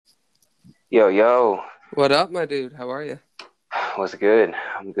Yo, yo, What up, my dude? How are you? what's good?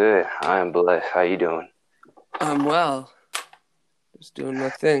 I'm good. I am blessed. How you doing? I'm well. Just doing my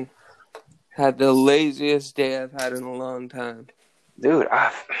thing. Had the laziest day I've had in a long time. Dude, I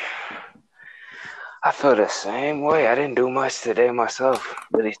feel the same way. I didn't do much today myself.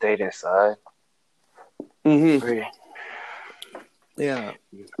 Really stayed inside. Mm-hmm. Really, Yeah.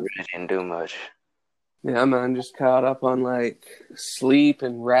 really didn't do much. Yeah, man. Just caught up on like sleep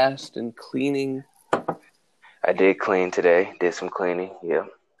and rest and cleaning. I did clean today. Did some cleaning. Yeah.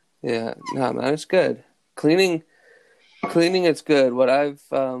 Yeah. Nah, man. It's good. Cleaning. Cleaning. It's good. What I've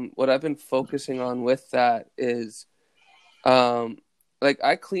been focusing on with that is um like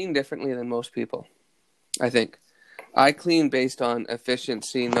I clean differently than most people. I think I clean based on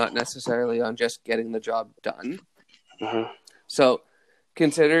efficiency, not necessarily on just getting the job done. hmm So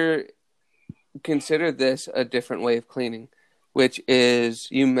consider consider this a different way of cleaning, which is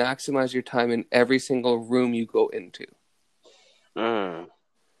you maximize your time in every single room you go into, Mm.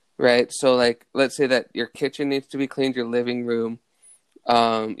 right? So, like, let's say that your kitchen needs to be cleaned, your living room,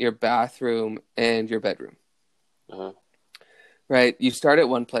 your bathroom, and your bedroom, hmm right? You start at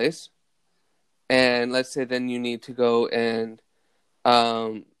one place, and let's say then you need to go and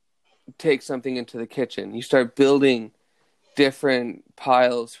um, take something into the kitchen. You start building different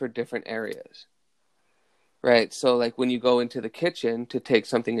piles for different areas. Right. So, like when you go into the kitchen to take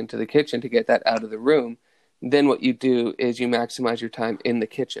something into the kitchen to get that out of the room, then what you do is you maximize your time in the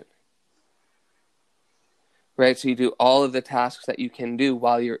kitchen. Right. So, you do all of the tasks that you can do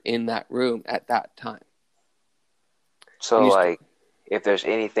while you're in that room at that time. And So, you, like, if there's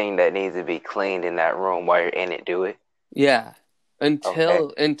anything that needs to be cleaned in that room while you're in it, do it. yeah, Okay.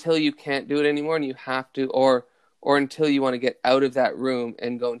 until you can't do it anymore and you have to, or until you want to get out of that room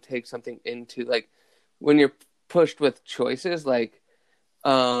and go and take something into, like, when you're pushed with choices, like,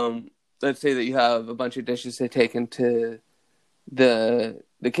 let's say that you have a bunch of dishes to take into the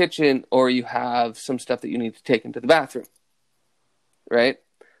kitchen, or you have some stuff that you need to take into the bathroom, right?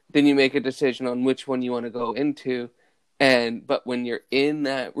 Then you make a decision on which one you want to go into, and but when you're in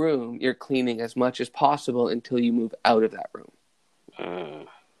that room you're cleaning as much as possible until you move out of that room, Mm.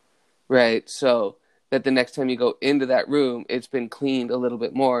 right? So that the next time you go into that room it's been cleaned a little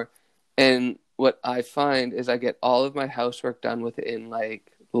bit more. And what I find is I get all of my housework done within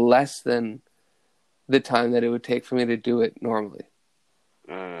like less than the time that it would take for me to do it normally,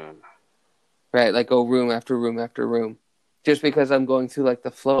 Mm. right? Like go room after room after room, just because I'm going through like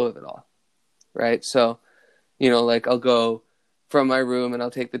the flow of it all, right? So, like I'll go from my room and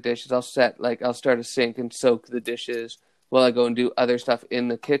I'll take the dishes. I'll start a sink and soak the dishes while I go and do other stuff in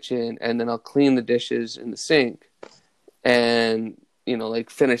the kitchen, and then I'll clean the dishes in the sink and, like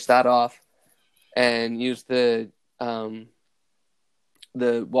finish that off and use the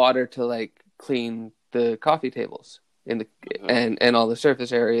water to like clean the coffee tables in the hmm and all the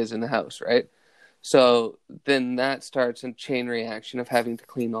surface areas in the house, right? So then that starts a chain reaction of having to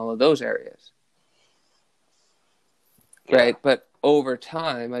clean all of those areas, Yeah. right? But over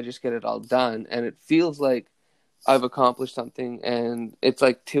time, I just get it all done, and it feels like I've accomplished something, and it's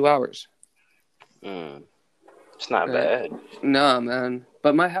like 2 hours, Mm. It's not right? bad. No, man.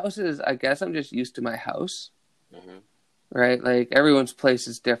 But my house is, I guess I'm just used to my house, hmm right? Like everyone's place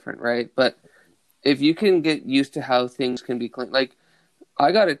is different, right? But if you can get used to how things can be clean, like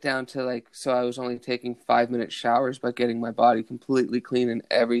I got it down to like, so I was only taking 5 minute showers, but getting my body completely clean in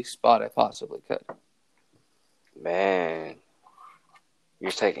every spot I possibly could. Man,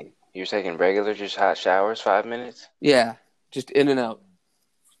 you're taking regular just hot showers, 5 minutes? Yeah, just in and out,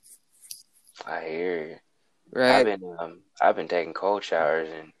 I hear you. I've right? been I've been taking cold showers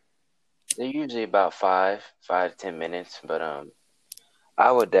and they're usually about 5 to 10 minutes, but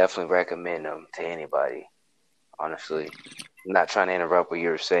I would definitely recommend them to anybody, honestly. I'm not trying to interrupt what you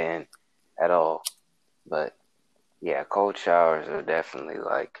were saying at all, but yeah, cold showers are definitely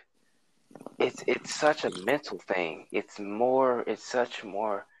like it's such a mental thing. It's such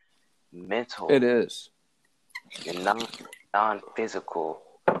more It mental is. and non-physical.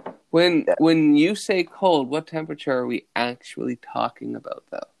 When That when you say cold, what temperature are we actually talking about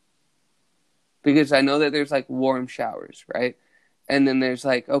though? Because I know that there's like warm showers, right? And then there's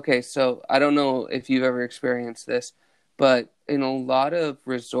like, okay, so I don't know if you've ever experienced this, but in a lot of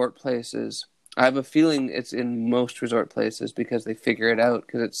resort places, I have a feeling it's in most resort places because they figure it out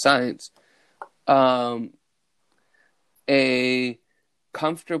because it's science. Um, a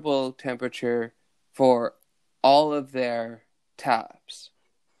comfortable temperature for all of their taps,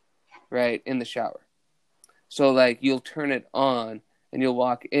 right, in the shower. So like you'll turn it on and you'll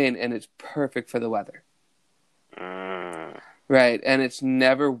walk in and it's perfect for the weather. mm, Right, and it's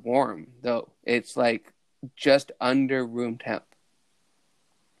never warm though. It's like just under room temp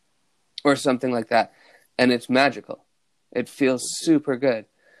or something like that, and it's magical. It feels super good.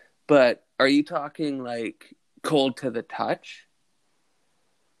 But are you talking like cold to the touch?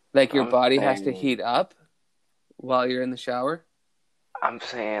 Like your I'm body has to saying, heat up while you're in the shower? I'm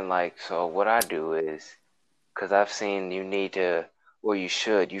saying like, so what I do is, because I've seen you need to, or you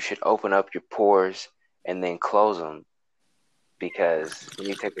should open up your pores and then close them because when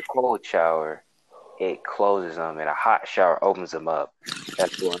you take a cold shower, it closes them, and a hot shower opens them up.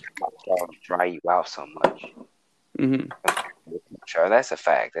 That's why hot showers dry you out so much. Mm-hmm. Shower, that's a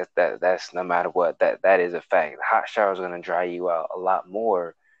fact. That's no matter what. That is a fact. The hot shower is gonna dry you out a lot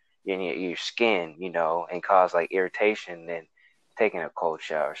more in your skin, and cause like irritation than taking a cold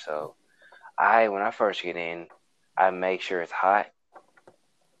shower. So when I first get in, I make sure it's hot,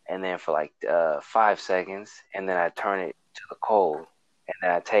 and then for like 5 seconds, and then I turn it to the cold, and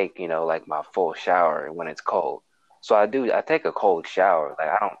then I take like my full shower when it's cold. So I take a cold shower. Like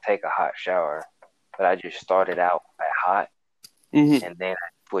I don't take a hot shower, but I just start it out at hot, Mm-hmm. and then I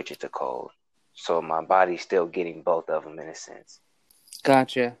switch it to cold. So my body's still getting both of them in a sense.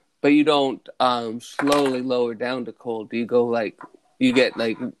 Gotcha. But you don't slowly lower down to cold. Do you go like you get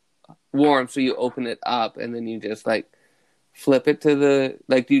like warm, so you open it up and then you just like flip it to the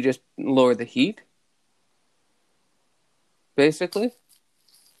like do you just lower the heat basically?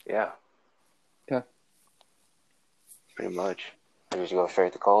 Yeah, Okay. pretty much. I just go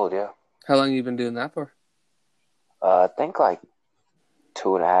straight to cold. Yeah. How long you been doing that for? I think like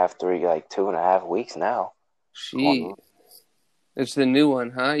 2.5 weeks now. She. It's the new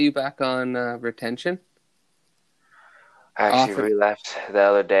one, huh? You back on retention? I actually Often. relapsed the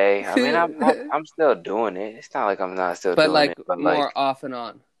other day. I mean, I'm still doing it. It's not like I'm not still But doing like it, but more like, off and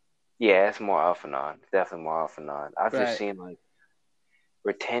on. yeah, it's more off and on. Definitely more off and on. I've just Right. seen like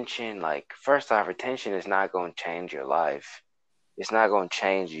retention. Like, first off, retention is not going to change your life. It's not going to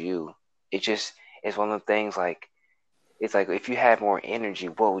change you. It just it's one of the things. Like, it's like if you had more energy,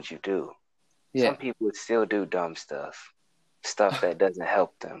 what would you do? Yeah. Some people would still do dumb stuff that doesn't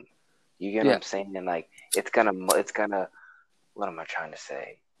help them. You get what Yeah. I'm saying? And like, it's gonna. What am I trying to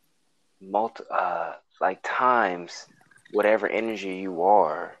say? Like times whatever energy you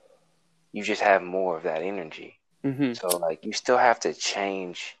are, you just have more of that energy. Mm-hmm. So like you still have to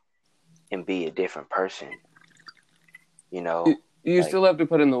change and be a different person, you You, know? you Like, still have to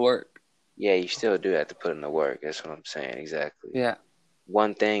put in the work. yeah, you still do have to put in the work. That's what I'm saying, exactly. Yeah.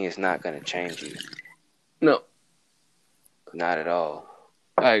 One thing is not gonna change you. No, Not at all.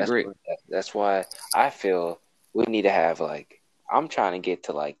 I That's agree. what, that's why I feel we need to have like I'm trying to get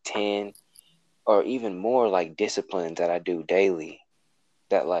to like 10 or even more like disciplines that I do daily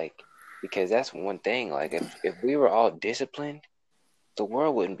that like because that's one thing like if we were all disciplined the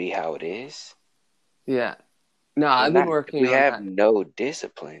world wouldn't be how it is. Yeah. No, We're I've been not working we on have that. no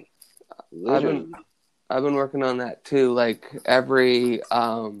discipline I've been literally. I've been working on that too. Like every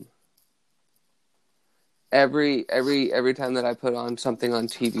time that I put on something on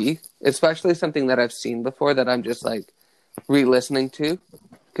TV, especially something that I've seen before that I'm just like re-listening to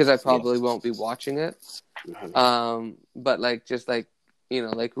because I Yeah. probably won't be watching it. Hmm. But like just like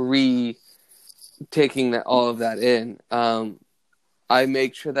like re taking that all of that in. I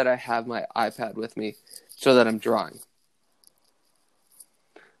make sure that I have my iPad with me so that I'm drawing.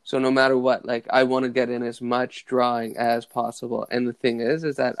 So no matter what, like I want to get in as much drawing as possible. And the thing is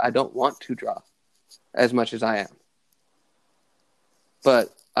that I don't want to draw as much as I am.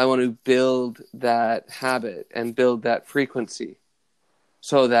 But I want to build that habit and build that frequency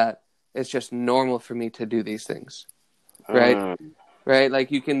so that it's just normal for me to do these things. Right? Mm. Right?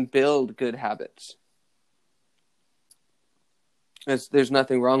 Like you can build good habits. There's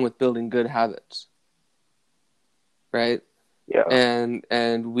nothing wrong with building good habits. Right? Yeah.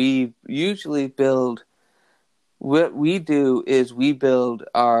 And we usually build what we do is we build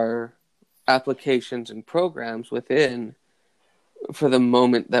our applications and programs within for the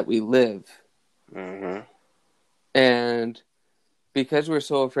moment that we live. Hmm. And because we're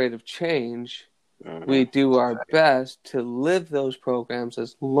so afraid of change, Hmm. we do our best to live those programs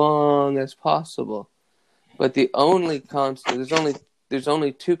as long as possible. But the only constant there's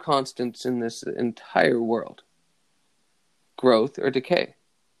only two constants in this entire world: growth or decay.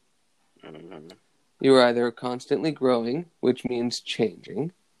 Hmm. You're either constantly growing, which means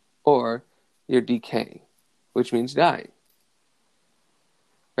changing, or you're decaying, which means dying.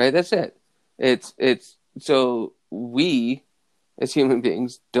 Right? That's it. It's so we as human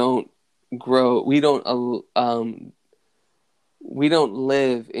beings don't grow. We don't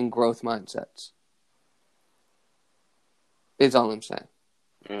live in growth mindsets. is all I'm saying.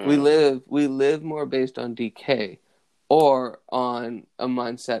 Mm. We live more based on decay or on a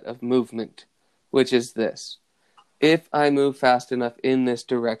mindset of movement, which is this. If I move fast enough in this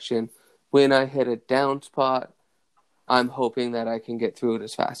direction, when I hit a down spot, I'm hoping that I can get through it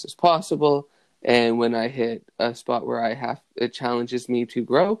as fast as possible. And when I hit a spot where it challenges me to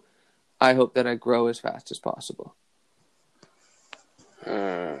grow, I hope that I grow as fast as possible.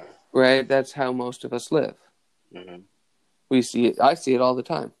 Mm. Right? That's how most of us live. Mm-hmm. We see it. I see it all the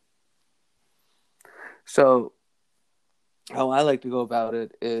time. So how I like to go about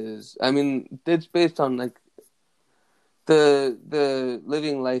it is, I mean, it's based on like the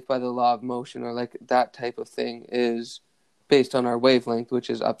living life by the law of motion, or like that type of thing, is based on our wavelength, which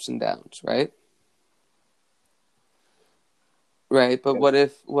is ups and downs, right? Right. But what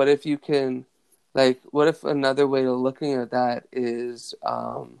if you can, like, what if another way of looking at that is,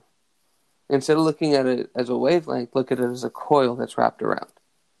 instead of looking at it as a wavelength, look at it as a coil that's wrapped around.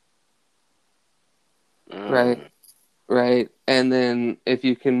 Right. Mm. Right. And then if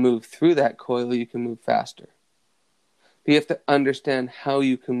you can move through that coil, you can move faster. But you have to understand how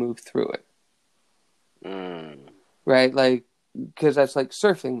you can move through it. Mm. Right. Like, because that's like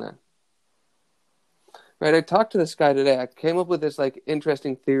surfing then. Right. I talked to this guy today. I came up with this like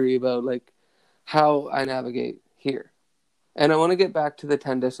interesting theory about like how I navigate here. And I want to get back to the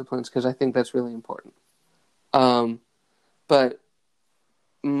 10 disciplines because I think that's really important. But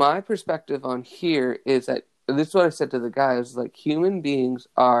my perspective on here is that this is what I said to the guy. I was like, human beings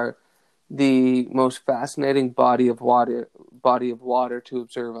are the most fascinating body of water to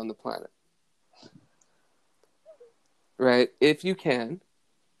observe on the planet. Right? If you can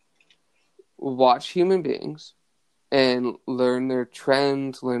watch human beings and learn their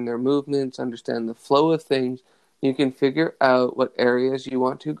trends, learn their movements, understand the flow of things, you can figure out what areas you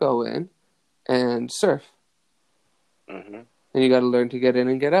want to go in and surf. Mm-hmm. And you got to learn to get in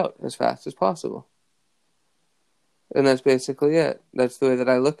and get out as fast as possible. And that's basically it. That's the way that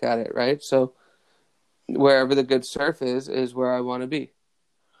I look at it, right? So wherever the good surf is where I want to be.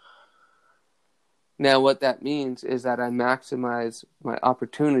 Now, what that means is that I maximize my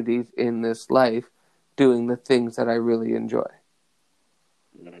opportunities in this life doing the things that I really enjoy.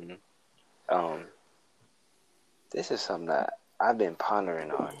 Mm-hmm. This is something that I've been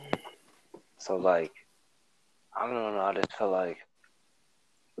pondering on. So, like, I don't know, I just feel like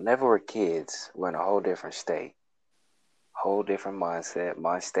whenever we're kids, we're in a whole different state, whole different mindset,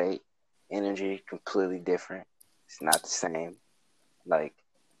 mind state, energy completely different. It's not the same. Like,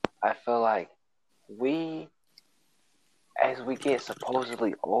 I feel like we, as we get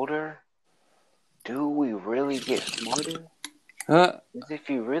supposedly older, do we really get smarter? Because if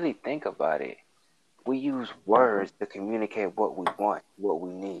you really think about it, we use words to communicate what we want, what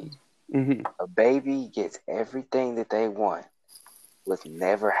we need. Mm-hmm. A baby gets everything that they want with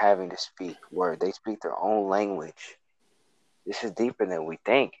never having to speak words. They speak their own language. This is deeper than we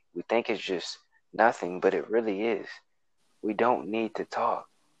think. We think it's just nothing, but it really is. We don't need to talk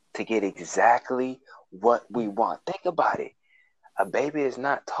to get exactly what we want. Think about it. A baby does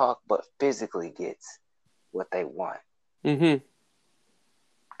not talk, but physically gets what they want. Mm-hmm.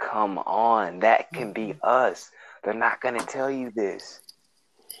 Come on, that can be us. They're not going to tell you this.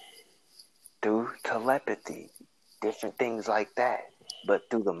 Through telepathy, different things like that. But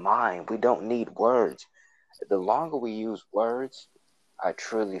through the mind, we don't need words. The longer we use words, I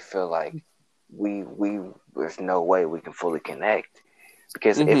truly feel like we there's no way we can fully connect.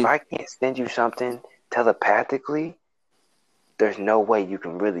 Because if Mm-hmm. I can't send you something telepathically, there's no way you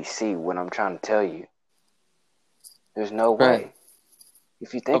can really see what I'm trying to tell you. There's no Right. way.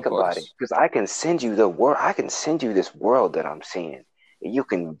 If you think Of about it, course. because I can send you the world, I can send you this world that I'm seeing, and you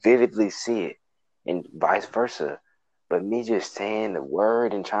can vividly see it, and vice versa. But me just saying the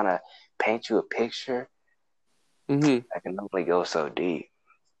word and trying to paint you a picture, Mm-hmm. I can only go so deep.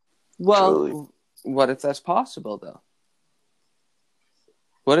 Truly. Well, what if that's possible, though?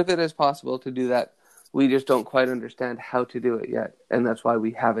 What if it is possible to do that? We just don't quite understand how to do it yet, and that's why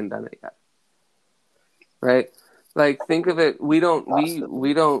we haven't done it yet. Right? Like, think of it. We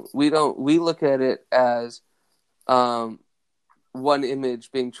Possibly. look at it as um, one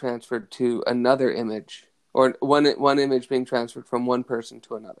image being transferred to another image, or one image being transferred from one person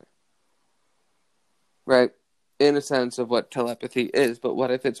to another. Right? In a sense of what telepathy is, but what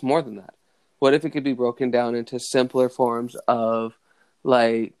if it's more than that? What if it could be broken down into simpler forms of,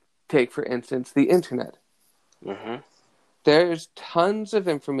 like, take for instance the internet. Mm-hmm. There's tons of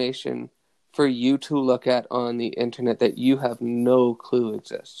information for you to look at on the internet that you have no clue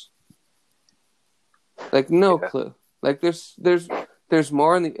exists. Like, no Yeah. clue. Like, there's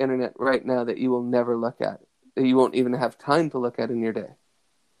more on the internet right now that you will never look at. that you won't even have time to look at in your day.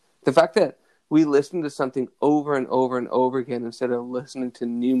 The fact that we listen to something over and over and over again instead of listening to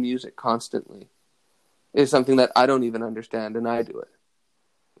new music constantly is something that I don't even understand, and I do it.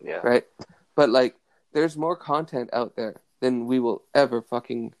 Yeah. Right? But, like, there's more content out there than we will ever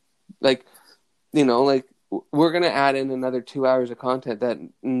fucking, like, you know, like, we're going to add in another 2 hours of content that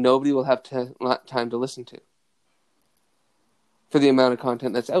nobody will have time to listen to for the amount of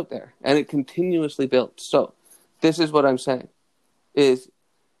content that's out there. And it continuously builds. So this is what I'm saying is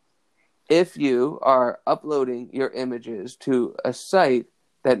if you are uploading your images to a site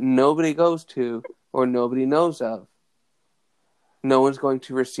that nobody goes to or nobody knows of, no one's going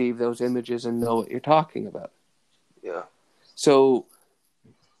to receive those images and know what you're talking about. Yeah. So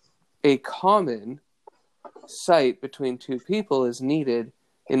a common site between two people is needed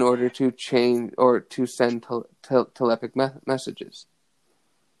in order to change or to send telepathic messages,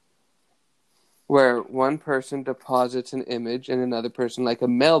 where one person deposits an image and another person, like a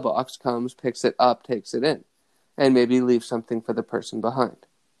mailbox, comes, picks it up, takes it in, and maybe leaves something for the person behind.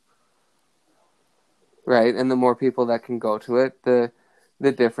 Right? And the more people that can go to it, the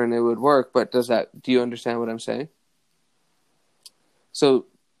different it would work. But do you understand what I'm saying? So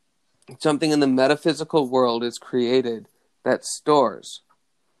something in the metaphysical world is created that stores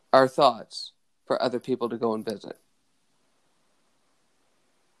our thoughts for other people to go and visit.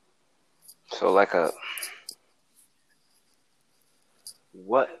 So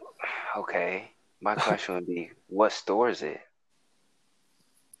what? Okay. My question would be, what stores it?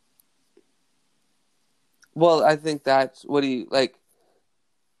 Well, I think that's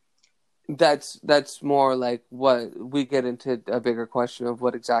that's more like what we get into a bigger question of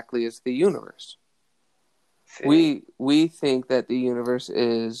what exactly is the universe. See? We think that the universe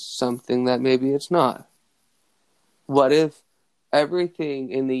is something that maybe it's not. What if everything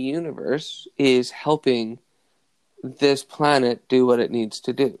in the universe is helping this planet do what it needs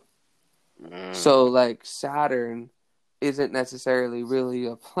to do? So, like, Saturn isn't necessarily really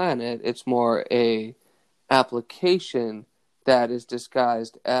a planet, it's more a application that is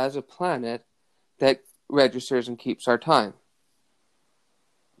disguised as a planet that registers and keeps our time.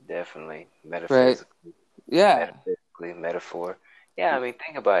 Definitely. Right? Yeah. Metaphysically, metaphor. Yeah, I mean,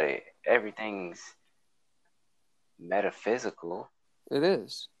 think about it. Everything's metaphysical. It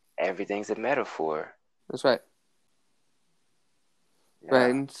is. Everything's a metaphor. That's right. Yeah. Right?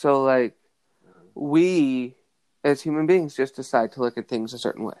 And so, like, we, as human beings, just decide to look at things a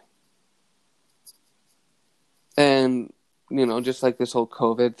certain way. And, you know, just like this whole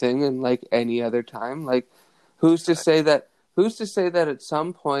COVID thing and like any other time, like, who's to say that at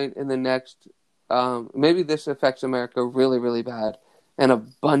some point in the next, maybe this affects America really, really bad and a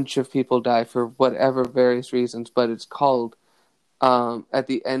bunch of people die for whatever various reasons, but it's called, at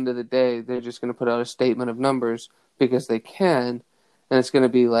the end of the day, they're just going to put out a statement of numbers because they can, and it's going to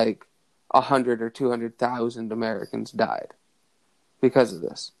be like 100 or 200,000 Americans died because of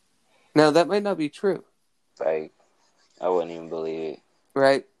this. Now, that might not be true. Like, I wouldn't even believe it.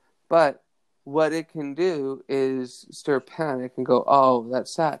 Right? But what it can do is stir panic and go, oh,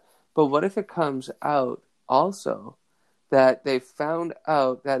 that's sad. But what if it comes out also that they found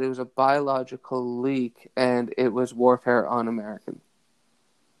out that it was a biological leak and it was warfare on Americans?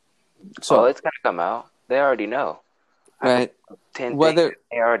 So it's going to come out. They already know. Right? They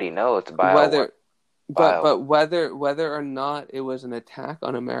already know it's but whether or not it was an attack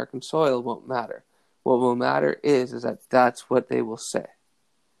on American soil won't matter. What will matter is that that's what they will say.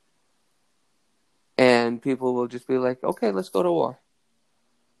 And people will just be like, okay, let's go to war.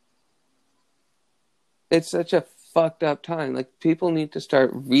 It's such a fucked up time. Like, people need to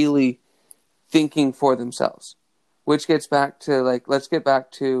start really thinking for themselves. Which gets back to, like, let's get back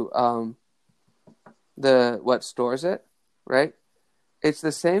to what stores it, right? It's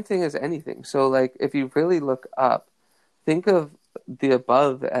the same thing as anything. So, like, if you really look up, think of the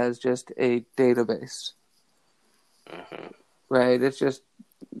above as just a database. Mm-hmm. Right? It's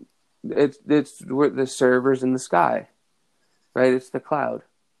the servers in the sky. Right? It's the cloud.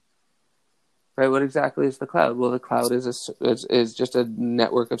 Right? What exactly is the cloud? Well, the cloud is just a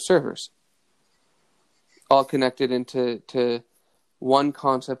network of servers, all connected into one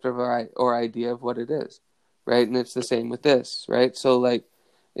concept or idea of what it is. Right? And it's the same with this. Right? So, like,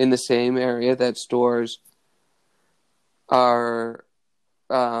 in the same area that stores our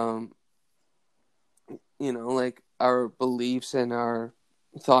like our beliefs and our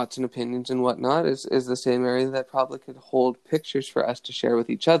thoughts and opinions and whatnot is the same area that probably could hold pictures for us to share with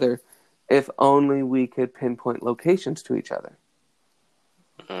each other if only we could pinpoint locations to each other.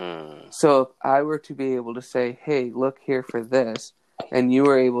 So if I were to be able to say, hey, look here for this, and you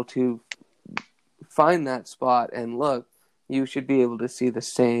were able to find that spot and look, you should be able to see the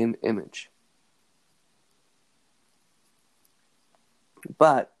same image.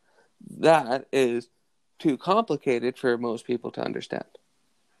 But that is too complicated for most people to understand.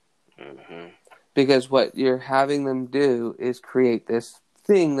 Mm-hmm. Because what you're having them do is create this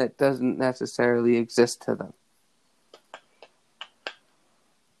thing that doesn't necessarily exist to them.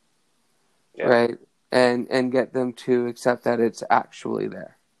 Yeah. Right? And get them to accept that it's actually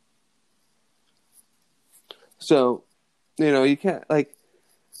there. So, you can't, like,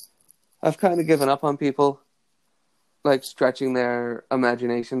 I've kind of given up on people, like, stretching their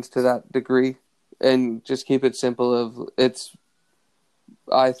imaginations to that degree and just keep it simple of,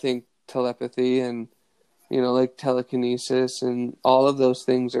 I think telepathy and, like telekinesis and all of those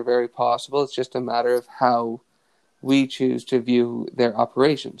things are very possible. It's just a matter of how we choose to view their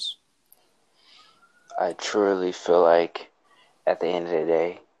operations. I truly feel like at the end of the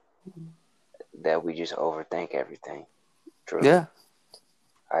day that we just overthink everything. Truly. Yeah.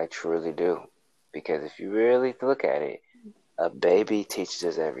 I truly do. Because if you really look at it, a baby teaches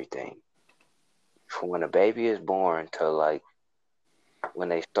us everything. From when a baby is born to like when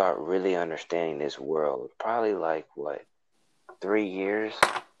they start really understanding this world, probably like what, 3 years?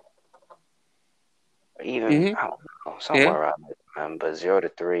 Or even I don't know, somewhere around that time, but 0 to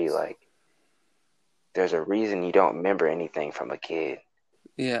 3, like there's a reason you don't remember anything from a kid.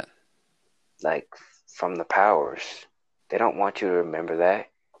 Yeah. Like from the powers. They don't want you to remember that.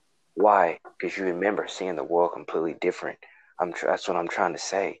 Why? Because you remember seeing the world completely different. That's what I'm trying to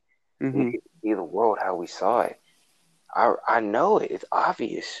say. Mm-hmm. We didn't see the world how we saw it. I know it. It's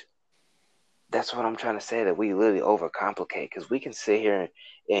obvious. That's what I'm trying to say, that we literally overcomplicate, because we can sit here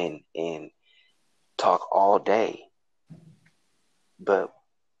and talk all day, but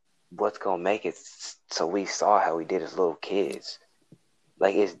what's gonna make it so we saw how we did as little kids?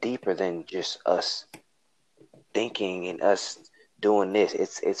 Like, it's deeper than just us thinking and us doing this.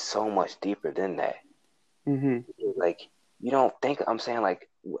 It's so much deeper than that. Mm-hmm. Like, you don't think, I'm saying, like,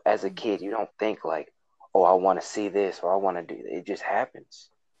 as a kid, you don't think like, oh, I want to see this or I want to do that. It just happens.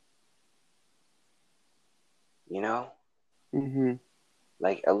 Mm-hmm.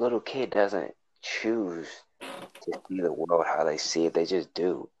 Like, a little kid doesn't choose to see the world how they see it. They just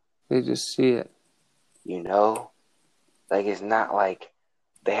do. They just see it. Like, it's not like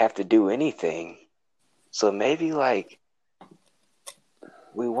they have to do anything. So maybe, like,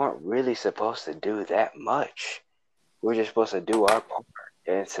 we weren't really supposed to do that much. We're just supposed to do our part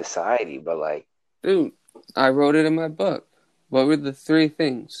in society. But, like, dude, I wrote it in my book. What were the 3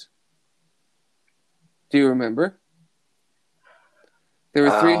 things? Do you remember? There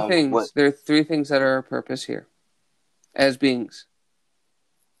were 3 things. What? There are 3 things that are our purpose here as beings.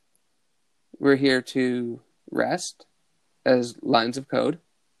 We're here to rest as lines of code.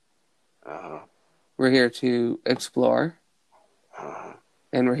 Uh-huh. We're here to explore. Uh-huh.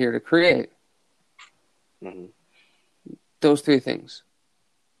 And we're here to create. Mm-hmm. Those 3 things.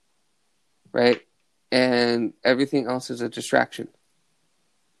 Right? And everything else is a distraction.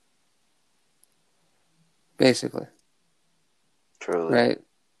 Basically. Truly. Right?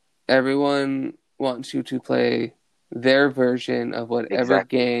 Everyone wants you to play their version of whatever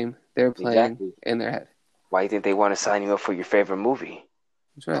game they're playing in their head. Why do you think they want to sign you up for your favorite movie?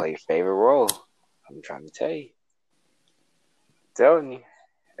 That's right. Play your favorite role. I'm trying to tell you. I'm telling you.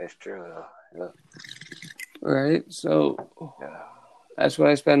 That's true, though. Right? So that's what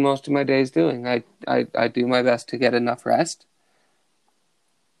I spend most of my days doing. I do my best to get enough rest.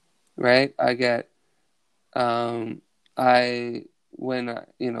 Right? I get I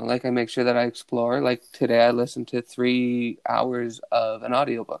make sure that I explore. Like today I listened to 3 hours of an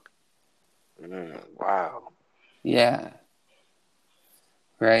audiobook. Wow. Yeah.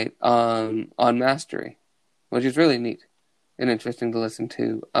 Right. On mastery, which is really neat and interesting to listen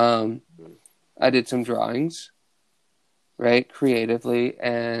to. I did some drawings, right, creatively,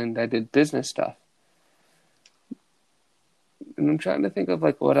 and I did business stuff. And I'm trying to think of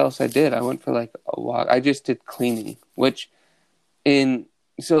like what else I did. I went for like a walk. I just did cleaning,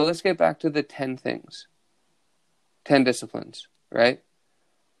 so let's get back to the 10 things. 10 disciplines, right?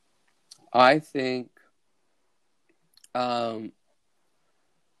 I think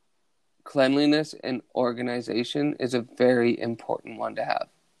cleanliness and organization is a very important one to have.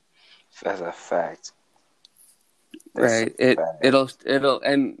 That's a fact. Right. It'll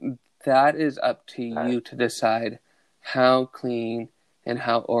and that is up to you to decide how clean and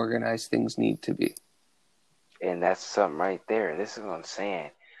how organized things need to be. And that's something right there. This is what I'm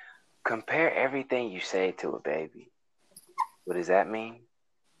saying. Compare everything you say to a baby. What does that mean?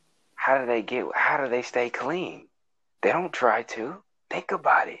 How do they stay clean? They don't try to. Think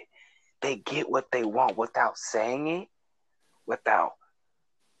about it. they get what they want without saying it, without,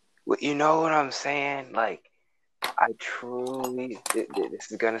 you know what I'm saying? Like, I truly,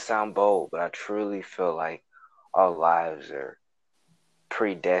 this is gonna sound bold, but I truly feel like our lives are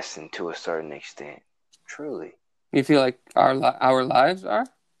predestined to a certain extent. Truly, You feel like our lives are?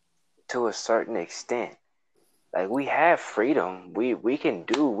 to a certain extent. Like, we have freedom. We can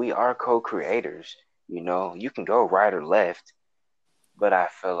do. We are co-creators. You know, you can go right or left, but I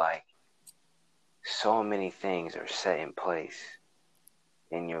feel like so many things are set in place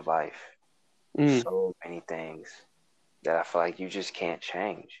in your life. Mm, So many things that I feel like you just can't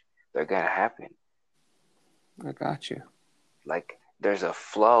change. They're gonna happen. I got you. Like, there's a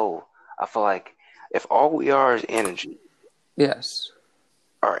flow. I feel like if all we are is energy, Yes.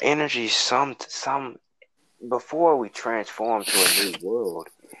 our energy some before we transform to a new world,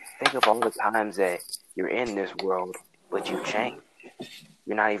 think of all the times that you're in this world, but you change.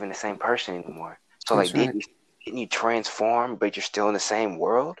 You're not even the same person anymore. So, like, That's right. didn't you transform, but you're still in the same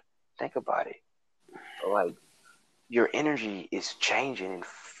world? Think about it. So, like, your energy is changing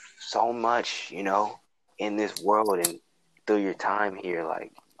so much, you know, in this world and through your time here.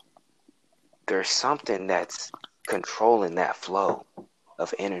 Like, there's something that's controlling that flow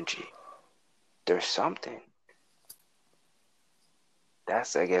of energy. There's something.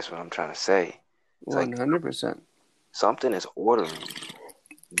 That's, I guess, what I'm trying to say. It's like 100%. something is ordering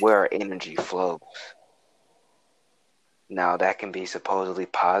where energy flows. Now, that can be supposedly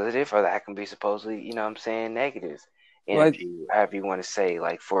positive, or that can be supposedly, you know what I'm saying, negative Well, energy, however you want to say,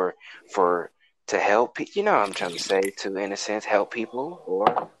 like, for to help, you know what I'm trying to say, to, in a sense, help people,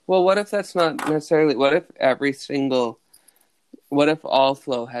 or what if that's not necessarily, what if what if all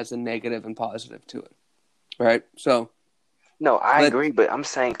flow has a negative and positive to it, right? So, no, I let, agree, but I'm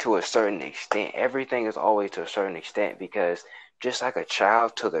saying to a certain extent. Everything is always to a certain extent, because just like a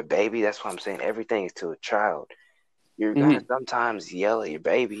child to their baby, that's what I'm saying. Everything is to a child. You're gonna mhm. sometimes yell at your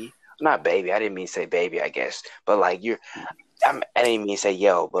baby. Not baby, I didn't mean to say baby, I guess. But like, I didn't mean to say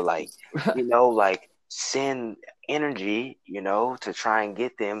yell, but like, you know, like, send energy, you know, to try and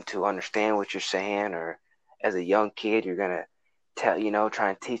get them to understand what you're saying. Or as a young kid, you're gonna try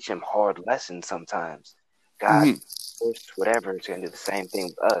and teach them hard lessons sometimes. God, Mhm. whatever, it's gonna do the same thing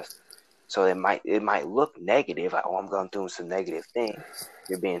with us. So it might look negative, like, oh, I'm going through some negative thing.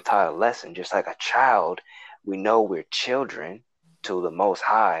 You're being taught a lesson, just like a child. We know we're children to the Most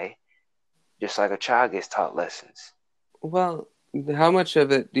High, just like a child gets taught lessons. Well, how much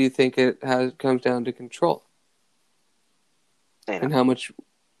of it do you think comes down to control, And and how much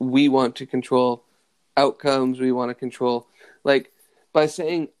we want to control outcomes? We want to control, like, by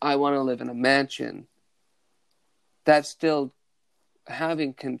saying I want to live in a mansion. That's still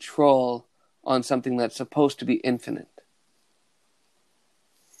having control on something that's supposed to be infinite,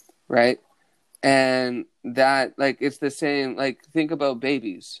 right? And that, like, it's the same, like, think about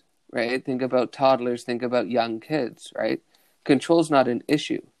babies, right? Think about toddlers, think about young kids, right? Control's not an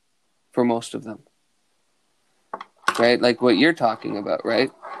issue for most of them, right? Like what you're talking about,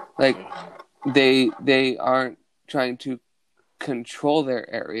 right? Like, they aren't trying to control their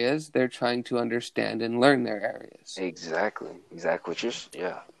areas, they're trying to understand and learn their areas, exactly, just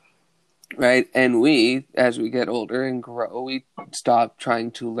yeah, right? And we, as we get older and grow, we stop trying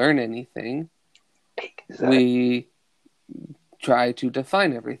to learn anything. exactly, We try to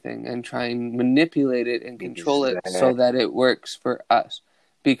define everything and try and manipulate it and control it so that it works for us.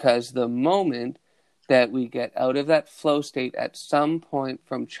 Because the moment that we get out of that flow state at some point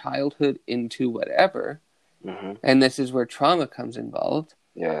from childhood into whatever, mm-hmm. and this is where trauma comes involved,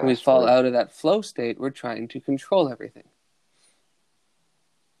 Yeah, when we that's fall true. out of that flow state, we're trying to control everything.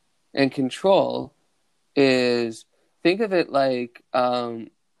 And control is, think of it like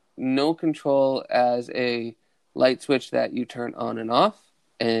no control as a light switch that you turn on and off,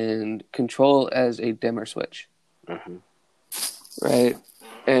 and control as a dimmer switch, Mm-hmm. right?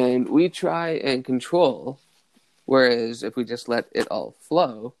 And we try and control, whereas if we just let it all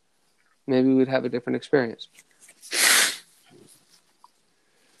flow, maybe we'd have a different experience.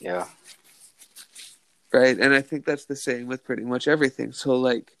 Yeah, Right? And I think that's the same with pretty much everything. So,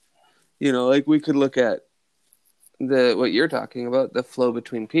 like, like we could look at what you're talking about, the flow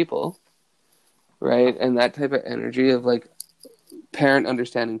between people, right? And that type of energy of, like, parent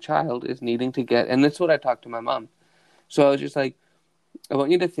understanding child is needing to get, and that's what I talked to my mom. So I was just like, I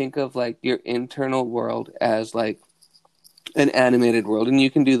want you to think of, like, your internal world as like an animated world, and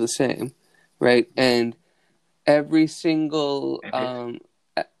you can do the same, right? And every single it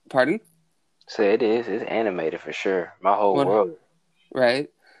is. pardon? So it is. It's animated for sure. My whole One, world. right?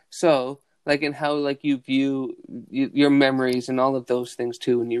 So like in how like you view your memories and all of those things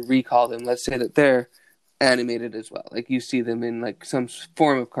too, and you recall them. Let's say that they're animated as well, like you see them in like some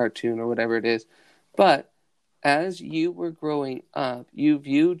form of cartoon or whatever it is. But as you were growing up, you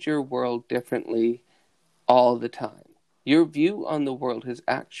viewed your world differently all the time. Your view on the world has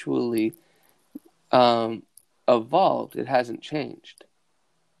actually um, evolved. It hasn't changed.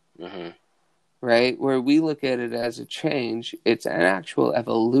 Mm-hmm. Right? Where we look at it as a change, it's an actual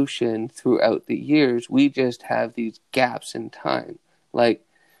evolution throughout the years. We just have these gaps in time. Like,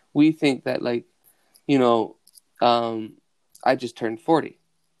 we think that, like, you know, I just turned 40,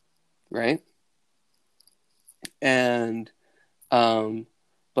 right? And, um,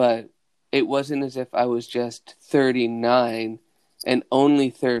 but it wasn't as if I was just 39 and only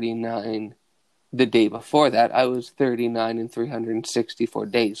 39 the day before that. I was 39 and 364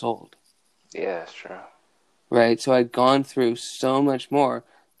 days old. Yeah, that's true. Right? So I'd gone through so much more.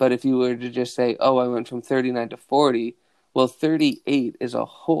 But if you were to just say, oh, I went from 39 to 40, well, 38 is a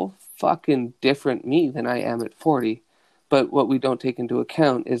whole fucking different me than I am at 40. But what we don't take into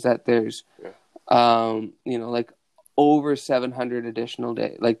account is that there's, like over 700 additional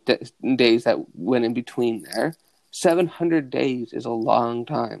days, like days that went in between there. 700 days is a long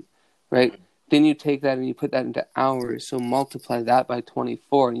time, right? Mm-hmm. Then you take that and you put that into hours. So multiply that by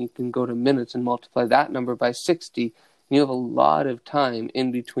 24, and you can go to minutes and multiply that number by 60. And you have a lot of time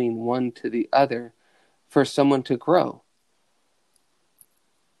in between one to the other for someone to grow,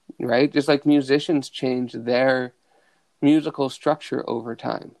 right? Just like musicians change their musical structure over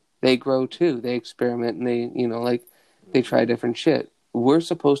time. They grow too. They experiment and they try different shit. We're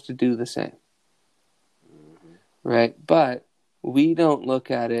supposed to do the same, Mm-hmm. right? But we don't look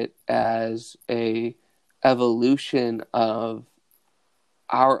at it as a evolution of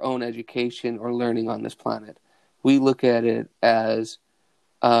our own education or learning on this planet. We look at it as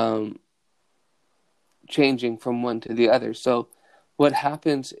um, changing from one to the other. So what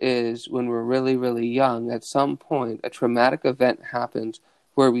happens is when we're really, really young, at some point, a traumatic event happens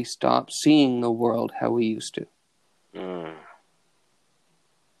where we stop seeing the world how we used to. Mm.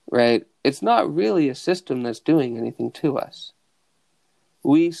 Right? It's not really a system that's doing anything to us.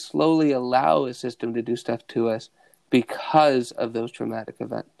 We slowly allow a system to do stuff to us because of those traumatic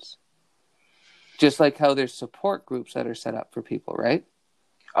events. Just like how there's support groups that are set up for people, right?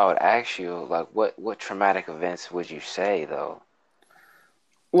 I would ask you, like, what traumatic events would you say though?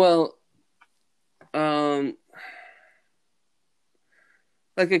 Well, um,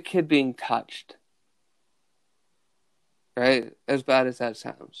 like a kid being touched, right? As bad as that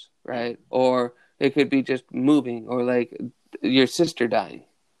sounds, right? Or it could be just moving, or like your sister dying,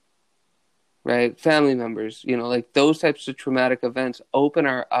 right? Family members, like those types of traumatic events open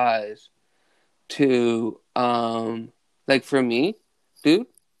our eyes to, like for me, dude,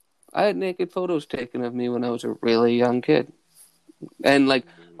 I had naked photos taken of me when I was a really young kid. And like,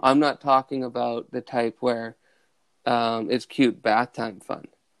 I'm not talking about the type where it's cute bath time fun,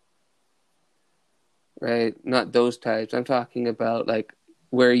 right? Not those types. I'm talking about like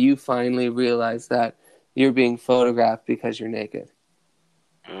where you finally realize that you're being photographed because you're naked.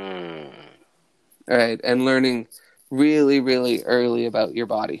 Mm. Right? And learning really, really early about your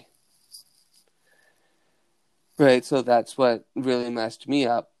body. Right? So that's what really messed me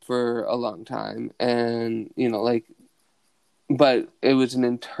up for a long time. And, but it was an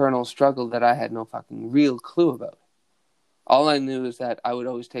internal struggle that I had no fucking real clue about. All I knew is that I would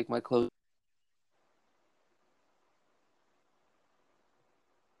always take my clothes.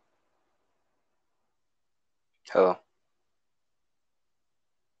 Hello.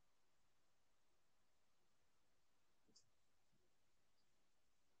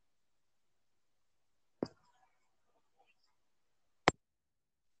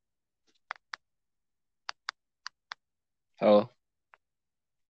 Hello.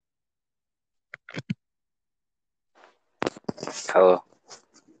 Hello.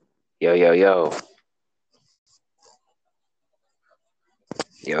 Yo, yo, yo.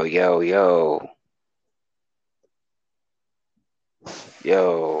 Yo, yo, yo.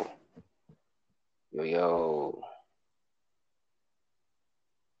 Yo. Yo, yo.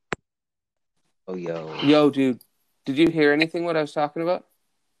 Oh, yo. Yo, dude, did you hear anything what I was talking about?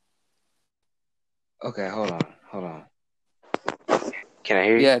 Okay, hold on. Hold on. Can I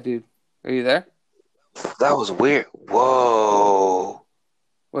hear you? Yeah, dude. Are you there? That was weird. Whoa.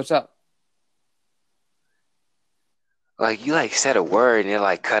 What's up? Like you like said a word and it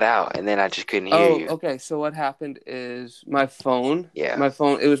like cut out and then I just couldn't hear Oh, you. okay. So what happened is Yeah.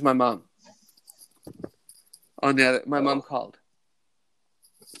 it was my mom. My mom Oh. called.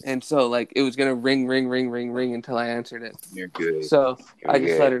 And so, like, it was going to ring, ring, ring, ring, ring until I answered it. You're good. So You're I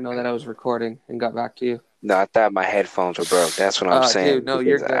just let good. her know that I was recording and got back to you. No, I thought my headphones were broke. That's what I'm Dude, saying. no,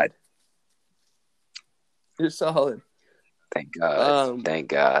 you're Because good. You're solid. thank God. Thank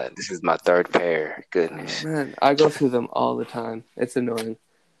God. This is my third pair. Goodness. Man, I go through them all the time. It's annoying.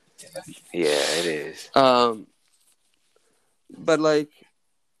 Yeah, it is. But like,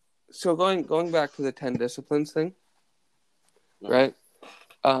 so going back to the 10 disciplines thing, right?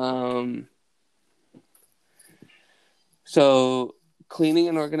 So cleaning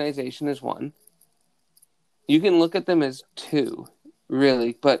and organization is one. You can look at them as two,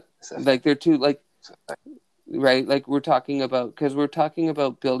 really, but like they're two, like, right? Like we're talking about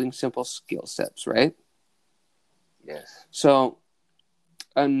building simple skill sets, right? Yes. So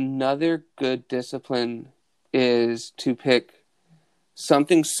another good discipline is to pick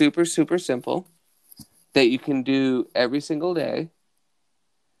something super, super simple that you can do every single day.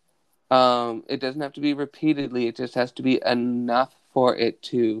 It doesn't have to be repeatedly. It just has to be enough for it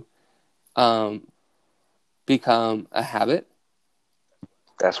to become a habit.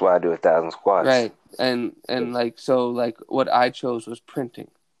 That's why I do 1,000 squats. Right. And like, so like what I chose was printing.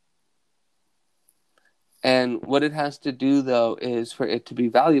 And what it has to do though is for it to be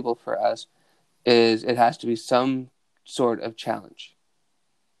valuable for us is it has to be some sort of challenge.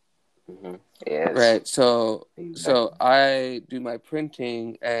 Mm-hmm. Yes. Right. So I do my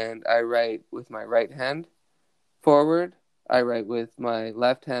printing and I write with my right hand forward. I write with my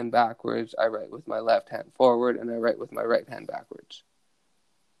left hand backwards. I write with my left hand forward, and I write with my right hand backwards.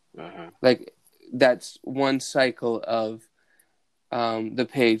 Mm-hmm. Like that's one cycle of the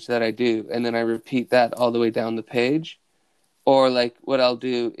page that I do, and then I repeat that all the way down the page. Or like what I'll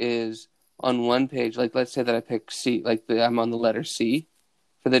do is on one page, like let's say that I pick C, like I'm on the letter C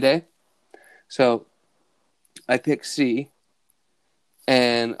for the day. So I pick C,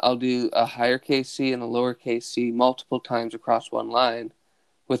 and I'll do a higher case C and a lower case C multiple times across one line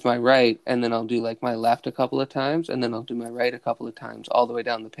with my right, and then I'll do like my left a couple of times, and then I'll do my right a couple of times all the way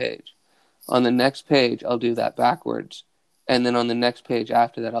down the page. On the next page, I'll do that backwards, and then on the next page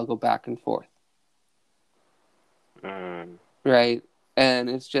after that, I'll go back and forth. Right? And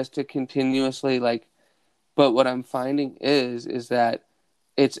it's just to continuously like, but what I'm finding is that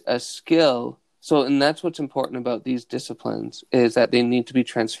it's a skill. So, and that's what's important about these disciplines is that they need to be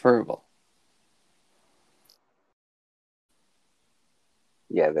transferable.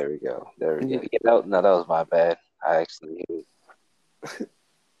 Yeah, there we go. There we go. Yeah, that was my bad. I actually.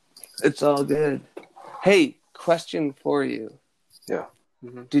 It's all good. Hey, question for you. Yeah.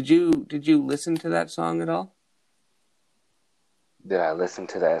 Mm-hmm. Did you listen to that song at all? Did I listen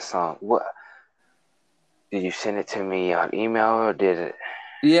to that song? What? Did you send it to me on email or did it?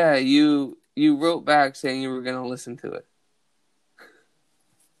 Yeah, you wrote back saying you were gonna listen to it.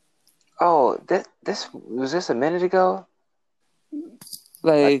 Oh, this was this a minute ago?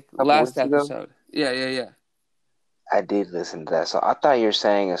 Like last episode. Ago? Yeah. I did listen to that song. I thought you were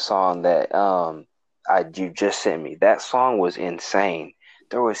saying a song that you just sent me. That song was insane.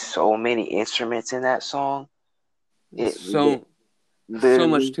 There was so many instruments in that song. So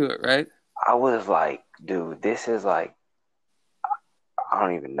much to it, right? I was like, dude, this is like, I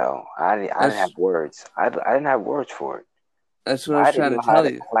don't even know. I didn't have words. I didn't have words for it. That's what I was trying to tell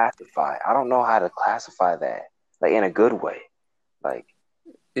you. Classify. I don't know how to classify that, like in a good way. Like,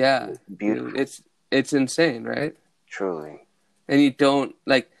 yeah, beautiful. Dude, it's insane, right? Truly. And you don't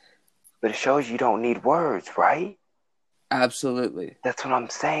like. But it shows you don't need words, right? Absolutely. That's what I'm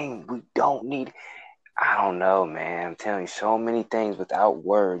saying. We don't need. I don't know, man. I'm telling you, so many things without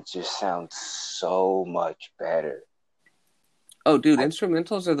words just sound so much better. Oh, dude,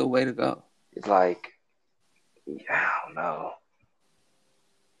 instrumentals are the way to go. It's like, I don't know.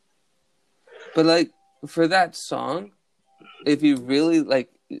 But like for that song, if you really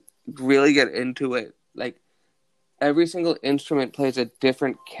get into it, like every single instrument plays a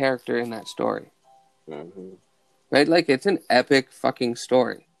different character in that story. Mm-hmm. Right? Like it's an epic fucking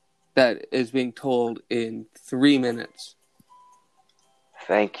story that is being told in 3 minutes.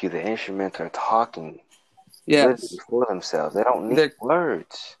 Thank you. The instruments are talking. Yes. For themselves. They don't need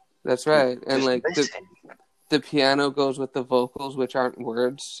words. That's right. And like the piano goes with the vocals, which aren't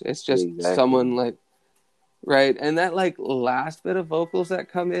words. It's just someone like, right? And that like last bit of vocals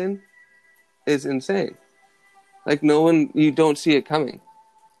that come in is insane. Like you don't see it coming.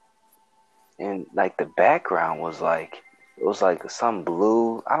 And like the background was like, it was like some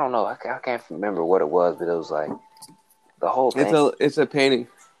blue. I don't know. I can't remember what it was, but it was like the whole thing. It's a painting.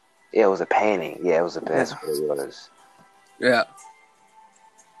 Yeah, it was a painting. Yeah, it was the best what it was. Yeah.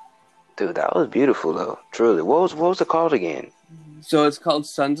 Dude, that was beautiful though. Truly. What was it called again? So it's called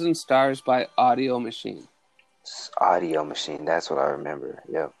Sons and Stars by Audio Machine. Audio Machine. That's what I remember.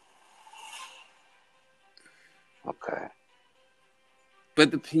 Yep. Okay.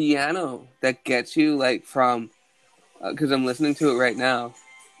 But the piano that gets you like from, because I'm listening to it right now.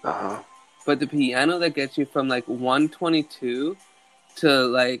 Uh-huh. But the piano that gets you from like 122 to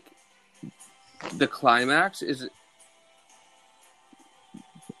like the climax is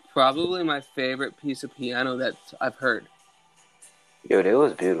probably my favorite piece of piano that I've heard. Dude, it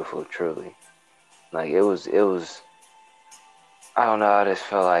was beautiful, truly. Like it was I don't know, I just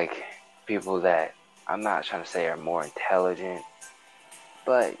feel like people that I'm not trying to say are more intelligent,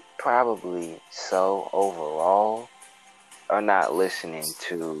 but probably so overall are not listening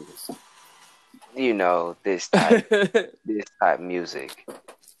to this type music.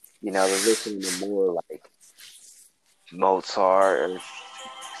 They're listening to more like Mozart or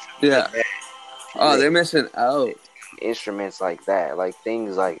Yeah. Oh, they're missing out. Instruments like that, like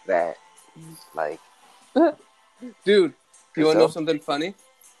things like that. Like, dude, you want to know something funny?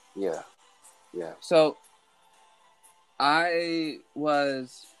 Yeah. So, I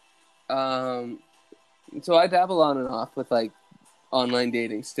was, so I dabble on and off with like online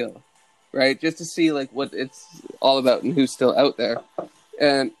dating still, right? Just to see like what it's all about and who's still out there.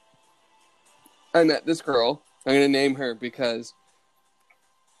 And I met this girl. I'm gonna name her because,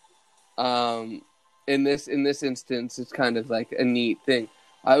 in this instance, it's kind of like a neat thing.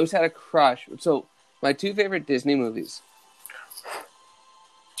 I always had a crush. So my two favorite Disney movies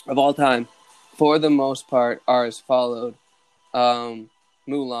of all time, for the most part, are as followed: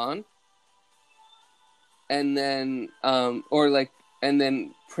 Mulan, and then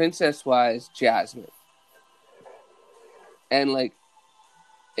princess-wise, Jasmine, and like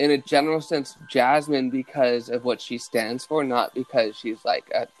in a general sense, Jasmine because of what she stands for, not because she's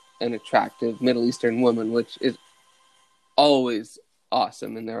like an attractive Middle Eastern woman, which is always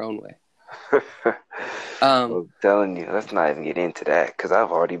awesome in their own way. I'm telling you, let's not even get into that because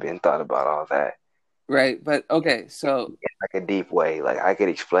I've already been thought about all that. Right, but okay, so in like a deep way, like I could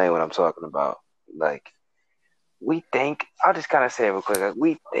explain what I'm talking about. Like I'll just kind of say it real quick. Like,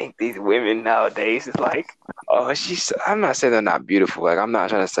 we think these women nowadays is like, oh, I'm not saying they're not beautiful. Like I'm not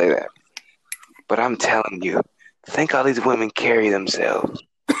trying to say that, but I'm telling you, think how these women carry themselves.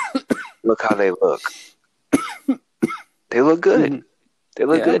 Look how they look. They look good. Mm-hmm. They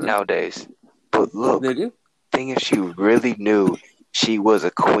look good nowadays. But look, they do. Think if she really knew she was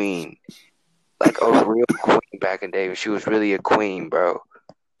a queen, like a real queen back in the day, if she was really a queen, bro.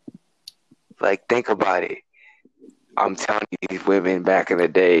 Like, think about it. I'm telling you, these women back in the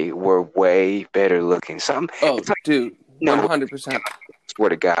day were way better looking. Dude, 100%. I swear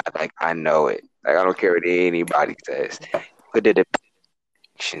to God, like I know it. Like I don't care what anybody says. Look at the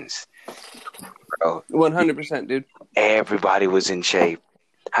depictions, bro. 100%, dude. Everybody was in shape.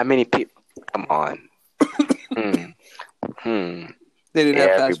 How many people? Come on. They didn't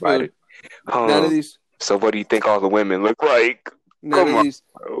have fast food. None of these. So what do you think all the women look like? None of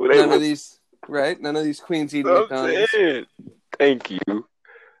these. Right? None of these queens eating McDonald's. Thank you.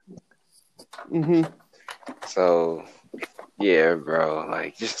 Mm-hmm. So, yeah, bro.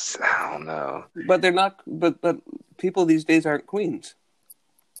 Like, just I don't know. But they're not. But people these days aren't queens.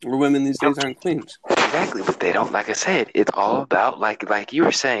 Or women these days aren't queens. Exactly, but they don't. Like I said, it's all about like you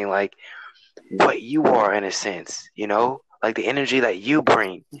were saying, like what you are in a sense. Like the energy that you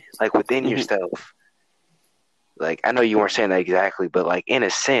bring, like within yourself. Like I know you weren't saying that exactly, but like in a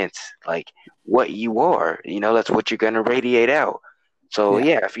sense, like what you are, that's what you're gonna radiate out. So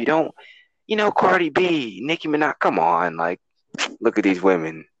yeah, if you don't, Cardi B, Nicki Minaj, come on, like look at these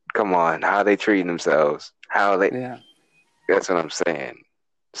women, come on, how they treating themselves, that's what I'm saying.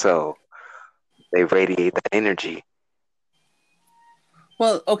 So they radiate that energy.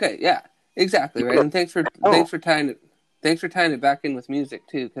 Well, okay, yeah, exactly, right. And thanks for tying it back in with music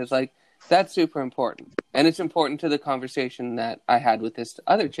too, because like that's super important, and it's important to the conversation that I had with this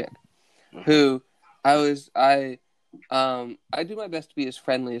other chick, who I do my best to be as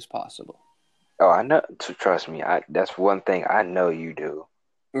friendly as possible. Oh, I know. Trust me, that's one thing I know you do.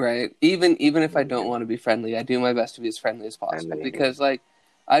 Right. Even if I don't want to be friendly, I do my best to be as friendly as possible because, like,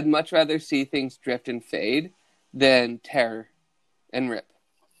 I'd much rather see things drift and fade than tear and rip.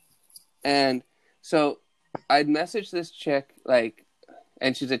 And so I'd message this chick, like,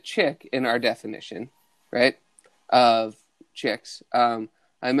 and she's a chick in our definition, right, of chicks. I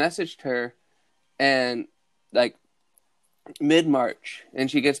messaged her, and like mid-March, and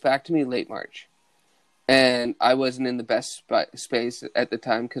she gets back to me late March. And I wasn't in the best space at the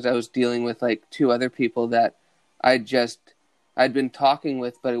time because I was dealing with like two other people that I'd been talking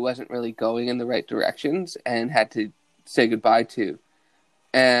with, but it wasn't really going in the right directions, and had to say goodbye to.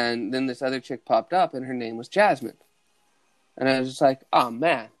 And then this other chick popped up, and her name was Jasmine. And I was just like, oh,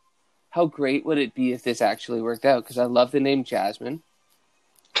 man, how great would it be if this actually worked out? Because I love the name Jasmine,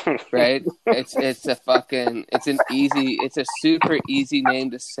 right? It's a super easy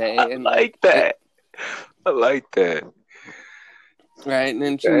name to say. And like that. I like that. Right? And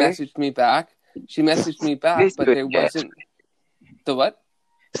then she messaged me back. But there wasn't... The what?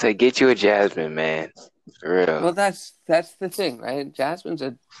 So get you a Jasmine, man. For real. Well, that's the thing, right? Jasmine's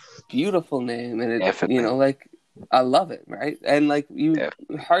a beautiful name, and it, I love it, right? And like you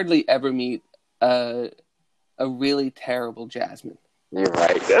hardly ever meet a really terrible Jasmine. You're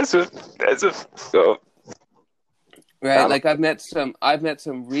right. That's a so. Right, like I've met some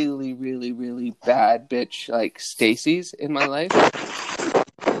really, really, really bad bitch like Stacy's in my life,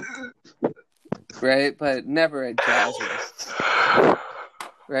 right? But never a Jasmine,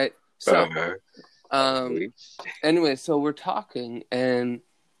 right? So, anyway, so we're talking and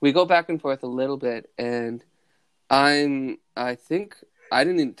we go back and forth a little bit, and I think I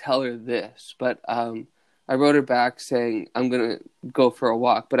didn't even tell her this, but I wrote her back saying I'm gonna go for a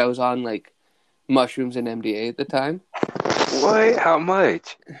walk, but I was on like mushrooms and MDA at the time. What? How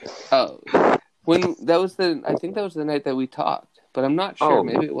much? Oh, I think that was the night that we talked, but I'm not sure.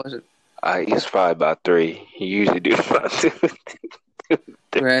 Maybe it wasn't. It's probably about 3. You usually do about 2.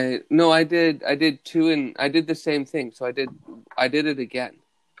 Right. No, I did 2, and I did the same thing. So I did it again.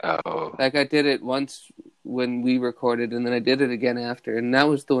 Oh. Like I did it once when we recorded, and then I did it again after, and that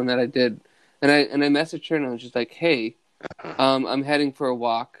was the one that I did. And I messaged her, and I was just like, "Hey, I'm heading for a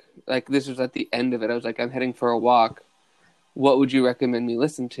walk." Like this was at the end of it. I was like, "I'm heading for a walk. What would you recommend me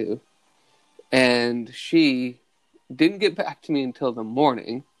listen to?" And she didn't get back to me until the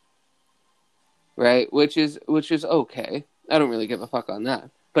morning. Right, which is okay. I don't really give a fuck on that.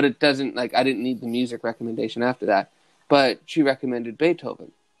 But it doesn't, like, I didn't need the music recommendation after that. But she recommended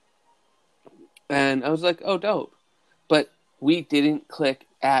Beethoven. And I was like, oh, dope. But we didn't click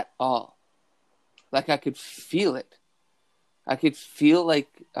at all. Like, I could feel it. I could feel, like,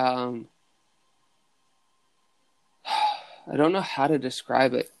 I don't know how to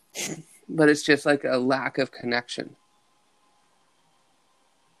describe it. But it's just like a lack of connection.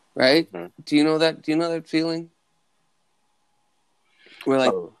 Right? Mm-hmm. Do you know that feeling? We're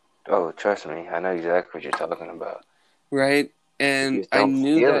like, oh, trust me, I know exactly what you're talking about. Right, and I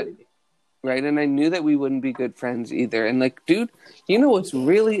knew that. Right, and I knew that we wouldn't be good friends either. And like, dude, you know what's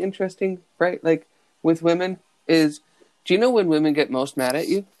really interesting, right? Like with women is, do you know when women get most mad at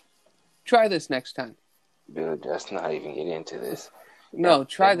you? Try this next time. Dude, let's not even get into this. No,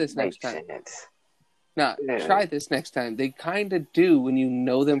 try this next time. No, try this next time. They kind of do when you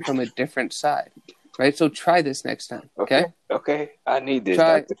know them from a different side, right? So try this next time, okay? Okay. I need this,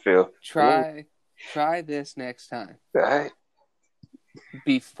 Dr. Phil. Try this next time. All right.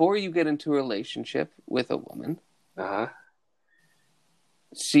 Before you get into a relationship with a woman,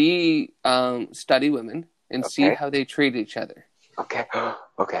 study women and see how they treat each other. Okay.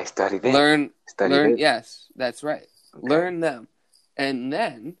 Okay, study them. Learn. Yes, that's right. Okay. Learn them, and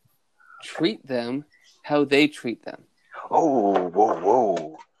then treat them how they treat them. Oh,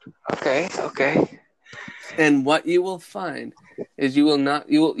 whoa. Okay. And what you will find is you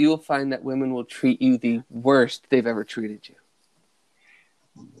will find that women will treat you the worst they've ever treated you.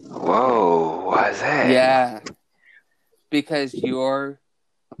 Whoa, why is that? Yeah. Because you're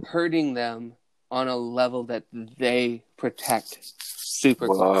hurting them on a level that they protect super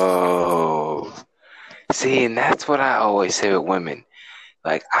close. Whoa. See, and that's what I always say with women.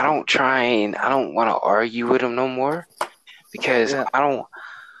 Like, I don't want to argue with them no more because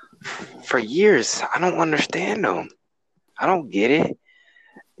for years, I don't understand them. I don't get it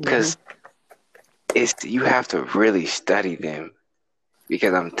because you have to really study them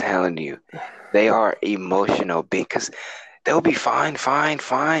because I'm telling you, they are emotional because they'll be fine,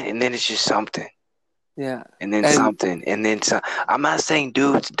 and then it's just something. Yeah. And then something, and then some. I'm not saying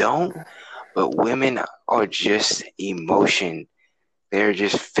dudes don't, but women are just emotion. They're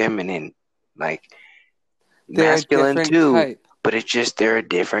just feminine, like they're masculine too. Type. But it's just they're a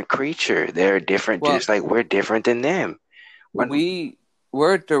different creature. They're different, just like we're different than them.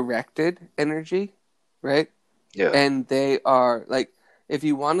 We're directed energy, right? Yeah. And they are like, if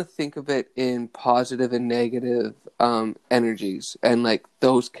you want to think of it in positive and negative energies and like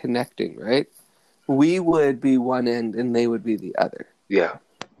those connecting, right? We would be one end and they would be the other. Yeah.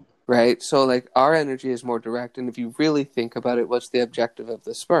 Right? So, like, our energy is more direct. And if you really think about it, what's the objective of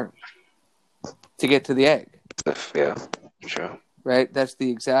the sperm? To get to the egg. Yeah, sure. Right? That's the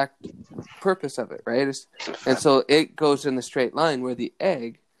exact purpose of it, right? And so it goes in the straight line where the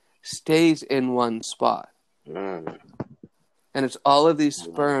egg stays in one spot. Mm. And it's all of these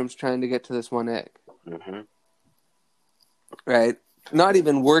sperms trying to get to this one egg. Mm-hmm. Right? Not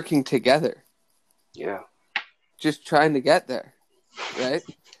even working together. Yeah. Just trying to get there. Right?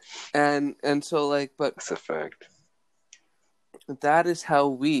 And so like, but That's a fact. that is how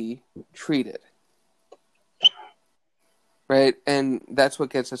we treat it. Right? And that's what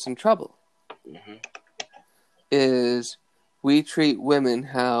gets us in trouble. Mm-hmm. Is we treat women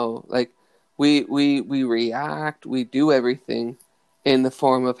how, like, we react, we do everything in the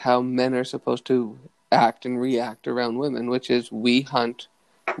form of how men are supposed to act and react around women, which is we hunt,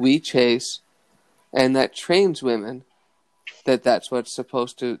 we chase, and that trains women that's what's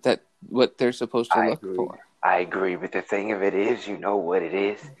supposed to, that what they're supposed to I look agree. for. I agree. But the thing of it is, you know what it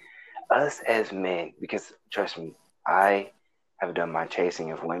is? Us as men, because trust me, I have done my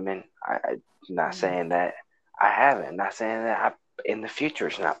chasing of women. I'm not saying that I haven't. Not saying that in the future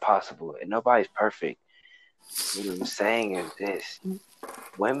it's not possible. And nobody's perfect. What I'm saying is this: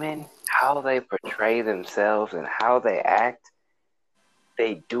 women, how they portray themselves and how they act,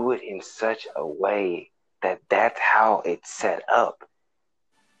 they do it in such a way that that's how it's set up.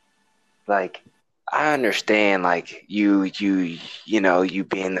 Like, I understand, like you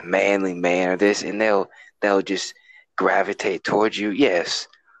being the manly man or this, and they'll just gravitate towards you. Yes,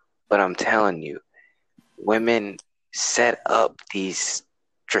 but I'm telling you, women set up these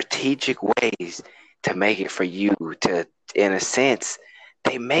strategic ways to make it for you to, in a sense,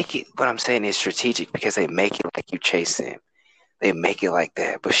 they make it. What I'm saying is strategic because they make it like you chase them. They make it like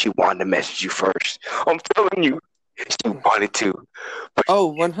that, but she wanted to message you first. I'm telling you, she wanted to, but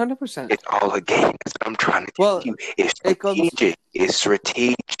Oh, 100%. it's all a game. That's what I'm trying to tell Well, you. It's it comes, strategic. It's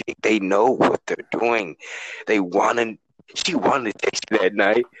strategic. They know what they're doing. They wanted. She wanted to text you that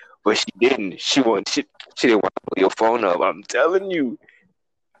night, but she didn't. She didn't want to pull your phone up. I'm telling you,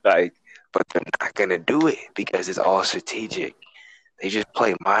 like, but they're not gonna do it because it's all strategic. They just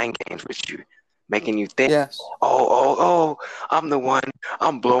play mind games with you, making you think, yes. oh, I'm the one.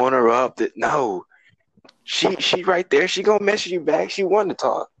 I'm blowing her up. That no, she right there. She gonna message you back. She wanted to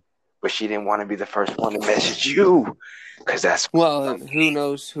talk, but she didn't want to be the first one to message you, because Well, who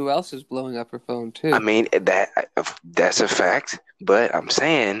knows who else is blowing up her phone too? I mean that's a fact. But I'm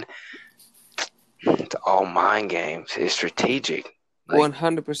saying it's all mind games. It's strategic.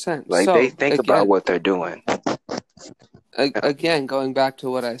 100%. Like they So think about what they're doing. again, going back to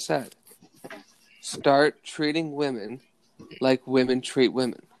what I said, start treating women like women treat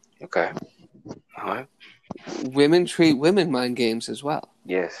women. Okay. All right. Women treat women mind games as well.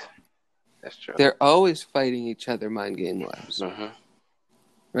 Yes, that's true. They're always fighting each other mind game wise. Mm-hmm.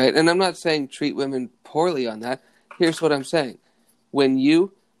 Right? And I'm not saying treat women poorly on that. Here's what I'm saying. When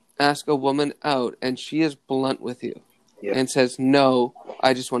you ask a woman out and she is blunt with you and says, no,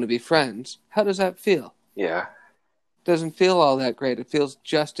 I just want to be friends, how does that feel? Yeah. Doesn't feel all that great. It feels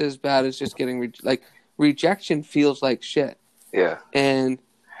just as bad as just getting rejection feels like shit. Yeah. And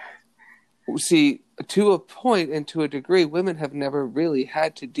see, to a point and to a degree, women have never really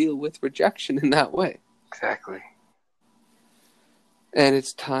had to deal with rejection in that way. Exactly. And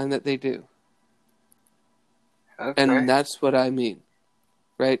it's time that they do. Okay. And that's what I mean.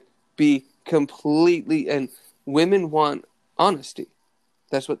 Right? Be completely, and women want honesty.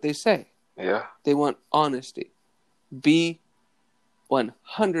 That's what they say. Yeah. They want honesty. Be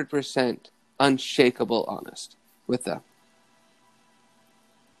 100% unshakable honest with them.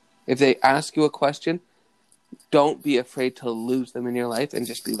 If they ask you a question, don't be afraid to lose them in your life and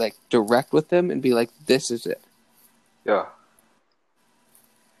just be like direct with them and be like, this is it. Yeah.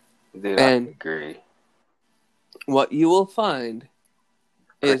 Dude, And I agree. what you will find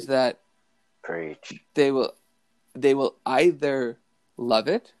is that Preach. they will either love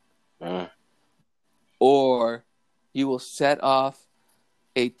it or you will set off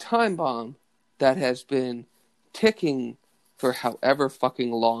a time bomb that has been ticking for however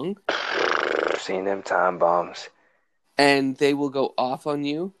fucking long. Seen them time bombs. And they will go off on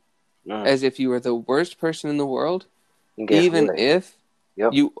you as if you were the worst person in the world, even what? if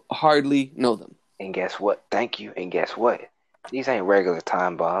you hardly know them. And guess what? Thank you. And guess what? These ain't regular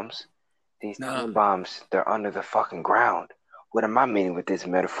time bombs. These time bombs, they're under the fucking ground. What am I meaning with this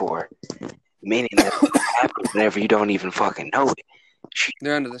metaphor? Meaning that it happens whenever you don't even fucking know it.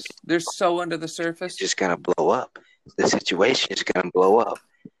 They're so under the surface. It's just gonna blow up. The situation is gonna blow up.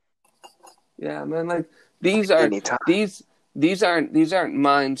 Yeah, man. Like these aren't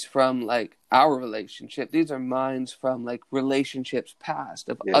minds from like our relationship. These are minds from like relationships past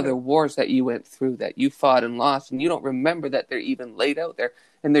of other wars that you went through that you fought and lost, and you don't remember that they're even laid out there,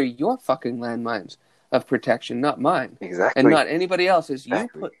 and they're your fucking landmines of protection, not mine. Exactly. And not anybody else's. You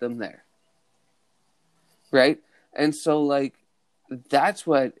put them there. right? And so like that's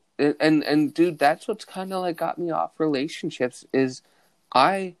what and dude, that's what's kind of like got me off relationships is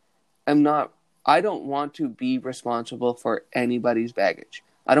I am not I don't want to be responsible for anybody's baggage.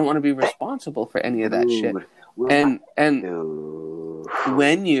 I don't want to be responsible for any of that shit. Dude, we're not, And dude.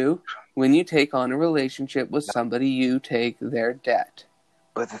 when you take on a relationship with somebody, you take their debt.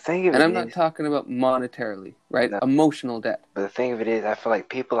 But the thing of And it I'm not is, talking about monetarily, right? no, Emotional debt. but the thing of it is, I feel like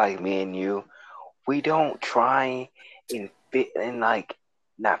people like me and you, we don't try and fit and like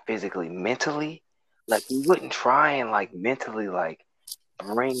not physically, mentally. Like we wouldn't try and like mentally like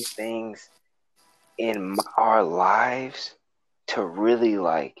bring things in our lives to really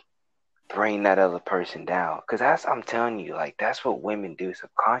like bring that other person down. Because that's, I'm telling you, like that's what women do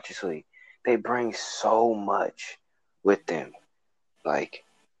subconsciously. They bring so much with them. Like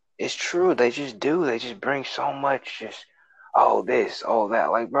it's true, they just do. They just bring so much. Just all this, all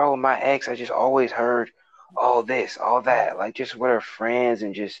that. Like bro, my ex, I just always heard all this, all that. Like just with her friends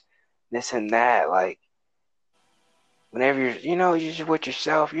and just this and that. Like whenever you're just with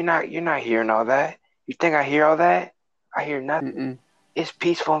yourself, you're not hearing all that. You think I hear all that? I hear nothing. Mm-mm. It's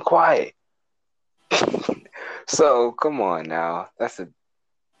peaceful and quiet. So come on now. That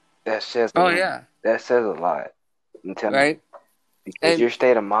says Oh yeah, that says a lot. I'm telling you. right. Because And your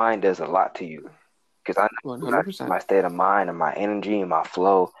state of mind does a lot to you. Because I know 100%. my state of mind and my energy and my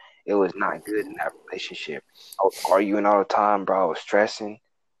flow, it was not good in that relationship. I was arguing all the time, bro. I was stressing.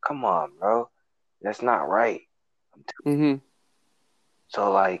 Come on, bro. That's not right. Mm-hmm.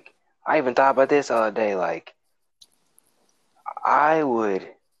 So, like, I even thought about this all day. Like, I would,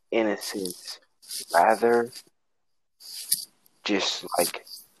 in a sense, rather just, like,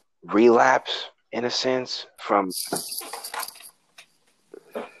 relapse, in a sense, from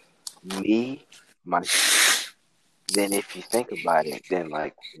me, my, then if you think about it, then,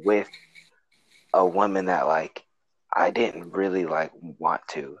 like, with a woman that like I didn't really like want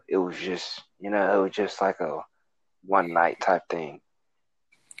to. It was just it was just like a one night type thing.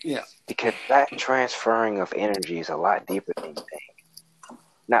 Yeah. Because that transferring of energy is a lot deeper than you think.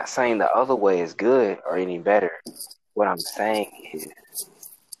 Not saying the other way is good or any better. What I'm saying is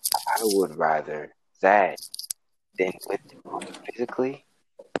I would rather that than with you physically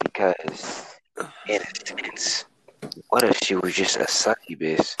because in a sense, what if she was just a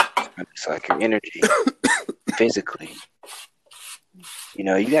succubus trying to suck your energy physically?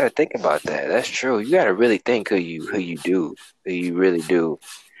 You got to think about that. That's true. You got to really think who you really do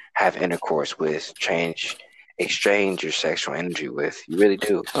have intercourse with, exchange your sexual energy with. You really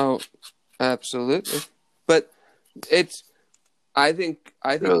do. Oh, absolutely. But it's I think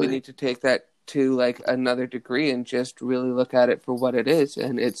we Really. need to take that to like another degree and just really look at it for what it is.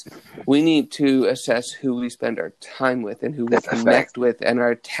 And it's we need to assess who we spend our time with and who we connect with and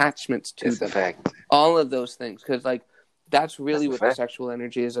our attachments to them. All of those things, because like that's really what the sexual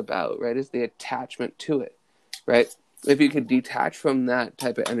energy is about, right? Is the attachment to it, right? If you could detach from that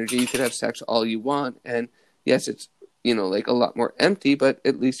type of energy, you could have sex all you want, and yes, it's like a lot more empty, but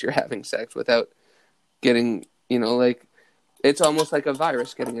at least you're having sex without getting like it's almost like a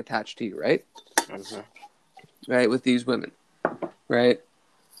virus getting attached to you, right? Mm-hmm. Right, with these women, right?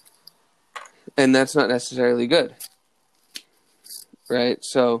 And that's not necessarily good, right?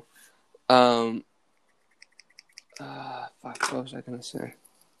 So, fuck, what was I gonna say?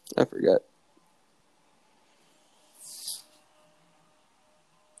 I forgot.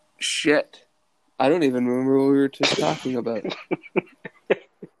 Shit. I don't even remember what we were just talking about.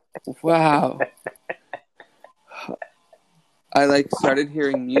 Wow. I like started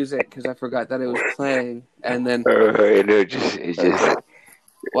hearing music because I forgot that it was playing, and then it's just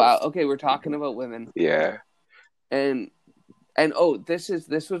wow. Okay, we're talking about women. Yeah. And oh, this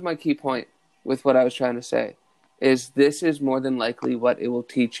was my key point with what I was trying to say, is this is more than likely what it will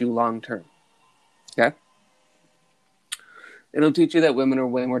teach you long term. Okay? It'll teach you that women are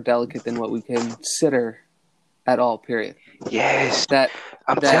way more delicate than what we consider at all, period. Yes.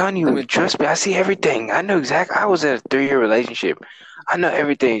 I'm telling you, trust me, I see everything. I know exactly. I was in a 3-year relationship. I know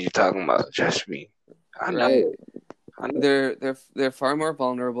everything you're talking about. Trust me. I know. They're far more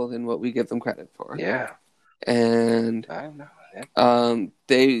vulnerable than what we give them credit for. Yeah. And I know.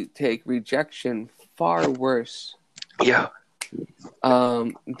 They take rejection far worse. Yeah.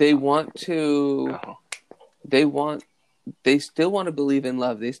 They want to. They still want to believe in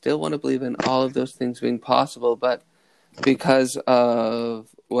love. They still want to believe in all of those things being possible, but because of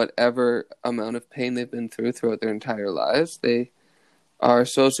whatever amount of pain they've been throughout their entire lives, they are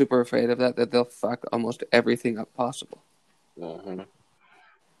so super afraid of that they'll fuck almost everything up possible. Mm-hmm.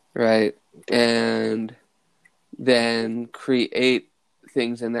 Right? And then create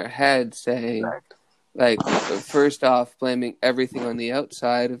things in their head saying, Like, first off, blaming everything on the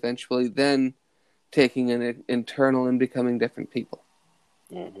outside, eventually then taking an internal and becoming different people.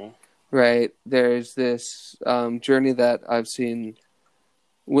 Mm-hmm. Right? There's this journey that I've seen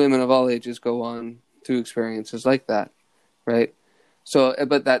women of all ages go on through experiences like that, right? So,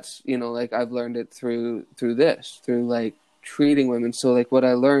 but that's, like, I've learned it through like treating women. So, like, what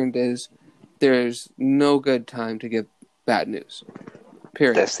I learned is there's no good time to give bad news.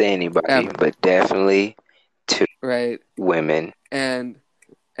 Period. That's to anybody, Ever. but definitely to Right. women. And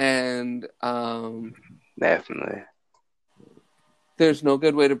Definitely. there's no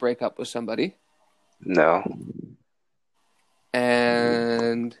good way to break up with somebody. No.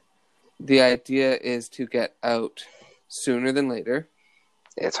 And the idea is to get out sooner than later.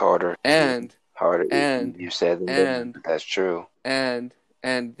 It's harder. And You said that. That's true. And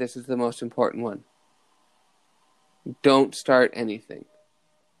this is the most important one. Don't start anything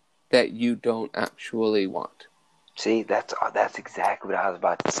that you don't actually want. See, that's exactly what I was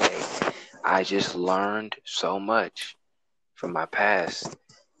about to say. I just learned so much from my past.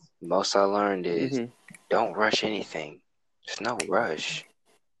 Most I learned is don't rush anything. There's no rush.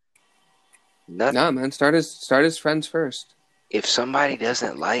 Nothing. Nah, man, start as friends first. If somebody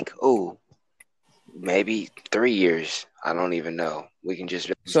doesn't like, maybe 3 years. I don't even know. We can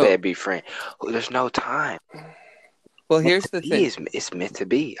just instead be friends. There's no time. Well, here's the thing. It's meant to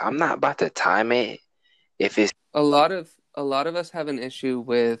be. I'm not about to time it. If it's a lot of us have an issue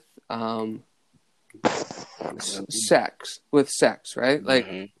with sex, right?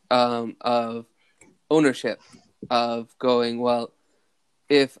 Like of ownership, of going, well,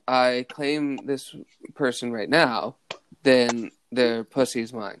 if I claim this person right now, then their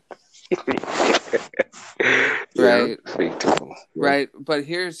pussy's mine. Right. Right. But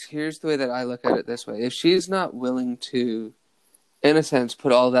here's the way that I look at it this way. If she's not willing to, in a sense,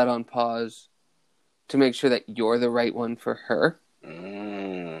 put all that on pause to make sure that you're the right one for her,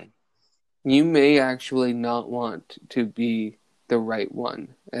 you may actually not want to be the right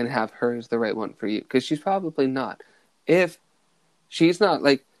one and have her as the right one for you, because she's probably not. If she's not,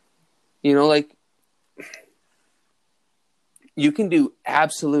 like, like, you can do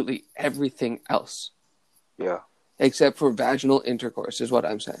absolutely everything else. Yeah. Except for vaginal intercourse, is what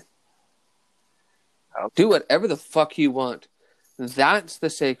I'm saying. Okay. Do whatever the fuck you want. That's the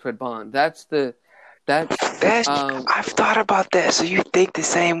sacred bond. I've thought about that. So you think the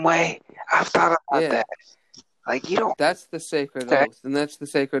same way? I've thought about that. Like, you don't. That's the sacred oath, and that's the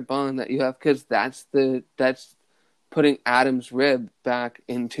sacred bond that you have, because that's putting Adam's rib back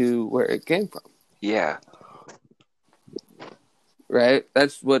into where it came from. Yeah. Right?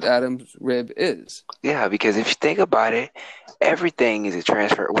 That's what Adam's rib is. Yeah, because if you think about it, everything is a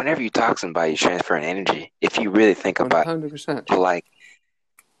transfer. Whenever you talk to somebody, you transfer an energy. If you really think about 100%. it. Like,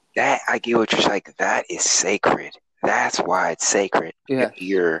 that, I get what you're like. That is sacred. That's why it's sacred. Yeah.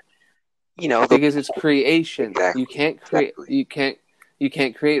 You're, because it's creation. Exactly. You can't create. Exactly. You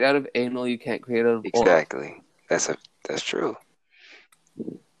can't create out of anal. You can't create out of oral. Exactly. That's true.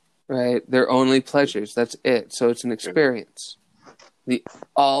 Right. They're only pleasures. That's it. So it's an experience.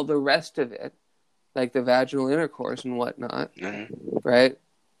 All the rest of it, like the vaginal intercourse and whatnot, right?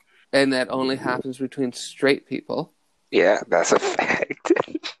 And that only happens between straight people. Yeah, that's a fact.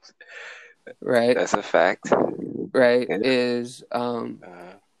 Right. That's a fact. Right. Yeah. Is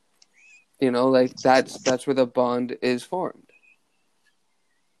like that's where the bond is formed.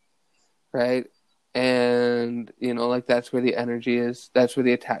 Right. And like that's where the energy is. That's where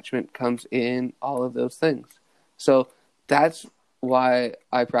the attachment comes in. All of those things. So that's why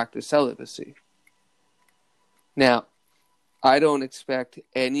I practice celibacy. Now, I don't expect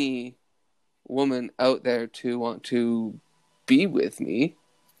any woman out there to want to be with me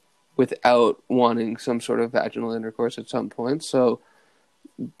without wanting some sort of vaginal intercourse at some point. So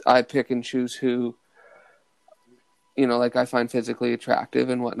I pick and choose who, like I find physically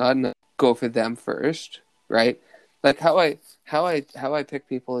attractive and whatnot, and I go for them first, right? Like how I pick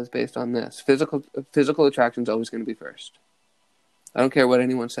people is based on this. Physical attraction is always going to be first. I don't care what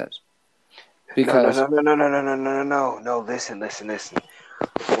anyone says. Because No. Listen.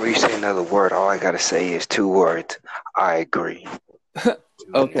 Before you say another word, all I gotta say is 2 words. I agree.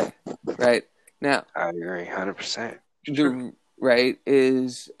 Okay. Right. Now, I agree 100%. Right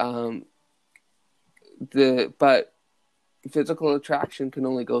is but physical attraction can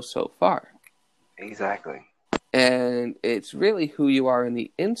only go so far. Exactly. And it's really who you are on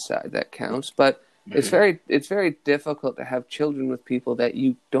the inside that counts, but it's very difficult to have children with people that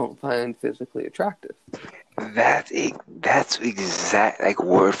you don't find physically attractive. That's exact, like,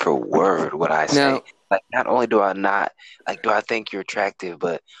 word for word what I say. Now, like, not only do I think you're attractive,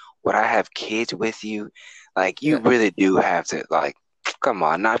 but would I have kids with you? Like, you Yeah. really do have to, like, come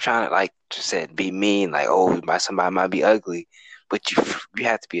on, not trying to, like you said, be mean, like, oh, somebody might be ugly, but you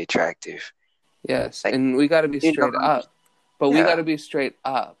have to be attractive. Yes. Like, And we got to be you know, straight up. But we got yeah. to be straight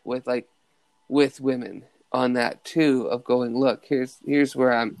up with women on that too, of going, look, here's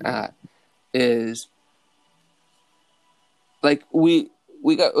where I'm at, is like we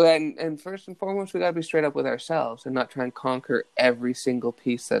got, and first and foremost, we got to be straight up with ourselves and not try and conquer every single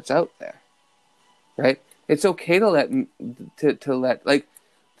piece that's out there, right? It's okay to let, like,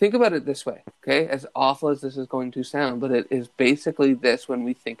 think about it this way, okay? As awful as this is going to sound, but it is basically this when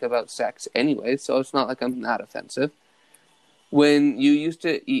we think about sex anyway, so it's not like I'm that offensive. When you used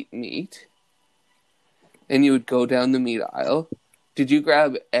to eat meat and you would go down the meat aisle, did you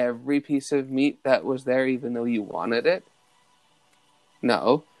grab every piece of meat that was there even though you wanted it?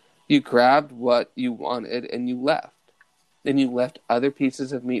 No. You grabbed what you wanted and you left. Then you left other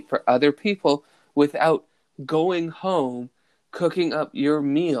pieces of meat for other people without going home, cooking up your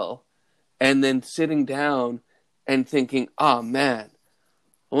meal, and then sitting down and thinking, oh man,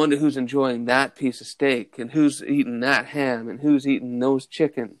 I wonder who's enjoying that piece of steak and who's eating that ham and who's eating those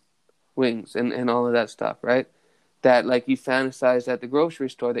chicken wings and all of that stuff, right? That, like, you fantasized at the grocery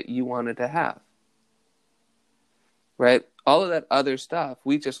store that you wanted to have, right? All of that other stuff,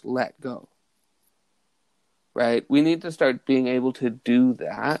 we just let go, right? We need to start being able to do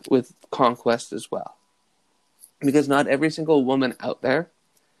that with conquest as well. Because not every single woman out there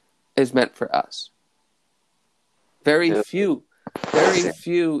is meant for us. Very Yeah. few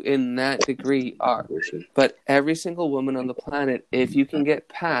in that degree are. But every single woman on the planet, if you can get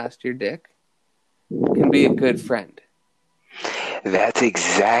past your dick, can be a good friend. That's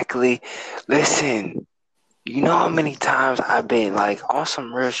exactly. Listen, you know how many times I've been like on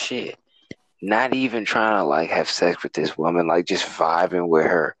some real shit, not even trying to like have sex with this woman, like just vibing with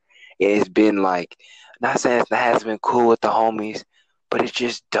her. It's been like, not saying it has been cool with the homies, but it's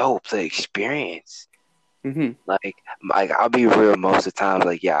just dope, the experience. Mm-hmm. Like I'll be real most of the time,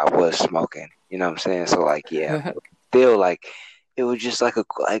 like, yeah, I was smoking. You know what I'm saying? So like, yeah, still like it was just like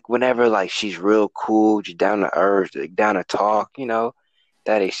like whenever like she's real cool, just down to earth, like, down to talk,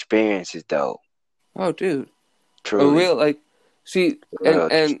 that experience is dope. Oh, dude. A Truly. real, like, see,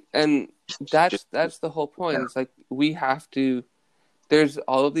 and Real. and Just that's the whole point. It's like we have to. There's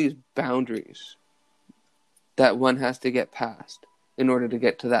all of these boundaries that one has to get past in order to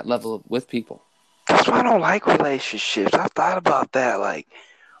get to that level with people. That's why I don't like relationships. I thought about that. Like,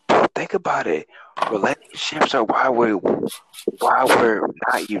 bro, think about it. Relationships are why we're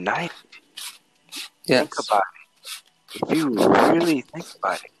not united. Think Yes. about it. If you really think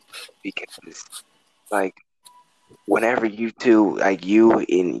about it, because like whenever you two, like you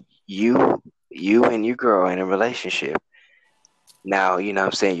and your girl in a relationship, now what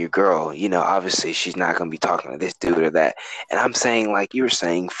I'm saying, your girl, obviously she's not gonna be talking to this dude or that. And I'm saying, like you were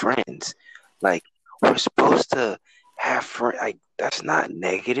saying, friends. Like, we're supposed to have friends. Like, that's not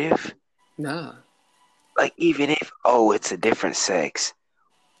negative. Nah. Like, even if, oh, it's a different sex,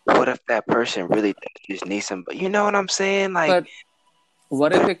 what if that person really just needs some, you know what I'm saying? Like, But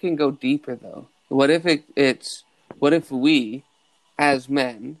what if it can go deeper though? What if what if we as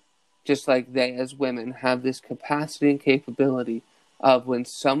men, just like they as women, have this capacity and capability of, when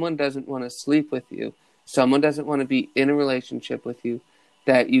someone doesn't want to sleep with you, someone doesn't want to be in a relationship with you,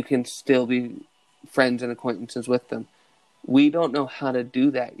 that you can still be friends and acquaintances with them. We don't know how to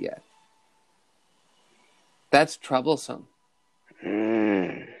do that yet. That's troublesome,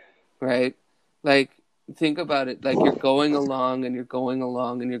 mm, right? Like, think about it. Like, you're going along and you're going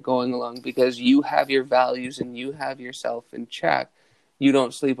along and you're going along because you have your values and you have yourself in check. You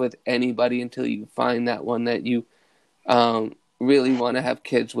don't sleep with anybody until you find that one that you really want to have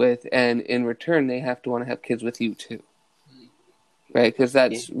kids with, and in return, they have to want to have kids with you too, right? Because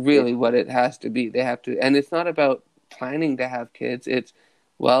that's yeah, really what it has to be. They have to, and it's not about planning to have kids. It's,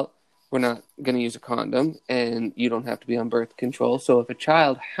 well, we're not going to use a condom, and you don't have to be on birth control. So if a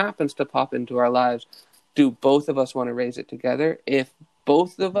child happens to pop into our lives, do both of us want to raise it together? If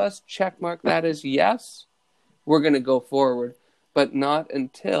both of us checkmark that as yes, we're going to go forward, but not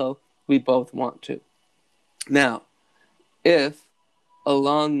until we both want to. Now, if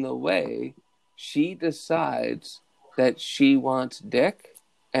along the way she decides that she wants dick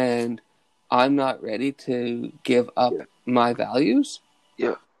and I'm not ready to give up yeah, my values,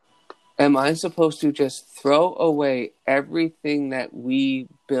 yeah. am I supposed to just throw away everything that we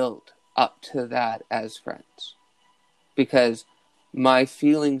built up to that as friends? Because my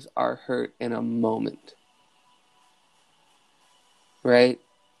feelings are hurt in a moment, right?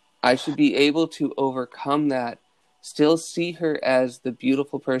 I should be able to overcome that still see her as the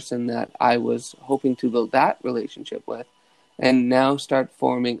beautiful person that I was hoping to build that relationship with, and now start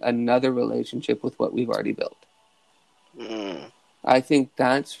forming another relationship with what we've already built. I think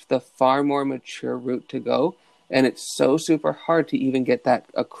that's the far more mature route to go, and it's so super hard to even get that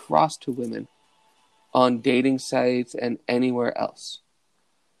across to women on dating sites and anywhere else,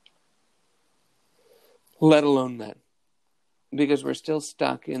 let alone men. Because we're still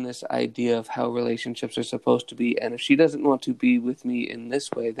stuck in this idea of how relationships are supposed to be, and if she doesn't want to be with me in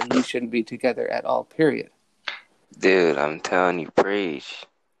this way, then we shouldn't be together at all, period. Dude, I'm telling you, preach.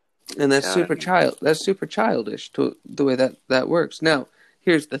 And that's super childish to the way that works. Now,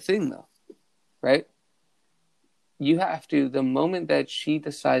 here's the thing though, right? You have to, the moment that she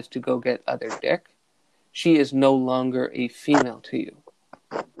decides to go get other dick, she is no longer a female to you.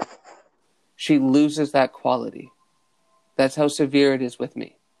 She loses that quality. That's how severe it is with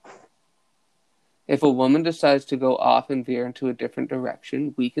me. If a woman decides to go off and veer into a different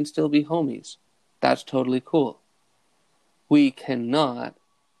direction, we can still be homies. That's totally cool. We cannot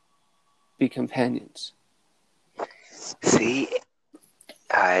be companions. See,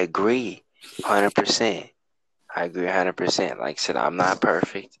 I agree 100%. I agree 100%. Like I said, I'm not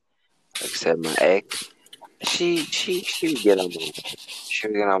perfect. Like I said, my ex, she would get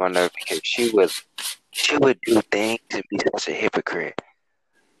on my nerve because she would do things and be such a hypocrite.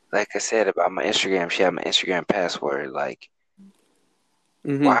 Like I said about my Instagram, she had my Instagram password. Like,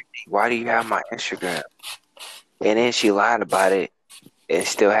 why do you have my Instagram? And then she lied about it and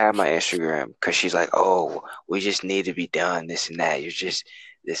still have my Instagram because she's like, oh, we just need to be done, this and that. You're just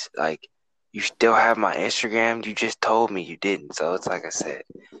this, like, you still have my Instagram? You just told me you didn't. So it's like I said.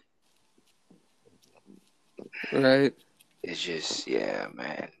 Right. It's just, yeah,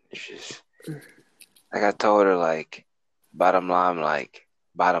 man. It's just, like I told her, like, bottom line,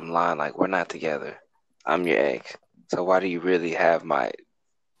 we're not together. I'm your ex. So why do you really have my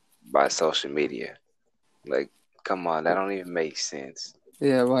social media? Like, come on, that don't even make sense.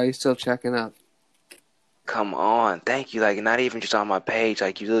 Yeah, why are you still checking up? Come on, thank you. Like, not even just on my page.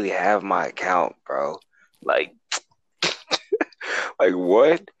 Like, you literally have my account, bro. Like, like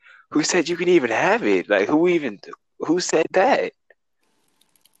what? Who said you can even have it? Like, who said that?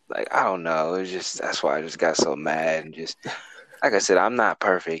 Like, I don't know. It's just, that's why I just got so mad and just, like I said, I'm not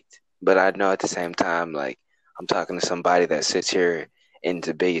perfect, but I know at the same time, like, I'm talking to somebody that sits here and is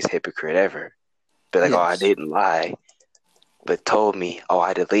the biggest hypocrite ever. But like, yes. Oh, I didn't lie, but told me, oh,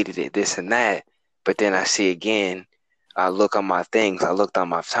 I deleted it, this and that. But then I see again, I look on my things. I looked on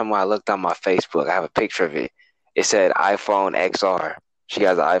my Facebook. I have a picture of it. It said iPhone XR. She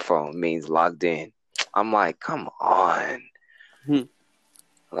has an iPhone, means logged in. I'm like, come on.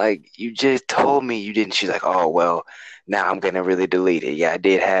 Like, you just told me you didn't. She's like, oh, well, now I'm going to really delete it. Yeah, I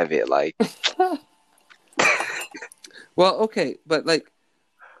did have it. Like, well, okay. But like,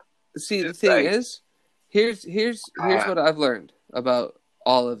 see, the thing is, here's what I've learned about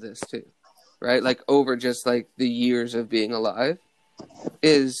all of this too, right? Like over just like the years of being alive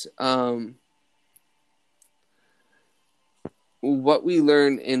is, what we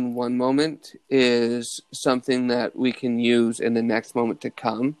learn in one moment is something that we can use in the next moment to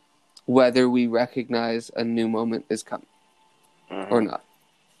come, whether we recognize a new moment is coming or not,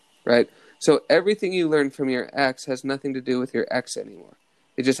 right? So everything you learn from your ex has nothing to do with your ex anymore.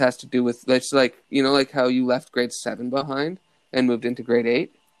 It just has to do with, it's like, you know, like how you left grade 7 behind and moved into grade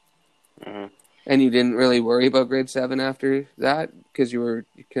 8, and you didn't really worry about grade 7 after that because you were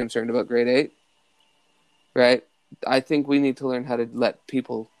concerned about grade 8, right? I think we need to learn how to let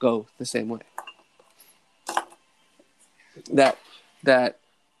people go the same way. That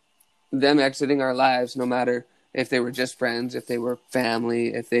them exiting our lives, no matter if they were just friends, if they were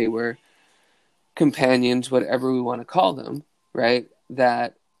family, if they were companions, whatever we want to call them, right?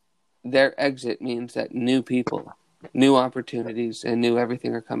 That their exit means that new people, new opportunities, and new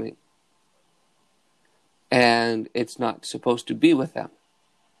everything are coming. And it's not supposed to be with them.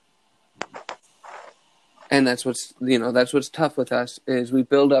 And that's what's tough with us is we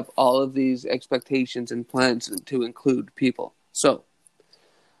build up all of these expectations and plans to include people. So,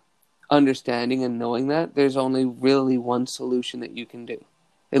 understanding and knowing that there's only really one solution that you can do.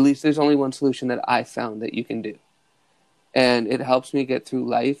 At least there's only one solution that I found that you can do. And it helps me get through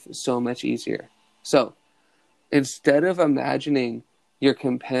life so much easier. So, instead of imagining your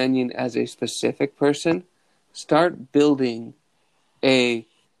companion as a specific person, start building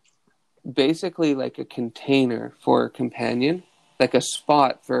basically like a container for a companion, like a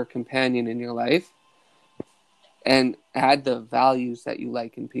spot for a companion in your life, and add the values that you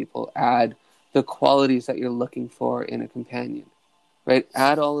like in people, add the qualities that you're looking for in a companion, right?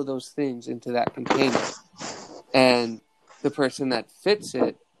 Add all of those things into that container and the person that fits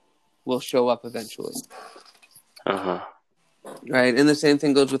it will show up eventually. Uh-huh. Right? And the same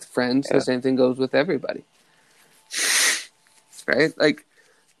thing goes with friends. Yeah. The same thing goes with everybody. Right? Like,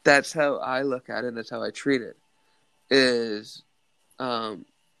 that's how I look at it. That's how I treat it. Is to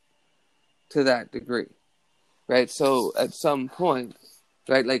that degree. Right? So at some point,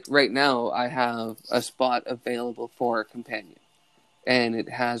 right, like right now, I have a spot available for a companion. And it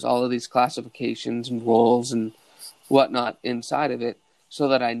has all of these classifications and roles and whatnot inside of it, so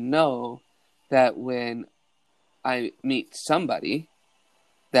that I know that when I meet somebody,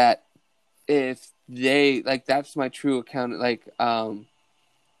 that if they, like, that's my true account, like,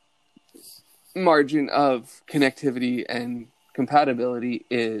 margin of connectivity and compatibility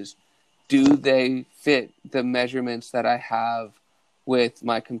is, do they fit the measurements that I have with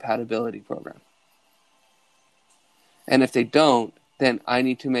my compatibility program? And if they don't, then I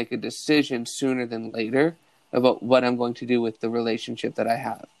need to make a decision sooner than later about what I'm going to do with the relationship that I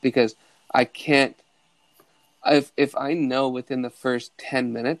have. Because I can't, if I know within the first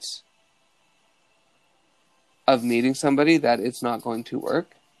 10 minutes of meeting somebody that it's not going to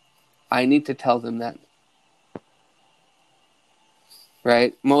work, I need to tell them then.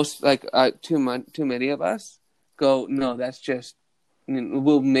 Right? Most, like, too many of us go, no, that's just,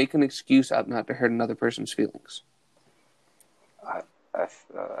 we'll make an excuse up not to hurt another person's feelings.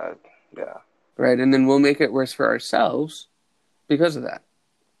 Yeah. Right? And then we'll make it worse for ourselves because of that.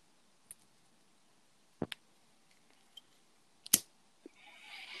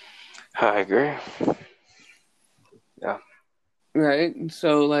 I agree. Yeah. Right?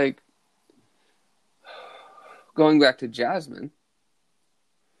 So, like, going back to Jasmine,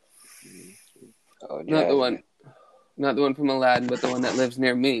 Oh, not the Jasmine. one from Aladdin, but the one that lives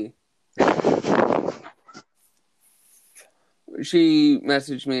near me. She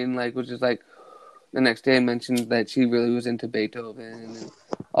messaged me and, like, was just like, the next day mentioned that she really was into Beethoven and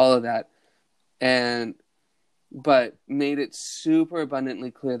all of that, but made it super abundantly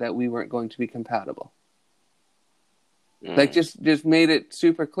clear that we weren't going to be compatible. Like, just made it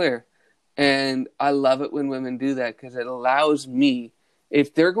super clear. And I love it when women do that, because it allows me,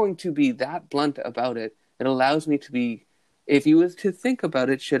 if they're going to be that blunt about it, it allows me to be, if you was to think about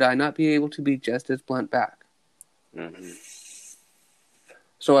it, should I not be able to be just as blunt back? Mm-hmm.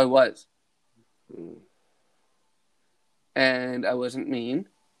 So I was. And I wasn't mean.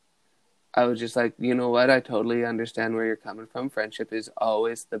 I was just like, you know what? I totally understand where you're coming from. Friendship is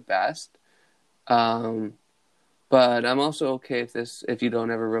always the best. But I'm also okay if you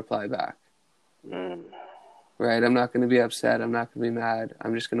don't ever reply back. Right? I'm not going to be upset. I'm not going to be mad.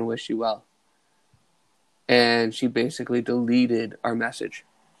 I'm just going to wish you well. And she basically deleted our message.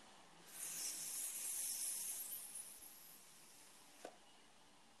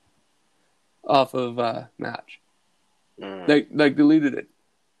 Off of Match. Like deleted it.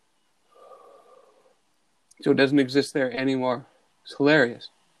 So it doesn't exist there anymore. It's hilarious.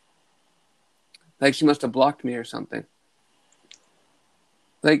 Like, she must have blocked me or something.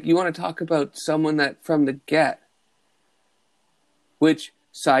 Like, you want to talk about someone that from the get, which,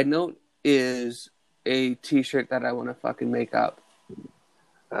 side note, is a t-shirt that I want to fucking make up.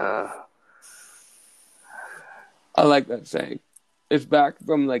 I like that saying. It's back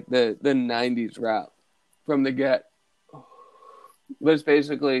from, like, the 90s rap. From the get. But it's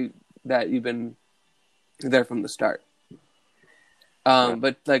basically that you've been there from the start.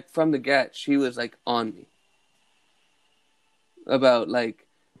 But, like, from the get, she was, like, on me. About, like,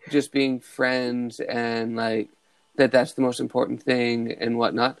 just being friends and, like, that's the most important thing and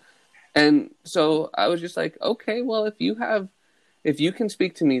whatnot. And so I was just like, okay, well, if you can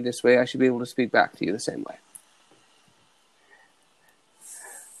speak to me this way, I should be able to speak back to you the same way.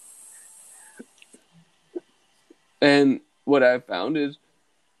 And what I've found is,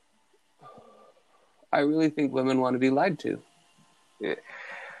 I really think women want to be lied to. Yeah.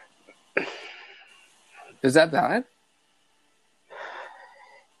 Is that bad?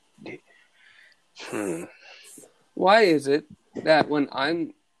 Why is it that when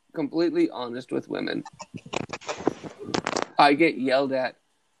I'm completely honest with women, I get yelled at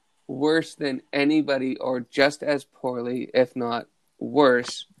worse than anybody, or just as poorly, if not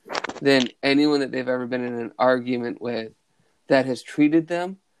worse, than anyone that they've ever been in an argument with that has treated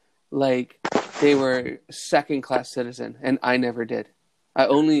them like they were second-class citizen, and I never did. I,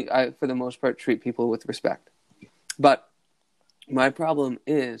 for the most part, treat people with respect. But my problem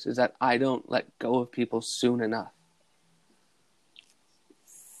is that I don't let go of people soon enough.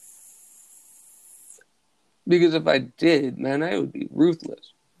 Because if I did, man, I would be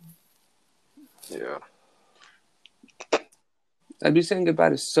ruthless. Yeah. I'd be saying goodbye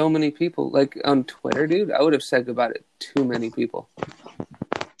to so many people. Like on Twitter, dude, I would have said goodbye to too many people.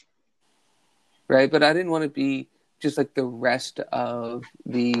 Right? But I didn't want to be just like the rest of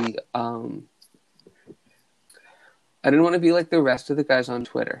the I didn't want to be like the rest of the guys on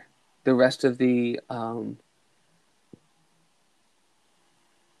Twitter. The rest of the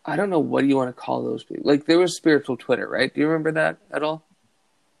I don't know what you want to call those people. Like there was spiritual Twitter, right? Do you remember that at all?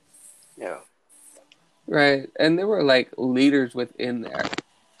 Yeah. Right. And there were like leaders within there.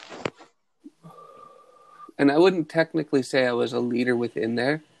 And I wouldn't technically say I was a leader within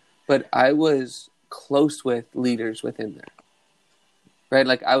there, but I was close with leaders within there. Right?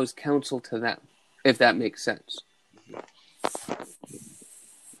 Like I was counsel to them, if that makes sense.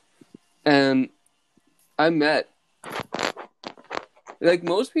 And I met like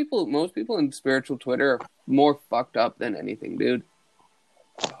most people in spiritual Twitter are more fucked up than anything, dude.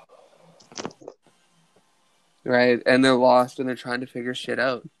 Right? And they're lost and they're trying to figure shit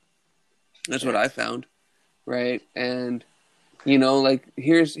out. That's what I found. Right? And you know, like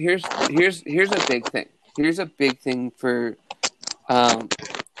here's a big thing. Here's a big thing for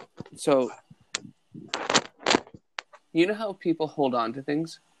so you know how people hold on to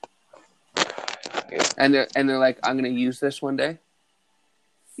things? Yeah. And they're like, I'm gonna use this one day.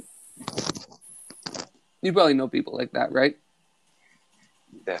 You probably know people like that, right?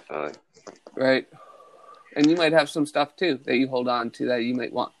 Definitely. Right. And you might have some stuff too that you hold on to that you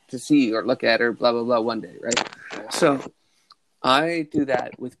might want to see or look at or blah blah blah one day, right? So I do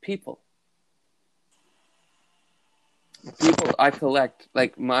that with people. People I collect,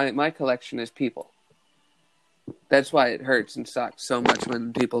 like my collection is people. That's why it hurts and sucks so much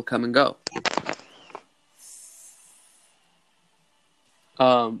when people come and go.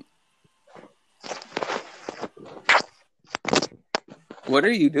 What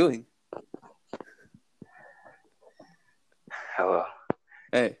are you doing? Hello.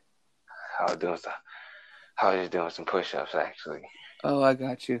 Hey. I was just doing some push-ups, actually. Oh, I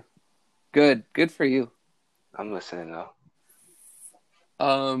got you. Good for you. I'm listening though.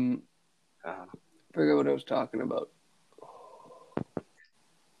 Forget what I was talking about.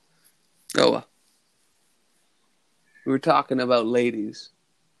 Oh, well. We were talking about ladies.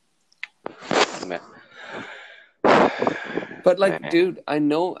 Man. But like, dude, I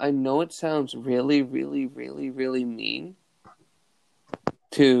know it sounds really, really, really, really mean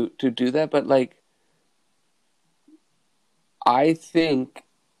to do that, but like, I think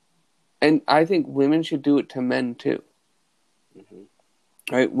women should do it to men too. Mm-hmm.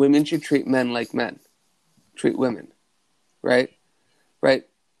 Right? Women should treat men like men. Treat women. Right? Right?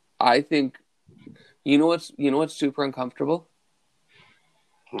 I think you know what's super uncomfortable?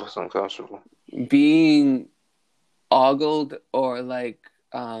 What's uncomfortable? Being ogled or like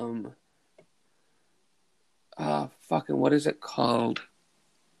fucking what is it called?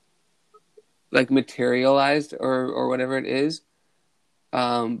 Like materialized or whatever it is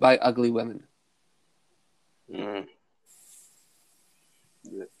by ugly women. Mm.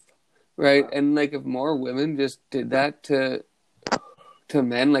 Right? And like if more women just did that to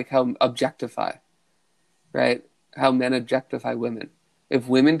men, like how objectify, right? How men objectify women. If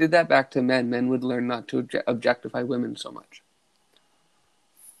women did that back to men, men would learn not to objectify women so much.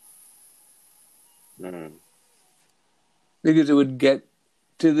 Mm. Because it would get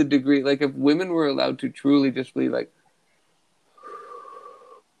to the degree, like if women were allowed to truly just be like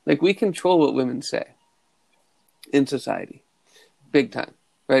we control what women say in society, big time,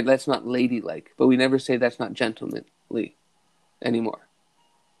 right? That's not ladylike, but we never say that's not gentlemanly anymore,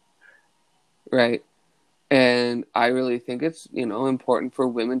 right? And I really think it's important for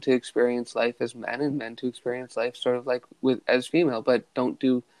women to experience life as men and men to experience life sort of like as female, but don't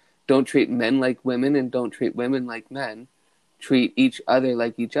treat men like women and don't treat women like men. Treat each other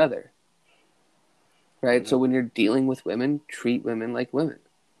like each other. Right? Mm-hmm. So when you're dealing with women, treat women like women.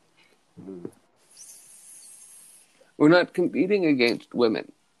 Mm-hmm. We're not competing against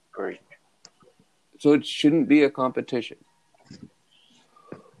women. Great. So it shouldn't be a competition.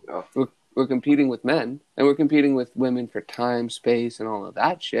 Oh. We're competing with men, and we're competing with women for time, space, and all of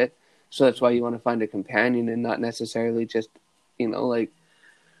that shit. So that's why you want to find a companion and not necessarily just, like,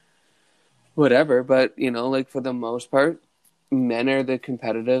 whatever. But, like, for the most part, men are the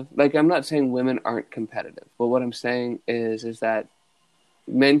competitive. Like, I'm not saying women aren't competitive, but what I'm saying is that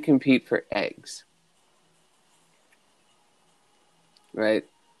men compete for eggs. Right?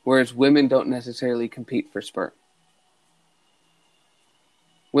 Whereas women don't necessarily compete for sperm.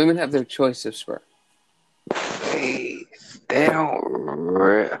 Women have their choice of sperm. They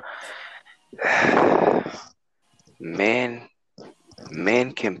don't. Men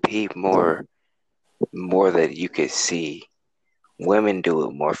compete more that you could see. women do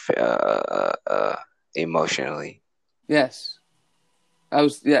it more emotionally. Yes.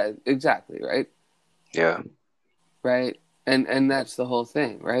 Exactly, right? Yeah. Right? And that's the whole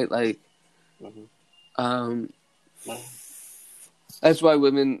thing, right? Like, Hmm. um, Hmm. that's why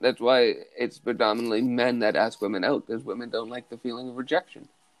it's predominantly men that ask women out, because women don't like the feeling of rejection.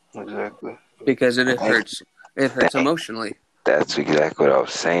 Exactly. Because I think it hurts that, emotionally. that's exactly what I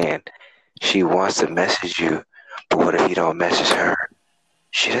was saying. She wants to message you, but what if you don't message her?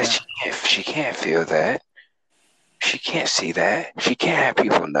 Yeah. She can't feel that. She can't see that. She can't have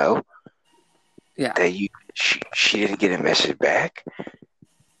people know Yeah. that she didn't get a message back.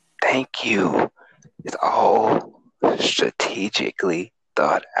 Thank you. It's all strategically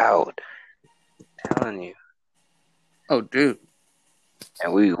thought out. I'm telling you. Oh, dude.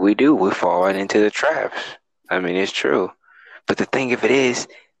 And we fall right into the traps. I mean, it's true. But the thing of it is,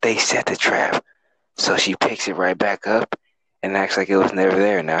 they set the trap. So she picks it right back up and acts like it was never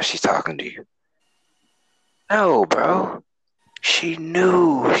there. And now she's talking to you. No, bro. She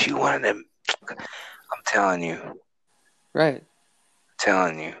knew she wanted him. I'm telling you. Right.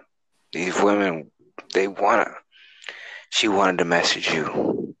 Telling you. These women, they want to. She wanted to message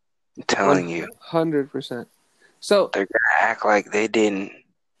you. I'm telling you. 100%. So, They're going to act like they didn't.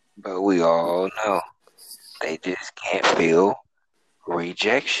 But we all know. They just can't feel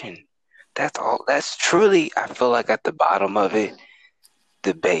rejection. That's all. That's truly, I feel like at the bottom of it,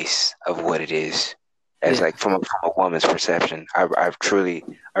 the base of what it is. As yeah. like from a woman's perception, I really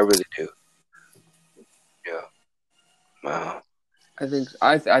do. Yeah. Wow.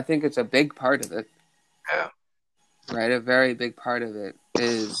 I think it's a big part of it, Yeah. right? A very big part of it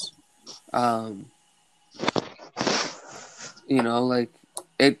is, um, like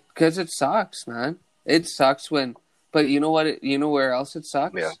because it sucks, man. It sucks when, but you know what? You know where else it Yeah.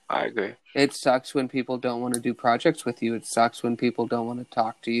 sucks? I agree. It sucks when people don't want to do projects with you. It sucks when people don't want to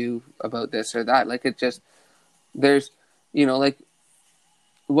talk to you about this or that. Like, it just, there's, like,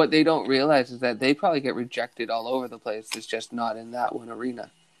 what they don't realize is that they probably get rejected all over the place. It's just not in that one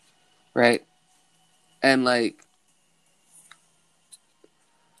arena, right? And like,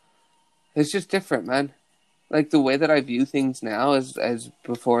 it's just different, man. Like, the way that I view things now as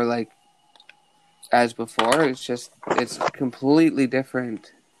before, it's completely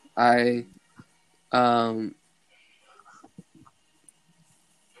different. I um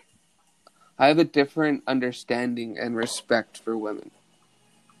I have a different understanding and respect for women,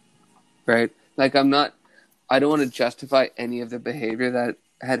 right? Like, I don't want to justify any of the behavior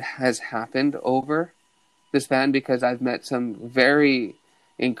that has happened over the span, because I've met some very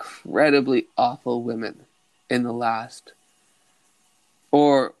incredibly awful women in the last,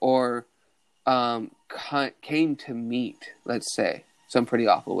 or came to meet, let's say, some pretty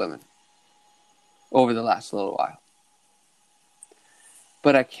awful women over the last little while.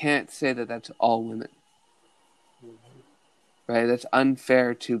 But I can't say that that's all women, right? That's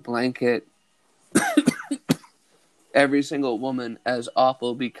unfair to blanket every single woman as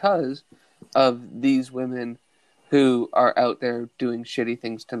awful because of these women who are out there doing shitty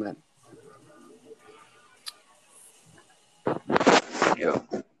things to men. Yeah.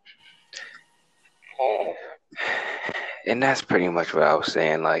 And that's pretty much what I was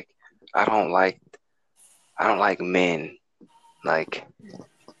saying. Like, I don't like, I don't like men like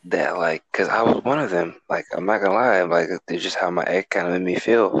that. Like, cause I was one of them. Like, I'm not gonna lie. Like, it's just how my ex kind of made me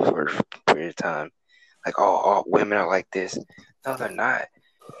feel for a period of time. Like, oh, all women are like this. No, they're not.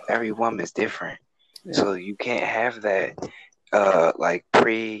 Every woman's different. Yeah. So you can't have that like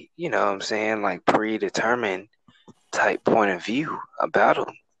you know what I'm saying, like predetermined type point of view about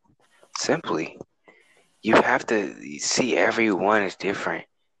them. Simply, you have to see everyone is different.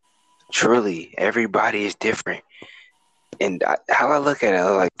 Truly, everybody is different. And how I look at it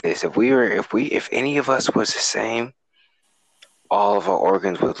like this: if any of us was the same, all of our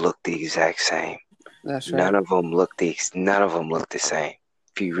organs would look the exact same. That's right. None of them look the same.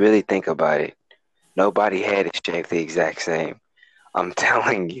 If you really think about it, nobody had is shaped the exact same. I'm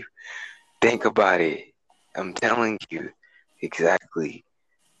telling you. Think about it. I'm telling you exactly.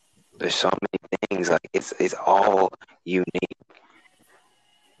 There's so many things like it's all unique.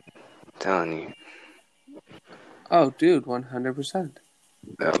 I'm telling you. Oh, dude, 100%.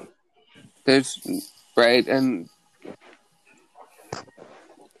 Yeah. There's right and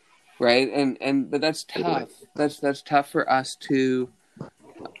but that's tough. That's tough for us to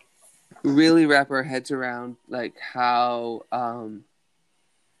really wrap our heads around, like how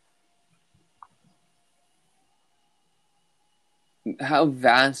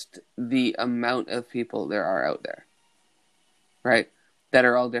vast the amount of people there are out there, right? That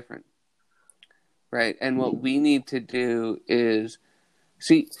are all different. right? And what we need to do is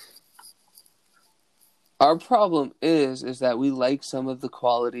see. Our problem is that we like some of the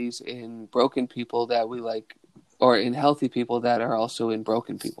qualities in broken people that we like, or in healthy people that are also in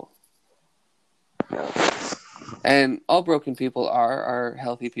broken people. And all broken people are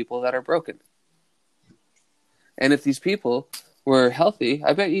healthy people that are broken. And if these people were healthy,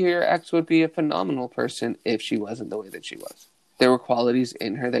 I bet you your ex would be a phenomenal person if she wasn't the way that she was. There were qualities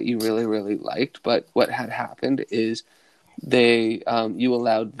in her that you really, really liked, but what had happened is you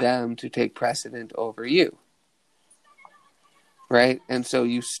allowed them to take precedent over you. Right? And so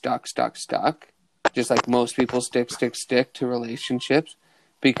you stuck, just like most people stick to relationships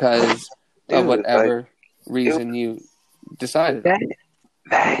because of whatever reason you decided on.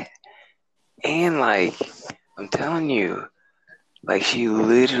 That, and like, I'm telling you, like she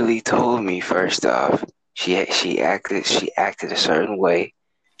literally told me first off, she acted a certain way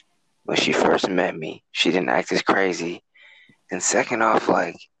when she first met me. She didn't act as crazy. And second off,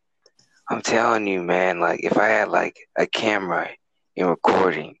 like, I'm telling you, man, like if I had like a camera in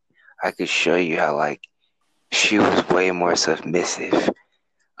recording, I could show you how like she was way more submissive.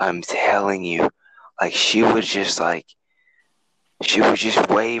 I'm telling you, like she was just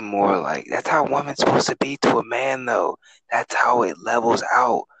way more like that's how a woman's supposed to be to a man though. That's how it levels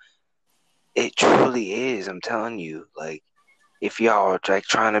out. It truly is. I'm telling you, like if y'all are like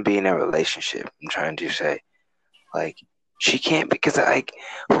trying to be in a relationship, I'm trying to say, like she can't because like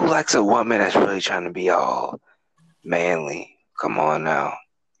who likes a woman that's really trying to be all manly? Come on now.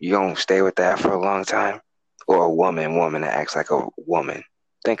 You gonna stay with that for a long time? Or a woman that acts like a woman.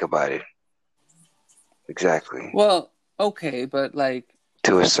 Think about it. Exactly. Well, okay, but like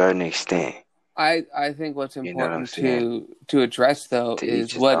to a certain extent. I think what's You know what I'm important saying? to address though To is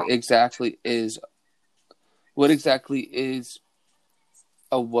each his what own. exactly is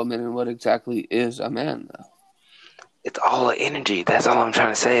a woman and what exactly is a man though. It's all the energy. That's all I'm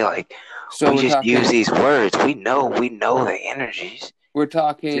trying to say. Like So we just use these words. We know the energies. We're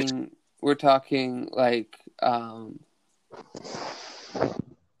talking like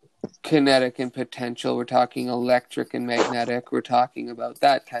kinetic and potential. We're talking electric and magnetic. We're talking about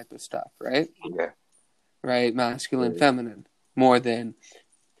that type of stuff, right? Yeah. Right, masculine, feminine, more than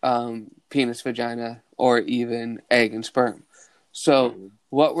penis, vagina, or even egg and sperm. So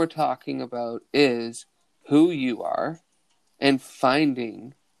what we're talking about is who you are and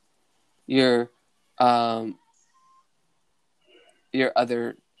finding your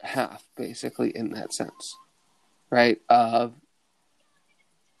other half, basically, in that sense, right?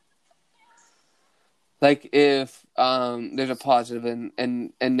 Like if there's a positive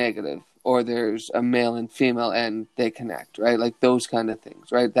and negative, or there's a male and female and they connect, right? Like those kind of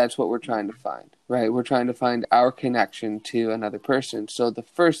things, right? That's what we're trying to find, right? We're trying to find our connection to another person. So the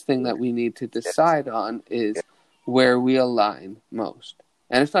first thing that we need to decide on is where we align most.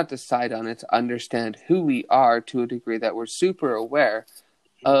 And it's not decide on, it's understand who we are to a degree that we're super aware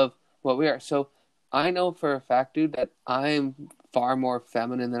of what we are. So I know for a fact, dude, that I'm far more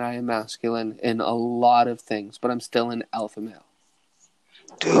feminine than I am masculine in a lot of things, but I'm still an alpha male.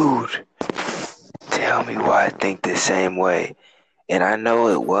 Dude, tell me why I think the same way. And I know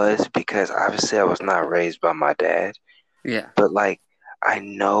it was because obviously I was not raised by my dad. Yeah. But like I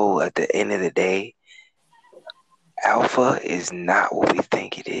know at the end of the day, alpha is not what we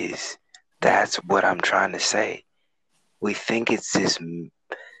think it is. That's what I'm trying to say. We think it's this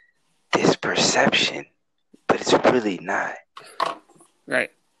perception, but it's really not.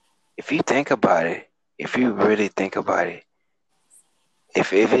 Right. If you think about it, if you really think about it,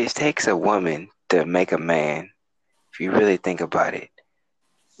 if it takes a woman to make a man, if you really think about it,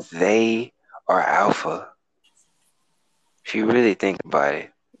 they are alpha. If you really think about it.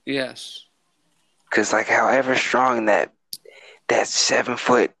 Yes. Because like however strong that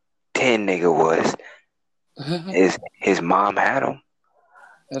 7'10" nigga was, his mom had him.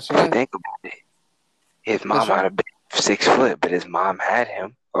 That's right. Think about it. His mom might have been 6 foot, but his mom had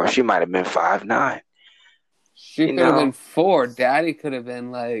him. Or she might have been 5'9". She could have been 4. Daddy could have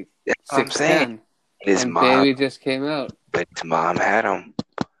been like 6'10". His and mom, baby just came out. But his mom had him.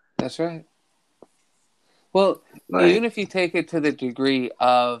 That's right. Well, even if you take it to the degree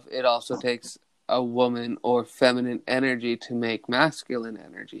of it also takes a woman or feminine energy to make masculine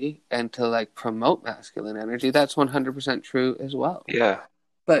energy and to like promote masculine energy, that's 100% true as well. Yeah.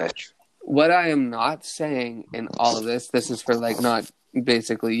 But what I am not saying in all of this is for like not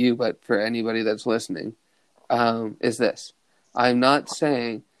basically you, but for anybody that's listening, is this. I'm not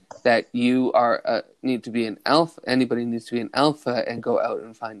saying that you need to be an alpha. Anybody needs to be an alpha and go out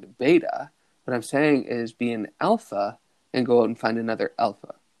and find a beta. What I'm saying is be an alpha and go out and find another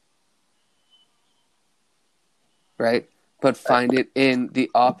alpha. right? But find it in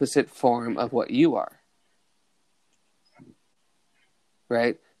the opposite form of what you are,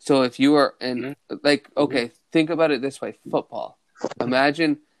 right? So if you are in, like, okay, think about it this way: football.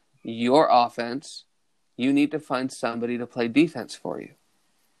 Imagine your offense. You need to find somebody to play defense for you,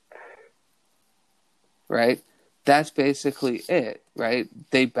 right? That's basically it, right?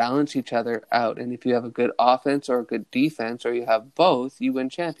 They balance each other out. And if you have a good offense or a good defense, or you have both, you win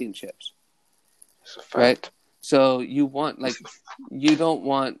championships, right? So you want, like, you don't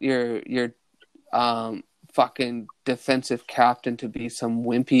want your fucking defensive captain to be some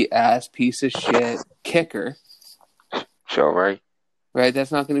wimpy ass piece of shit kicker. Sure, right? Right?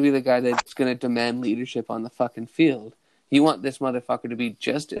 That's not going to be the guy that's going to demand leadership on the fucking field. You want this motherfucker to be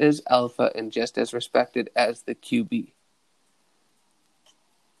just as alpha and just as respected as the QB.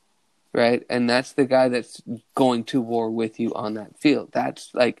 Right? And that's the guy that's going to war with you on that field. That's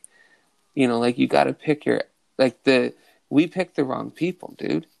like, you know, like you got to pick your, like we picked the wrong people,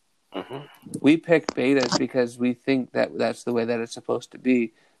 dude. Mm-hmm. We pick betas because we think that that's the way that it's supposed to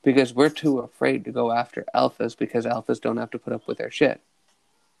be, because we're too afraid to go after alphas because alphas don't have to put up with their shit.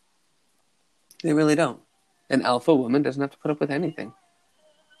 They really don't. An alpha woman doesn't have to put up with anything.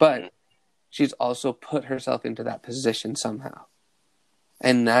 But she's also put herself into that position somehow.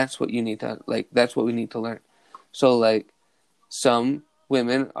 And that's what you need to, like, that's what we need to learn. So, like, some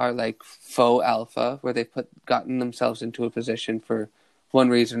women are like faux alpha, where they've gotten themselves into a position for one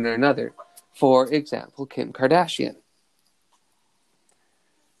reason or another. For example, Kim Kardashian.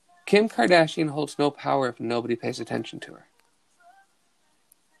 Kim Kardashian holds no power if nobody pays attention to her.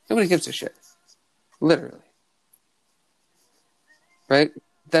 Nobody gives a shit. Literally. Right?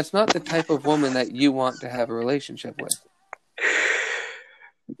 That's not the type of woman that you want to have a relationship with.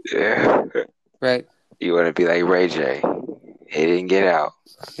 Yeah. Right? You want to be like Ray J. He didn't get out.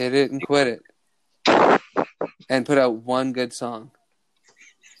 Hit it and quit it. And put out one good song.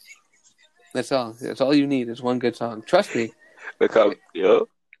 That's all. That's all you need is one good song. Trust me. Look up, yo.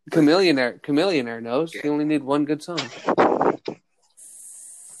 Chameleonaire knows. You only need one good song.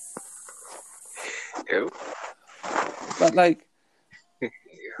 Yo. But like,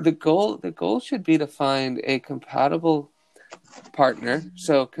 the goal should be to find a compatible partner,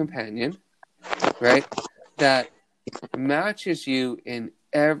 so companion, right? That matches you in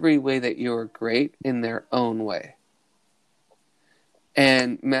every way that you're great in their own way.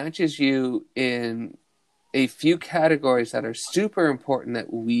 And matches you in a few categories that are super important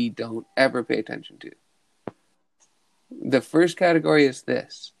that we don't ever pay attention to. The first category is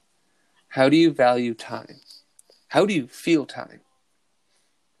this: how do you value time? How do you feel time?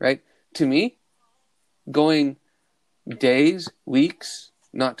 Right? To me, going days, weeks,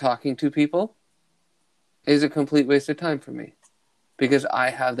 not talking to people is a complete waste of time for me, because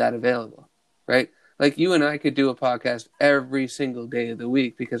I have that available, right? Like, you and I could do a podcast every single day of the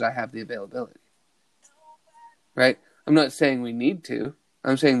week because I have the availability, right? I'm not saying we need to.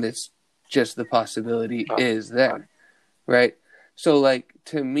 I'm saying that's just the possibility is there, right? So, like,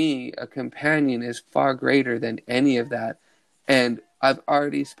 to me, a companion is far greater than any of that. And I've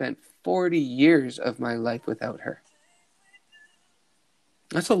already spent 40 years of my life without her.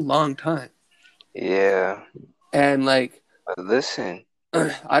 That's a long time. Yeah. And, like, listen,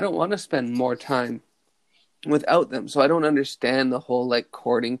 I don't want to spend more time without them. So I don't understand the whole, like,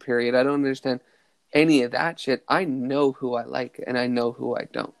 courting period. I don't understand any of that shit. I know who I like and I know who I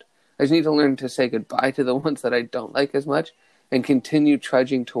don't. I just need to learn to say goodbye to the ones that I don't like as much and continue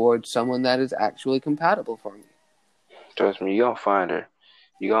trudging towards someone that is actually compatible for me. Trust me, you gonna find her.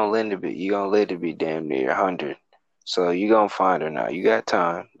 You gonna live to be damn near 100. So you gonna find her now. You got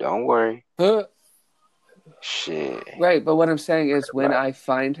time. Don't worry. Shit. Right, but what I'm saying is, when I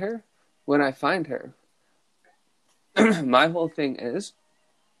find her, my whole thing is,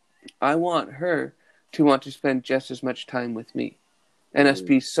 I want her to want to spend just as much time with me, and us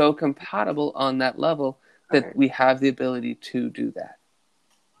be so compatible on that level that we have the ability to do that.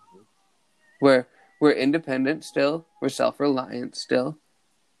 Where we're independent still, we're self-reliant still,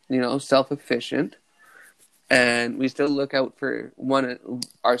 self-efficient, and we still look out for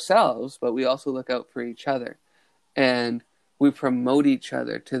ourselves, but we also look out for each other. And we promote each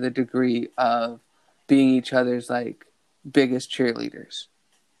other to the degree of being each other's, like, biggest cheerleaders.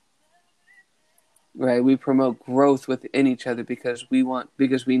 Right? We promote growth within each other because we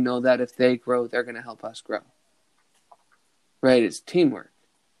know that if they grow, they're going to help us grow. Right? It's teamwork.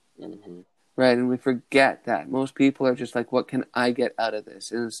 Mm-hmm. Right? And we forget that. Most people are just like, what can I get out of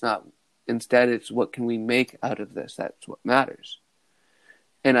this? And it's not. Instead, it's what can we make out of this? That's what matters.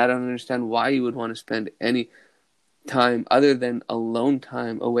 And I don't understand why you would want to spend any time other than alone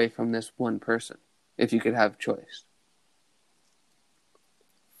time away from this one person if you could have choice.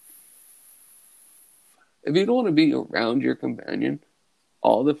 If you don't want to be around your companion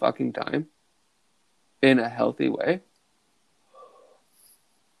all the fucking time in a healthy way,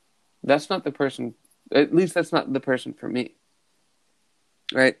 that's not the person. At least that's not the person for me,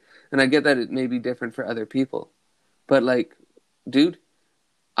 right? And I get that it may be different for other people, but like, dude,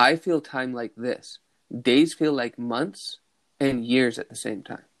 I feel time like this. Days feel like months and years at the same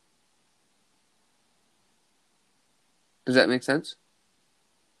time. Does that make sense?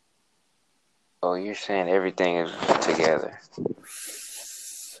 Oh, you're saying everything is together.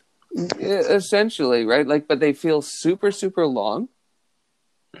 Essentially, right? Like, but they feel super, super long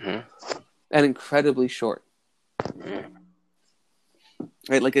Mm-hmm. and incredibly short. Mm-hmm.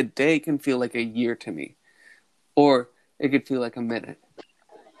 Right? Like a day can feel like a year to me, or it could feel like a minute.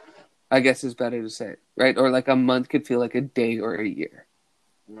 I guess is better to say, right? Or like a month could feel like a day or a year,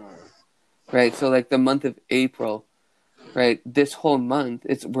 right? So like the month of April, right? This whole month,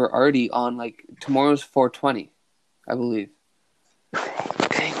 we're already on like tomorrow's 420, I believe.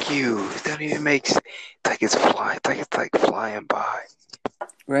 Thank you. That even makes like it's flying. It's like flying by.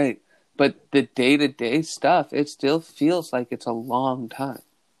 Right. But the day-to-day stuff, it still feels like it's a long time.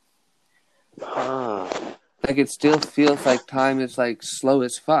 Huh. Like it still feels like time is like slow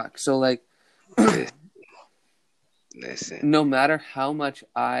as fuck. So like Listen. no matter how much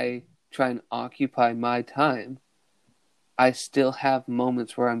I try and occupy my time, I still have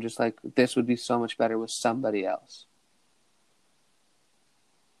moments where I'm just like, this would be so much better with somebody else.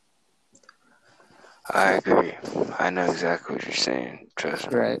 I agree. I know exactly what you're saying.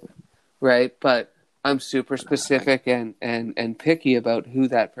 Trust me. Right. Right. But I'm super specific and picky about who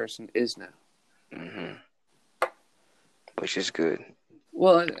that person is now. Mm-hmm. Which is good.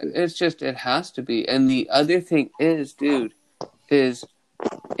 Well, it's just, it has to be. And the other thing is, dude, is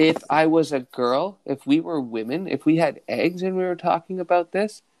if I was a girl, if we were women, if we had eggs and we were talking about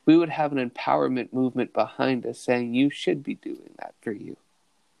this, we would have an empowerment movement behind us saying you should be doing that for you.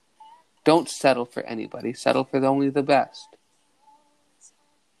 Don't settle for anybody. Settle for only the best.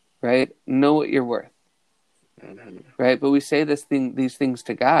 Right? Know what you're worth. Mm-hmm. Right? But we say these things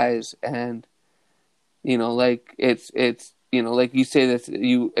to guys, and like it's like you say this.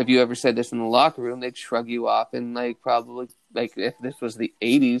 If you ever said this in the locker room, they'd shrug you off and like probably like if this was the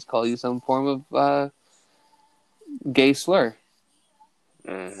 '80s, call you some form of gay slur.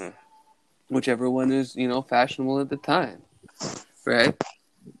 Mm-hmm. Whichever one is fashionable at the time, right?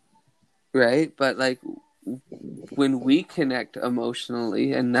 Right? But like when we connect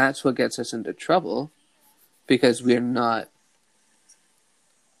emotionally, and that's what gets us into trouble because we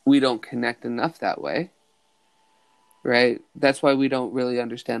don't connect enough that way, right? That's why we don't really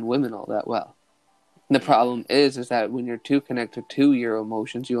understand women all that well. And the problem is that when you're too connected to your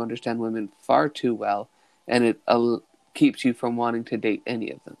emotions, you understand women far too well, and it keeps you from wanting to date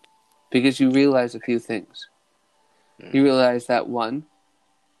any of them because you realize a few things. You realize that one,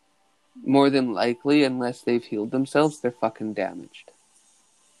 more than likely, unless they've healed themselves, they're fucking damaged.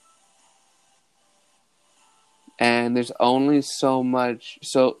 And there's only so much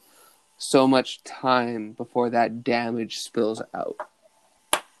time before that damage spills out.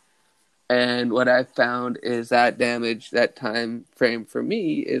 And what I've found is that that time frame for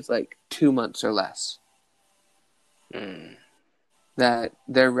me is like 2 months or less. Mm. That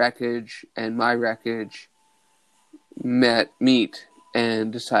their wreckage and my wreckage meet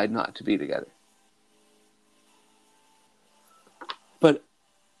and decide not to be together. But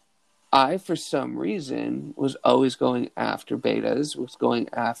I, for some reason, was always going after betas, was going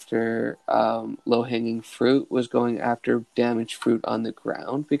after low-hanging fruit, was going after damaged fruit on the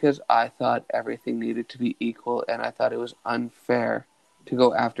ground because I thought everything needed to be equal and I thought it was unfair to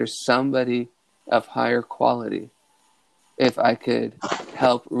go after somebody of higher quality if I could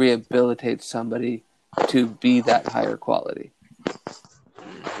help rehabilitate somebody to be that higher quality.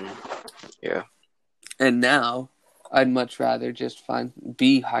 Mm-hmm. Yeah. And now I'd much rather just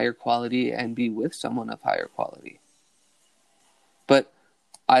be higher quality and be with someone of higher quality. But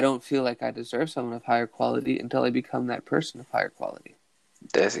I don't feel like I deserve someone of higher quality until I become that person of higher quality.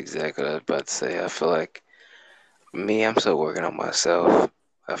 That's exactly what I was about to say. I feel like I'm still working on myself.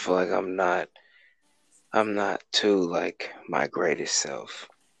 I feel like I'm not too like my greatest self.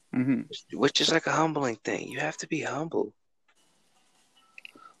 Mm-hmm. Which is like a humbling thing. You have to be humble.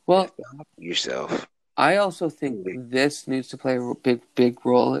 Well, Yourself. I also think this needs to play a big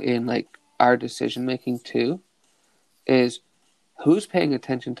role in like our decision making too. Is who's paying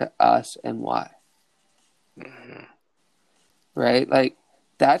attention to us and why? Mm-hmm. Right? Like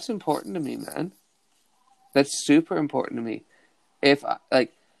that's important to me, man. That's super important to me. If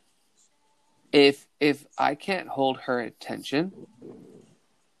if I can't hold her attention,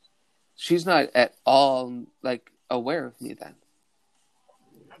 she's not at all like aware of me then,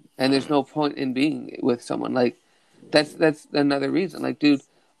 and there's no point in being with someone like that's another reason. Like, dude,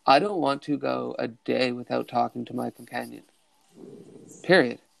 I don't want to go a day without talking to my companion.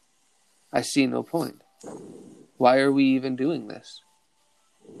 Period. I see no point. Why are we even doing this?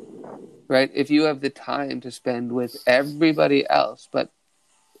 Right? If you have the time to spend with everybody else, but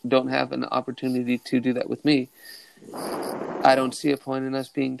don't have an opportunity to do that with me, I don't see a point in us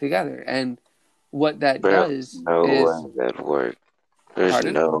being together. And what that Bro, does no is, way that would work. There's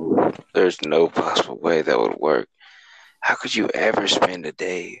pardon? no possible way that would work. How could you ever spend a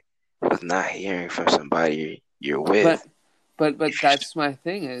day with not hearing from somebody you're with? But that's my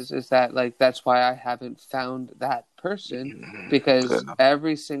thing is that like that's why I haven't found that person, because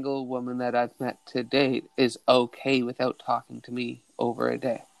every single woman that I've met to date is okay without talking to me over a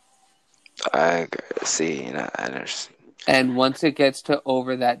day. I see, I understand. And once it gets to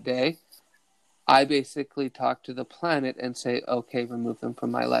over that day, I basically talk to the planet and say, okay, remove them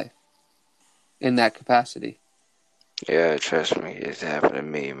from my life in that capacity. Yeah, trust me, it's happened to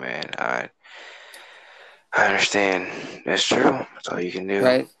me, man. I understand. That's true. That's all you can do.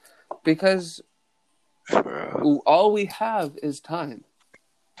 Right? Because Bro. all we have is time.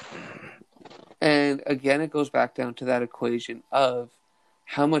 And again, it goes back down to that equation of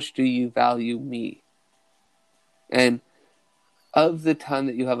how much do you value me? And of the time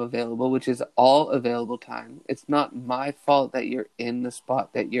that you have available, which is all available time, it's not my fault that you're in the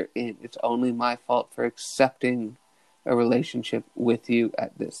spot that you're in. It's only my fault for accepting a relationship with you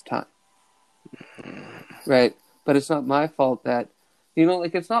at this time. Right? But it's not my fault that,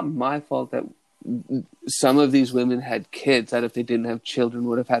 like, it's not my fault that some of these women had kids that if they didn't have children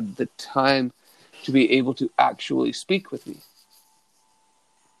would have had the time to be able to actually speak with me.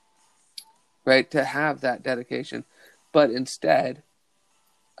 Right? To have that dedication. But instead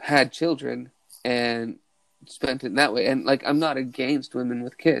had children and spent it in that way. And like, I'm not against women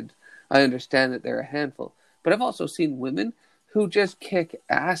with kids. I understand that they're a handful. But I've also seen women who just kick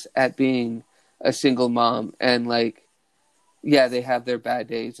ass at being a single mom and like, yeah, they have their bad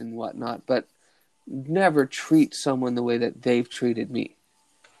days and whatnot, but never treat someone the way that they've treated me.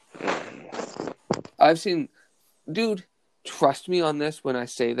 I've seen, dude, trust me on this when I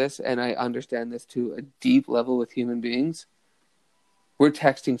say this, and I understand this to a deep level with human beings. We're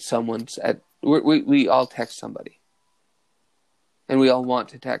texting we all text somebody. And we all want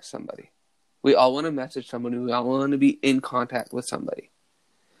to text somebody. We all want to message somebody. We all want to be in contact with somebody.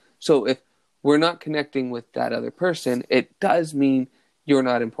 So if we're not connecting with that other person, it does mean you're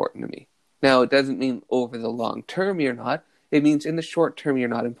not important to me. Now, it doesn't mean over the long term you're not. It means in the short term you're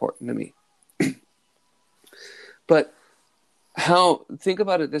not important to me. But think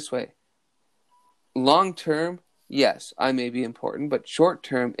about it this way. Long term, yes, I may be important, but short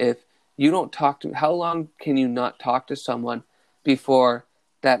term, if you don't talk to, how long can you not talk to someone before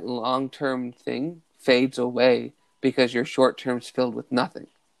that long term thing fades away because your short term's filled with nothing?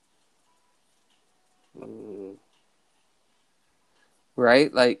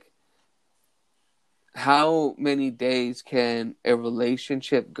 Right? Like, how many days can a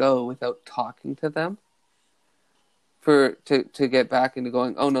relationship go without talking to them to get back into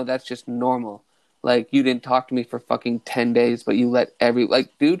going, oh no, that's just normal. Like, you didn't talk to me for fucking 10 days, but you let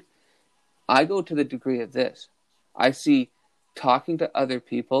dude, I go to the degree of this. I see talking to other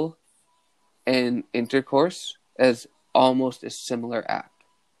people and intercourse as almost a similar act.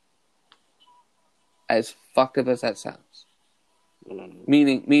 As fucked up as that sounds.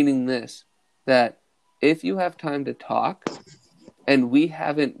 Meaning this, that if you have time to talk and we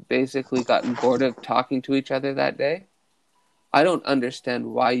haven't basically gotten bored of talking to each other that day, I don't understand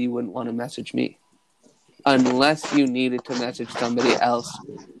why you wouldn't want to message me. Unless you needed to message somebody else.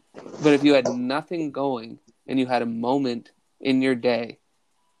 But if you had nothing going and you had a moment in your day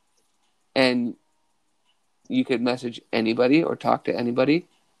and you could message anybody or talk to anybody,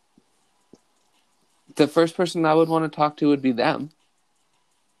 the first person I would want to talk to would be them.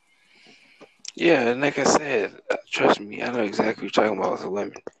 Yeah, and like I said, trust me, I know exactly what you're talking about with the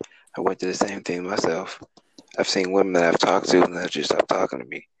women. I went through the same thing myself. I've seen women that I've talked to and that just stopped talking to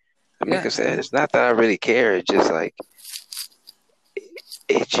me. And like I said, it's not that I really care. It's just like,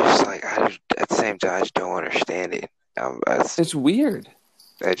 at the same time, I just don't understand it. It's weird.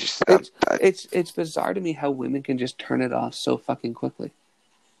 It's bizarre to me how women can just turn it off so fucking quickly.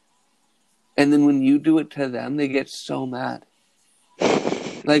 And then when you do it to them, they get so mad.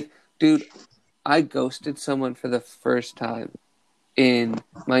 Like, dude, I ghosted someone for the first time in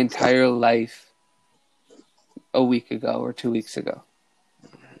my entire life a week ago or 2 weeks ago.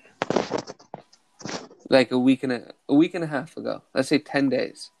 Like a week and a half ago. Let's say 10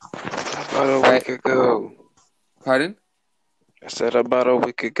 days. About a right? week ago. Pardon? I said about a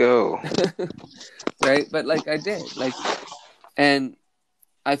week ago. Right? But like I did, and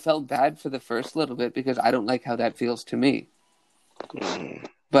I felt bad for the first little bit because I don't like how that feels to me. Mm-hmm.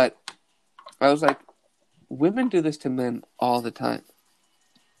 But I was like, women do this to men all the time.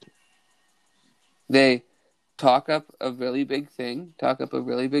 They talk up a really big thing, talk up a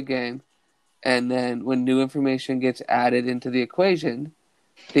really big game, and then when new information gets added into the equation,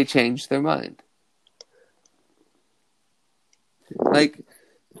 they change their mind. Like,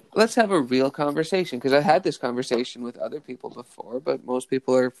 let's have a real conversation, because I had this conversation with other people before, but most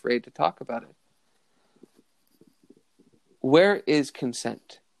people are afraid to talk about it. Where is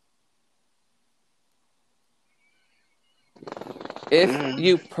consent? If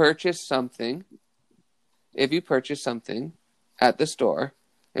you purchase something at the store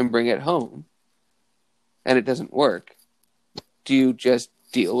and bring it home and it doesn't work, do you just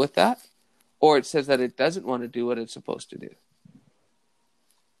deal with that? Or it says that it doesn't want to do what it's supposed to do.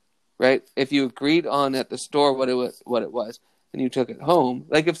 Right? If you agreed on at the store what it was, and you took it home,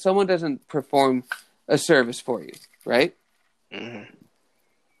 like if someone doesn't perform a service for you, right? Mm-hmm.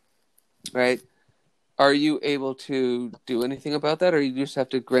 Right? Are you able to do anything about that, or you just have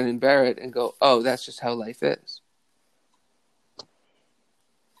to grin and bear it and go, oh, that's just how life is?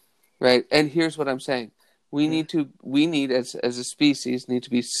 Right? And here's what I'm saying. We need as a species need to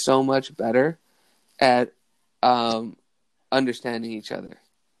be so much better at understanding each other.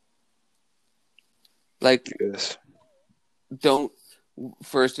 Like, Yes.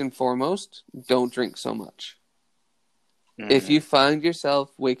 First and foremost, don't drink so much. Mm-hmm. If you find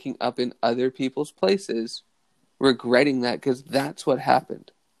yourself waking up in other people's places, regretting that, because that's what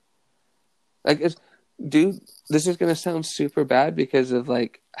happened. Like, dude, this is going to sound super bad because of,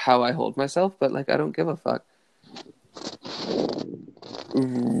 like, how I hold myself, but, like, I don't give a fuck.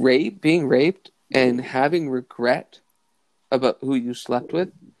 Being raped and having regret about who you slept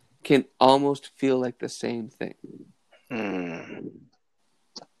with can almost feel like the same thing. Mm-hmm.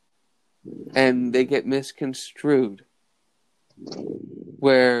 And they get misconstrued,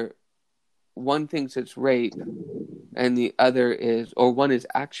 where one thinks it's rape and the other is, or one is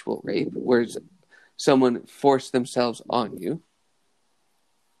actual rape, where someone forced themselves on you,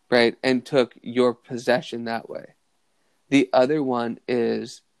 right, and took your possession that way. The other one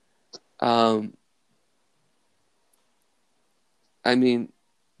is, I mean,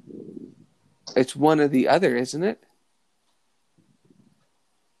 it's one or the other, isn't it?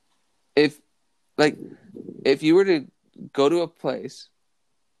 If you were to go to a place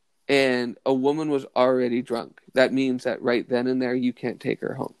and a woman was already drunk, that means that right then and there you can't take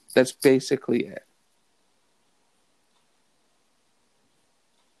her home. That's basically it.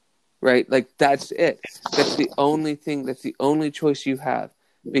 Right? Like, that's it. That's the only thing, that's the only choice you have.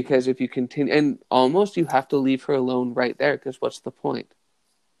 Because if you continue, and almost you have to leave her alone right there, because what's the point?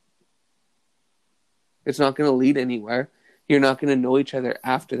 It's not going to lead anywhere. You're not going to know each other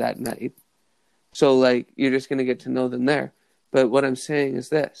after that night. So, like, you're just going to get to know them there. But what I'm saying is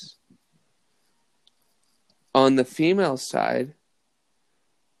this. On the female side,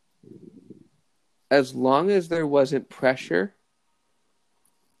 as long as there wasn't pressure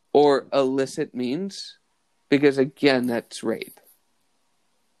or illicit means, because again, that's rape,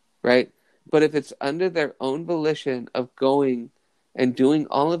 right? But if it's under their own volition of going and doing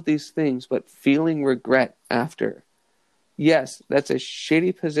all of these things, but feeling regret after, yes, that's a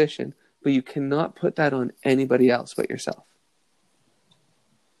shitty position, but you cannot put that on anybody else but yourself.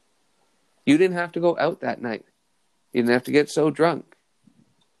 You didn't have to go out that night. You didn't have to get so drunk,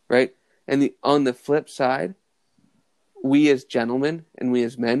 right? And on the flip side, we as gentlemen and we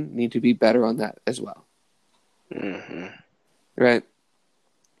as men need to be better on that as well. Mm-hmm. Right?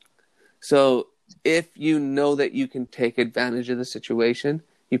 So if you know that you can take advantage of the situation,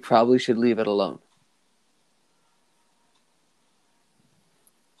 you probably should leave it alone.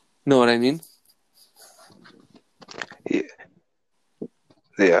 Know what I mean?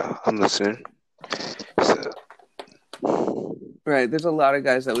 Yeah, I'm listening. So, right, there's a lot of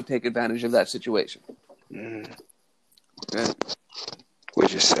guys that would take advantage of that situation. mm-hmm. Right?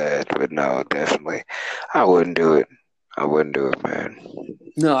 Which is sad, but no, definitely. I wouldn't do it. I wouldn't do it, man.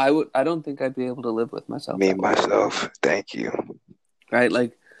 No, I don't think I'd be able to live with myself. Me, myself. Thank you. Right?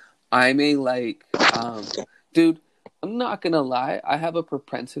 Like, I may like, dude, I'm not going to lie. I have a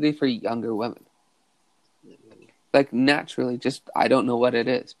propensity for younger women. Like, naturally, just, I don't know what it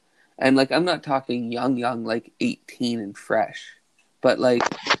is. And, like, I'm not talking young, like 18 and fresh. But, like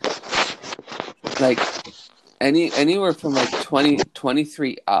anywhere from, like,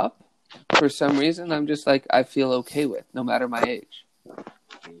 23 up, for some reason, I'm just, like, I feel okay with, no matter my age.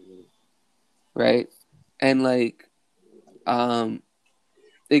 right? And like,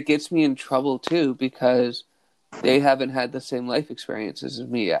 it gets me in trouble too because they haven't had the same life experiences as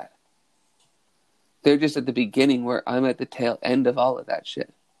me yet. They're just at the beginning where I'm at the tail end of all of that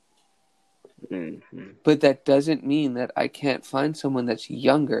shit. Mm-hmm. But that doesn't mean that I can't find someone that's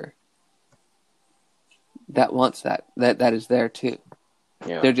younger that wants that is there too.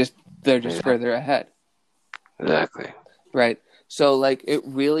 Yeah. They're just Exactly. further ahead. Exactly. Right. So like it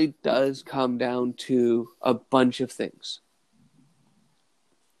really does come down to a bunch of things.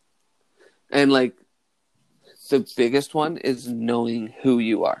 And like the biggest one is knowing who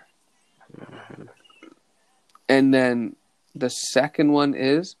you are. And then the second one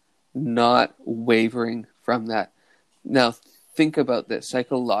is not wavering from that. Now think about this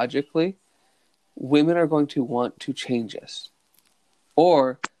psychologically, women are going to want to change us.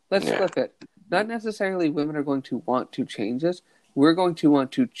 Or let's Yeah. flip it. Not necessarily women are going to want to change us. We're going to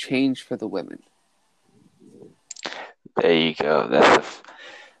want to change for the women. There you go.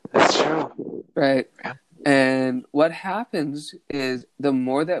 That's true. Right? Yeah. And what happens is the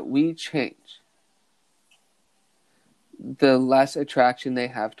more that we change, the less attraction they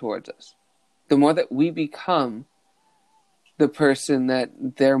have towards us. The more that we become the person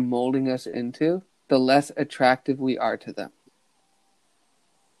that they're molding us into, the less attractive we are to them.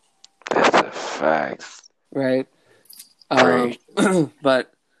 That's a fact. Right? Great.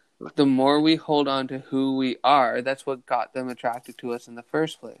 But the more we hold on to who we are, that's what got them attracted to us in the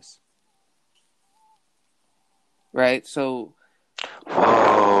first place. Right? So,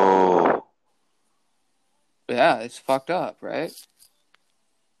 Whoa. yeah, it's fucked up, right?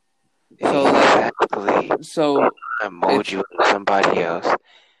 So, like, Exactly. so I mold it's, you into somebody else,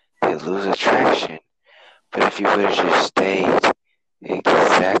 they lose attraction. But if you would have just stayed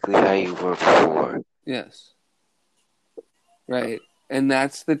exactly how you were before. yes, right. And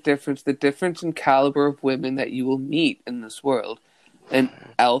that's the difference. The difference in caliber of women that you will meet in this world. An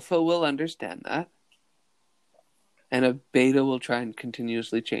alpha will understand that, and a beta will try and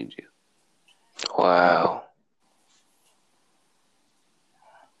continuously change you. Wow.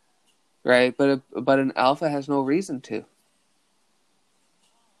 Right? But an alpha has no reason to.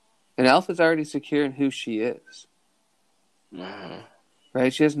 An alpha's already secure in who she is. Mm-hmm.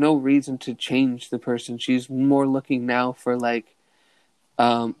 Right? She has no reason to change the person. She's more looking now for like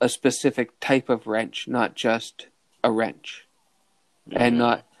a specific type of wrench, not just a wrench. And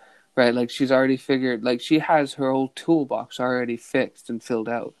not right, like she's already figured like she has her whole toolbox already fixed and filled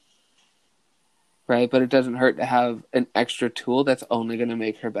out. Right? But it doesn't hurt to have an extra tool that's only gonna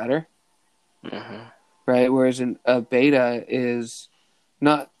make her better. Mm-hmm. Right? Whereas a beta is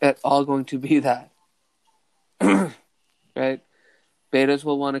not at all going to be that. Right? Betas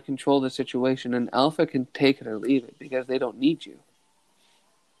will want to control the situation, and alpha can take it or leave it because they don't need you.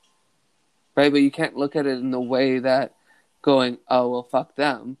 Right? But you can't look at it in the way that going, oh, well, fuck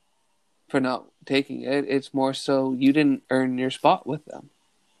them for not taking it. It's more so you didn't earn your spot with them.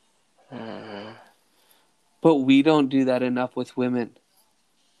 Mm-hmm. But we don't do that enough with women.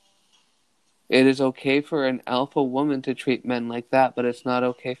 It is okay for an alpha woman to treat men like that, but it's not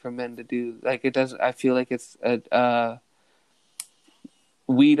okay for men to do like it doesn't. I feel like it's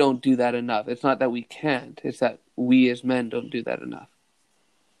we don't do that enough. It's not that we can't; it's that we as men don't do that enough.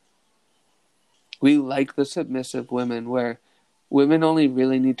 We like the submissive women, where women only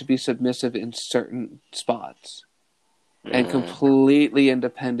really need to be submissive in certain spots, and completely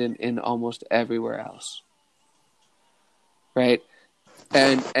independent in almost everywhere else. Right?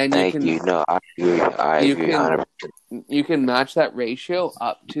 And you Thank can you. No, I agree. I you agree can 100%. you can match that ratio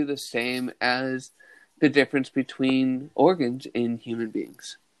up to the same as the difference between organs in human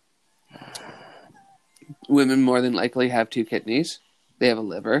beings. Women more than likely have two kidneys. They have a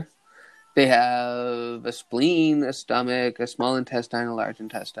liver. They have a spleen, a stomach, a small intestine, a large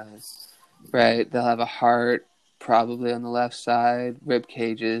intestine. Right? They'll have a heart, probably on the left side, rib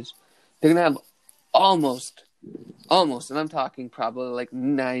cages. They're gonna have almost, and I'm talking probably like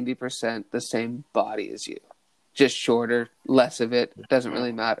 90% the same body as you. Just shorter, less of it, doesn't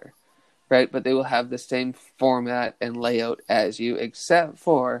really matter. Right? But they will have the same format and layout as you, except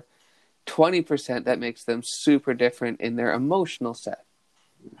for 20% that makes them super different in their emotional set.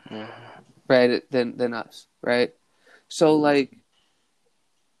 Right? Than us. Right? So, like,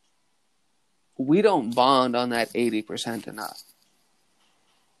 we don't bond on that 80% enough.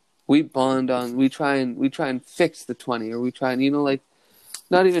 We bond on, we try and fix the 20, or we try and, like,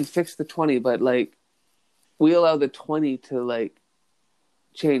 not even fix the 20, but like, we allow the 20 to like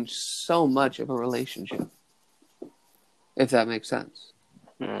change so much of a relationship, if that makes sense.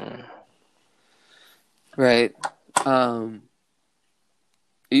 Mm. Right? Are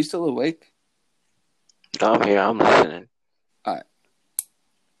you still awake? No, I'm here. I'm listening. All right.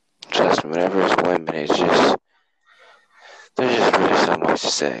 Trust me, whenever it's women, it's just there's just really so much to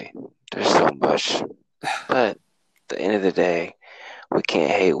say. There's so much, but at the end of the day, we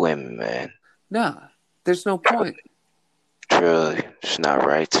can't hate women, man. Nah, there's no point. Truly, it's not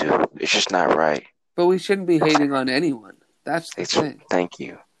right to. It's just not right. But we shouldn't be hating on anyone. That's the It's thing, thank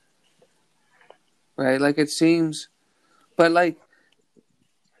you. right? Like it seems, but like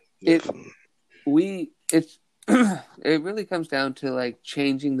it, it's it really comes down to like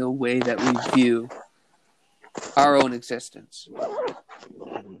changing the way that we view our own existence.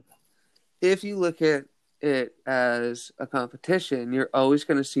 If you look at it as a competition, you're always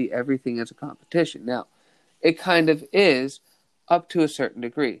going to see everything as a competition. Now, it kind of is up to a certain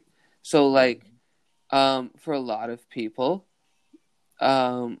degree. So, like, for a lot of people,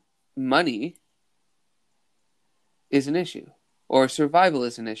 money is an issue, or survival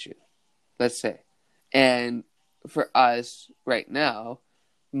is an issue, let's say. And for us right now,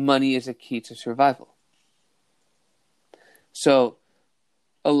 money is a key to survival. So,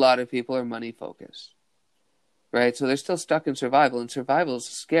 a lot of people are money focused, right? So they're still stuck in survival, and survival is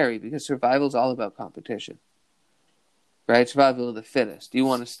scary because survival is all about competition, right? Survival of the fittest. You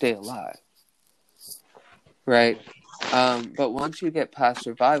want to stay alive, right? But once you get past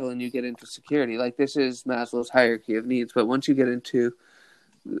survival and you get into security, like this is Maslow's hierarchy of needs, but once you get into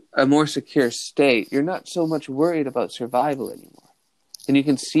a more secure state, you're not so much worried about survival anymore. And you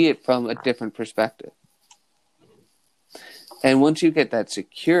can see it from a different perspective. And once you get that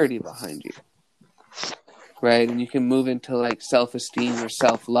security behind you, right, and you can move into like self-esteem or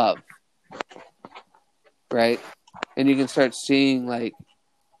self-love, right, and you can start seeing like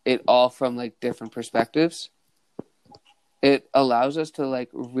it all from like different perspectives, it allows us to like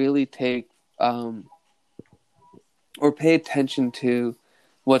really take or pay attention to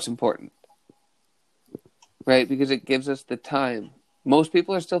what's important, right, because it gives us the time. Most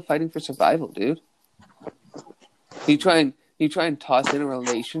people are still fighting for survival, dude. You try and toss in a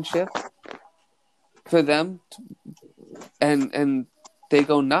relationship for them, and they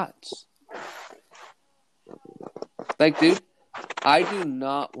go nuts. Like, dude, I do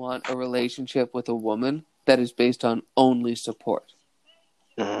not want a relationship with a woman that is based on only support.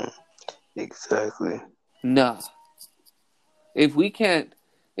 Exactly. Nah. If we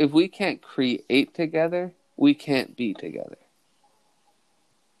can't create together, we can't be together.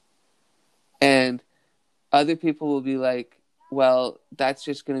 And other people will be like, well, that's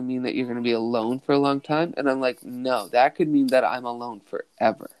just going to mean that you're going to be alone for a long time. And I'm like, no, that could mean that I'm alone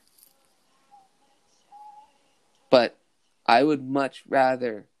forever. But I would much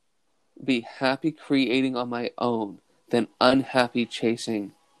rather be happy creating on my own than unhappy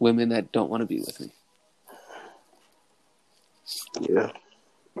chasing women that don't want to be with me. Yeah.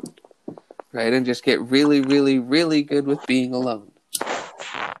 Right? And just get really, really, really good with being alone.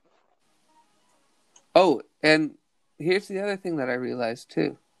 Oh, and here's the other thing that I realized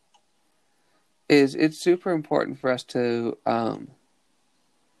too. Is it's super important for us to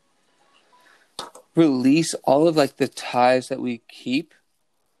release all of like the ties that we keep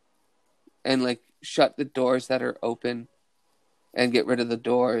and like shut the doors that are open and get rid of the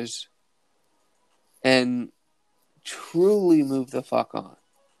doors and truly move the fuck on.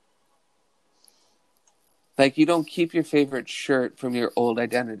 Like you don't keep your favorite shirt from your old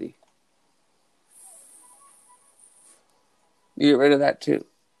identity. You get rid of that too.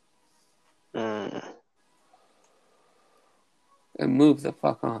 And move the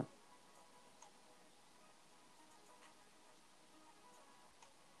fuck on.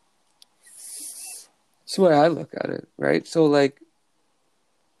 That's the way I look at it, right? So like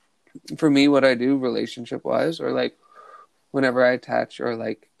for me, what I do relationship wise, or like whenever I attach or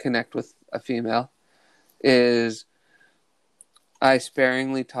like connect with a female, is I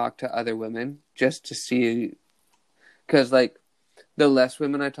sparingly talk to other women just to see, because like the less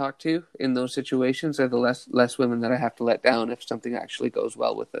women I talk to in those situations are the less women that I have to let down if something actually goes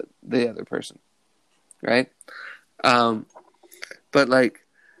well with the other person, right? But like,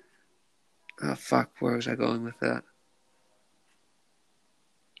 oh fuck, where was I going with that?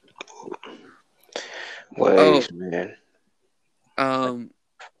 Ways, man.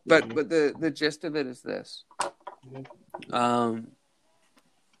 But the gist of it is this.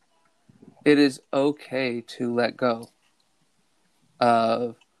 It is okay to let go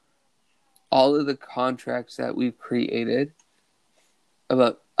of all of the contracts that we've created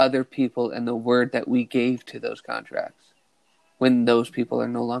about other people and the word that we gave to those contracts when those people are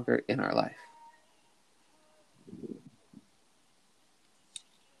no longer in our life.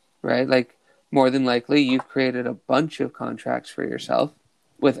 Right? Like, more than likely, you've created a bunch of contracts for yourself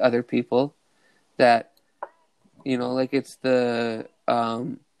with other people that You know, like it's the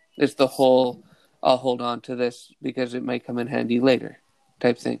whole I'll hold on to this because it might come in handy later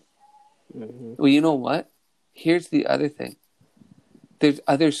type thing. Hmm. Well, you know what? Here's the other thing. There's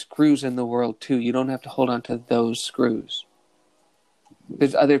other screws in the world too. You don't have to hold on to those screws.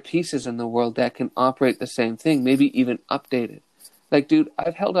 There's other pieces in the world that can operate the same thing, maybe even update it. Like, dude,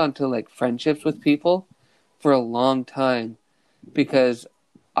 I've held on to like friendships with people for a long time because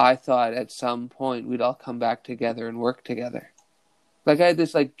I thought at some point we'd all come back together and work together. Like I had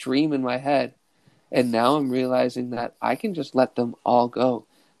this like dream in my head, and now I'm realizing that I can just let them all go.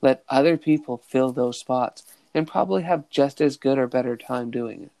 Let other people fill those spots and probably have just as good or better time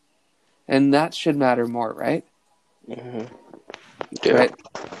doing it. And that should matter more, right? Hmm. Yeah. Right?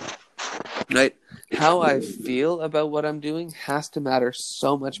 Right? How I feel about what I'm doing has to matter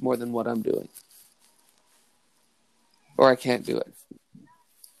so much more than what I'm doing. Or I can't do it.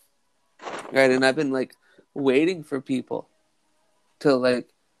 Right? And I've been like waiting for people to like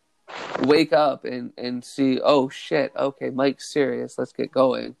wake up and see, oh shit, okay, Mike's serious, let's get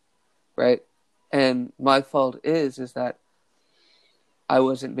going. Right? And my fault is that I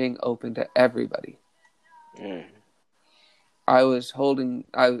wasn't being open to everybody. Mm.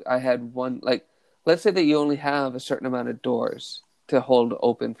 I had one, like, let's say that you only have a certain amount of doors to hold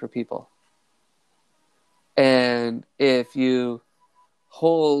open for people. And if you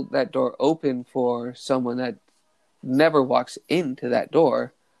hold that door open for someone that never walks into that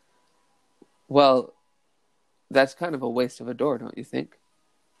door, well, that's kind of a waste of a door, don't you think?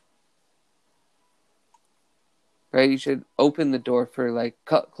 Right? You should open the door for, like,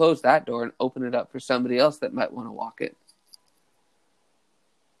 close that door and open it up for somebody else that might want to walk in.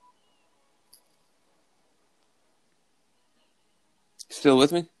 Still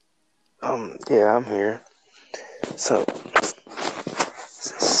with me? Yeah, I'm here. So,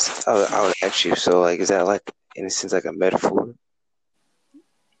 I would ask you. So, like, is that like in a sense like a metaphor?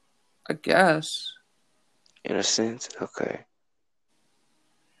 I guess. In a sense, okay.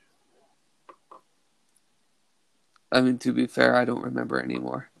 I mean, to be fair, I don't remember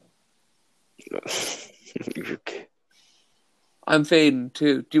anymore. Okay. I'm fading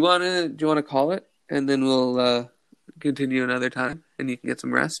too. Do you wanna call it, and then we'll continue another time, and you can get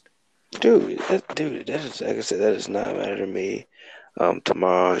some rest. Dude, that is like I said, that does not matter to me.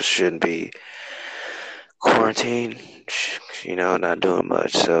 Tomorrow shouldn't be quarantine. Not doing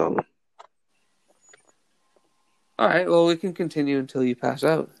much. So, All right. Well, we can continue until you pass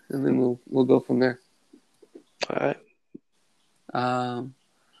out, and then we'll go from there. all right. Um,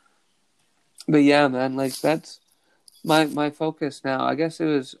 but yeah, man, like that's my focus now. I guess it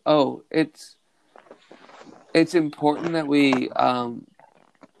was. Oh, it's important that we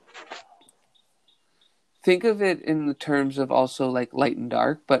think of it in the terms of also like light and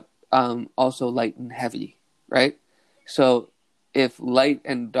dark, but also light and heavy, right? So if light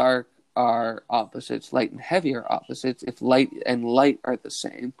and dark are opposites, light and heavy are opposites. If light and light are the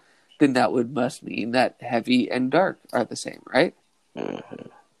same, then that would must mean that heavy and dark are the same, right? Mm-hmm.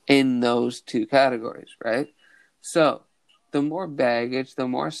 In those two categories, right? So the more baggage, the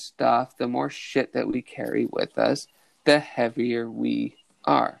more stuff, the more shit that we carry with us, the heavier we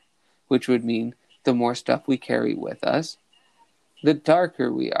are, which would mean the more stuff we carry with us, the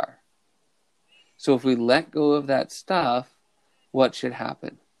darker we are. So if we let go of that stuff, what should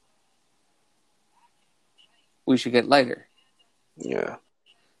happen? We should get lighter, Yeah.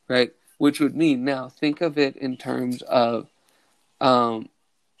 right? Which would mean now think of it in terms of um,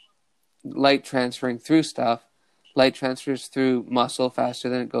 light transferring through stuff. Light transfers through muscle faster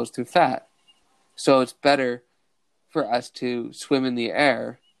than it goes through fat. So it's better for us to swim in the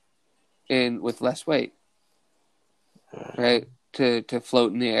air with less weight, right? To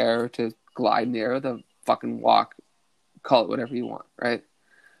float in the air, to glide in the air, to fucking walk, call it whatever you want, right?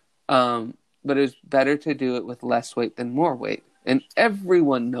 But it's better to do it with less weight than more weight. And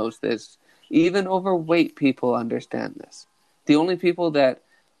everyone knows this. Even overweight people understand this. The only people that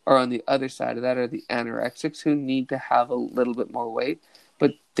are on the other side of that are the anorexics who need to have a little bit more weight,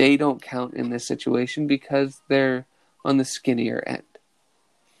 but they don't count in this situation because they're on the skinnier end,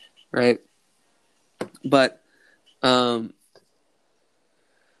 right? But our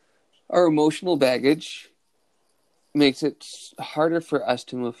emotional baggage makes it harder for us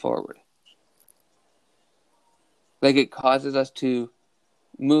to move forward. Like it causes us to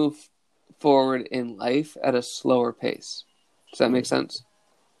move forward in life at a slower pace. Does that make sense?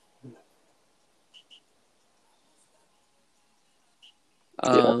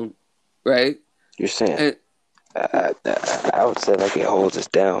 Yeah. Right? You're saying And I would say like it holds us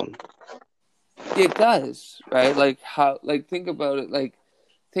down. it does, right? Like how, like think about it. Like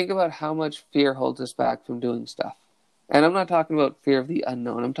think about how much fear holds us back from doing stuff. And I'm not talking about fear of the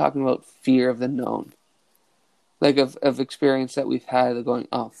unknown. I'm talking about fear of the known. Like of experience that we've had of going,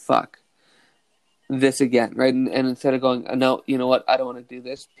 oh, fuck, this again, right? And instead of going, no, you know what, I don't want to do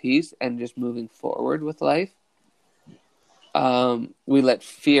this piece and just moving forward with life, we let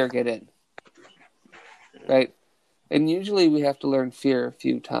fear get in, right? And usually we have to learn fear a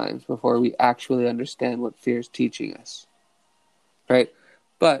few times before we actually understand what fear is teaching us, right?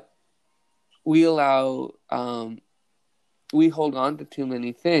 But we allow, we hold on to too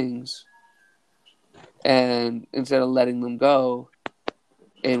many things, and instead of letting them go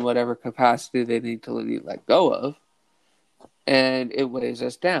in whatever capacity they need to let go of, and it weighs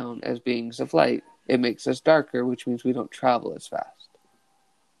us down as beings of light. It makes us darker, which means we don't travel as fast.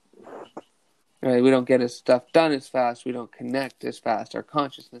 Right? We don't get as stuff done as fast. We don't connect as fast. Our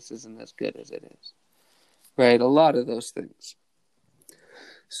consciousness isn't as good as it is. Right? A lot of those things.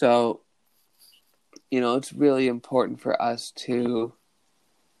 So, it's really important for us to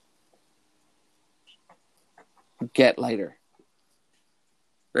get lighter.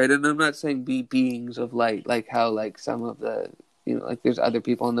 Right? And I'm not saying be beings of light, like how like some of the, like there's other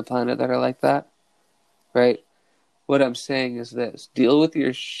people on the planet that are like that. Right? What I'm saying is this: deal with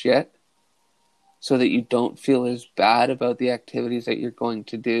your shit so that you don't feel as bad about the activities that you're going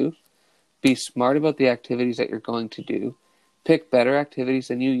to do. Be smart about the activities that you're going to do. Pick better activities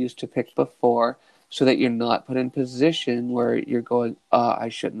than you used to pick before so that you're not put in a position where you're going, I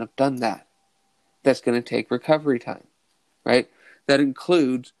shouldn't have done that. That's going to take recovery time, right? That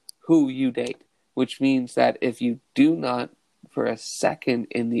includes who you date, which means that if you do not, for a second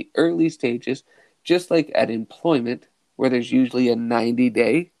in the early stages, just like at employment, where there's usually a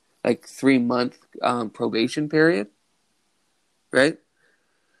 90-day, like 3-month probation period, right?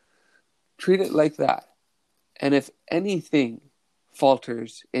 Treat it like that. And if anything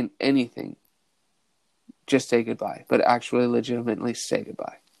falters in anything, just say goodbye, but actually legitimately say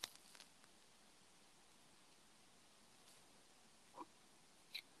goodbye.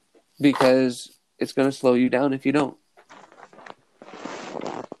 Because it's going to slow you down if you don't.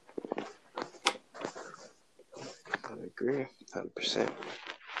 I agree, 100%.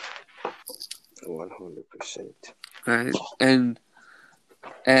 100%. Right?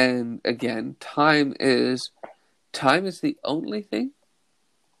 And again, time is the only thing.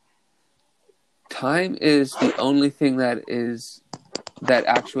 Time is the only thing that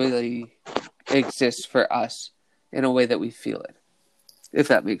actually exists for us in a way that we feel it, if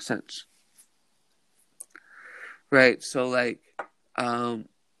that makes sense. Right? So like, hold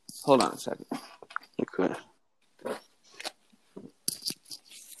on a second. Okay.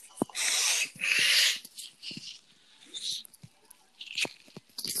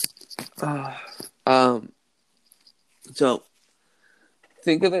 So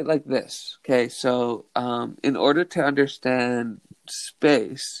think of it like this, okay? So in order to understand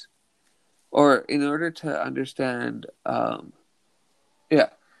space, or in order to understand,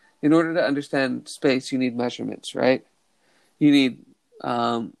 in order to understand space, you need measurements, right? You need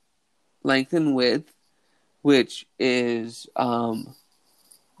length and width, which is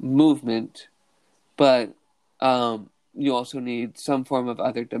movement, but you also need some form of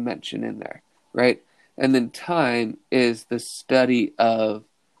other dimension in there, right? And then time is the study of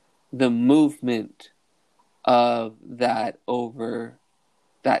the movement of that over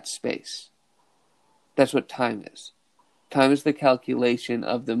that space. That's what time is. Time is the calculation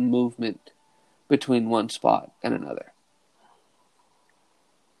of the movement between one spot and another.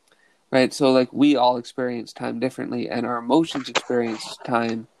 Right? So like we all experience time differently, and our emotions experience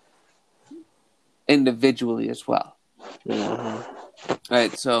time individually as well. Mm-hmm.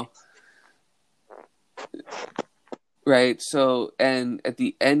 Right, so and at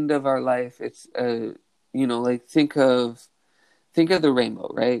the end of our life, it's like think of the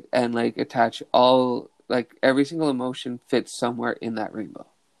rainbow, right? And like attach all, like every single emotion fits somewhere in that rainbow.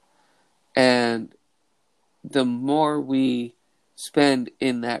 And the more we spend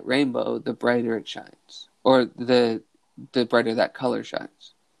in that rainbow, the brighter it shines, or the brighter that color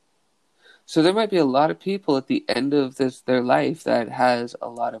shines. So there might be a lot of people at the end of their life that has a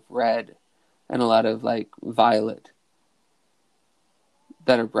lot of red and a lot of like violet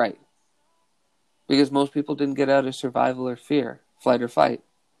that are bright. Because most people didn't get out of survival or fear, flight or fight.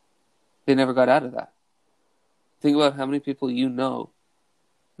 They never got out of that. Think about how many people you know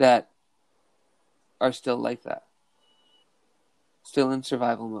that are still like that. Still in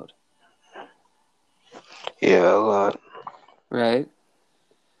survival mode. Yeah, a lot. Right?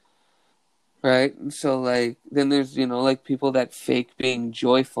 right? So like then there's like people that fake being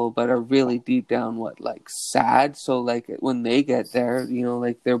joyful but are really deep down like sad. So like when they get there,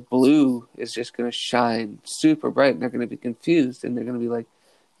 like their blue is just gonna shine super bright and they're gonna be confused and they're gonna be like,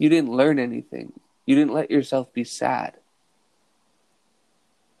 you didn't learn anything. You didn't let yourself be sad.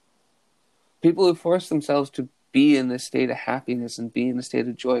 People who force themselves to be in this state of happiness and be in a state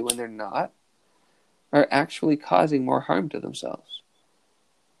of joy when they're not are actually causing more harm to themselves.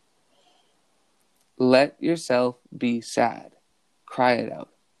 Let yourself be sad. Cry it out.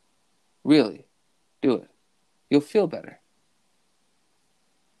 Really, do it. You'll feel better.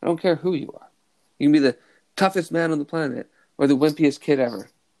 I don't care who you are. You can be the toughest man on the planet or the wimpiest kid ever.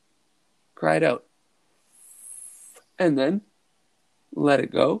 Cry it out. And then let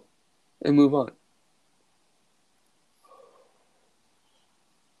it go and move on.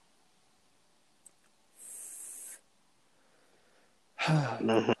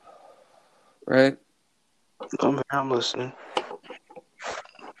 Mhm. Right? I'm listening.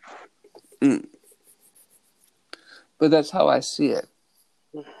 But that's how I see it.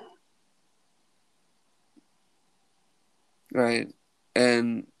 Right?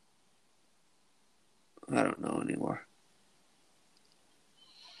 And I don't know anymore.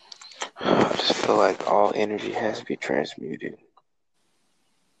 I just feel like all energy has to be transmuted.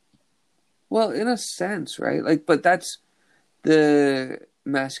 Well, in a sense, right? Like, but that's the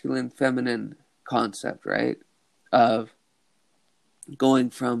masculine feminine concept, right? Of going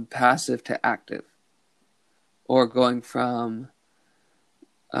from passive to active, or going from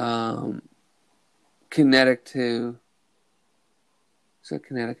kinetic to, is it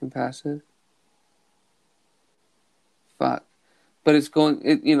kinetic and passive? Fuck. But it's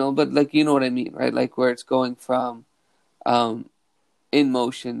going, but like, you know what I mean, right? Like where it's going from in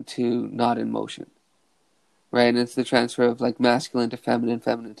motion to not in motion, right? And it's the transfer of like masculine to feminine,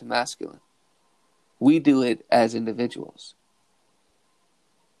 feminine to masculine. We do it as individuals.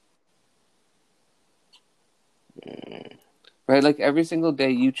 Right? Like every single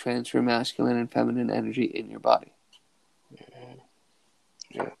day you transfer masculine and feminine energy in your body.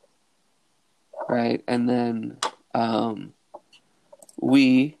 Yeah. Right? And then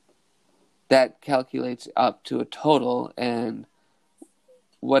we, that calculates up to a total, and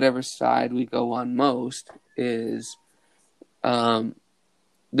whatever side we go on most is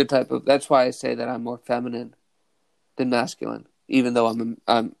the type of, that's why I say that I'm more feminine than masculine, even though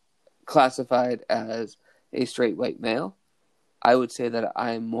I'm classified as a straight white male. I would say that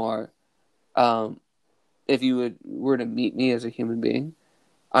I'm more, if you were to meet me as a human being,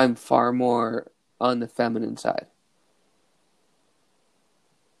 I'm far more on the feminine side.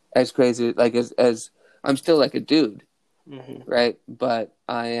 As crazy, like as I'm still like a dude, Mm-hmm. right? But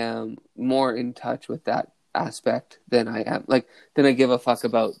I am more in touch with that aspect than I am than I give a fuck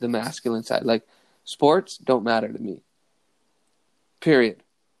about the masculine side. Like sports don't matter to me. Period.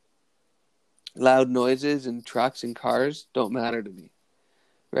 Loud noises and trucks and cars don't matter to me.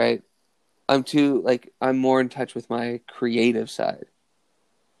 Right? I'm more in touch with my creative side,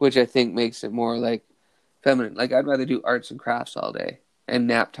 which I think makes it more like feminine. Like I'd rather do arts and crafts all day and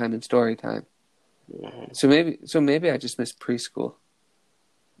nap time and story time. Mm-hmm. So maybe I just miss preschool.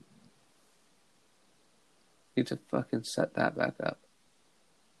 Need to fucking set that back up.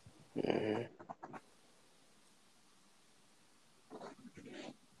 Mm-hmm.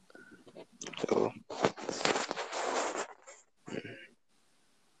 So,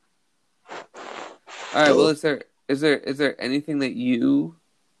 All right. Well, so is there anything that you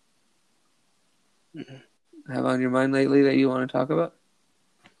have on your mind lately that you want to talk about?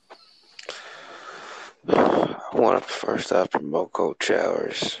 I want to first off promote cold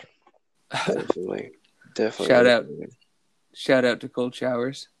showers. Definitely, Shout definitely. out, shout out to cold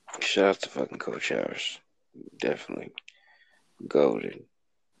showers. Shout out to fucking cold showers. Definitely golden.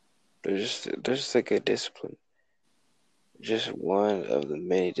 They're just a good discipline. Just one of the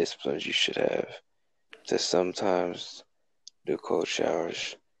many disciplines you should have. To sometimes do cold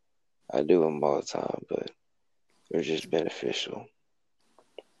showers. I do them all the time, but they're just beneficial.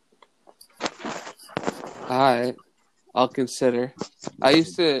 All right, I'll consider. I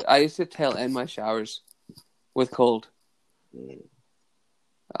used to tail end my showers with cold. Mm.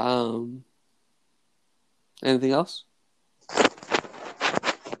 Um, anything else?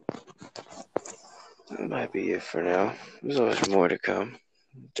 That might be it for now. There's always more to come.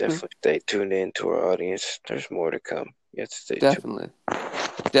 Definitely stay tuned in to our audience. There's more to come. You have to stay tuned. Definitely,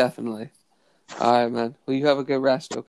 definitely. All right, man. Well, you have a good rest. Okay.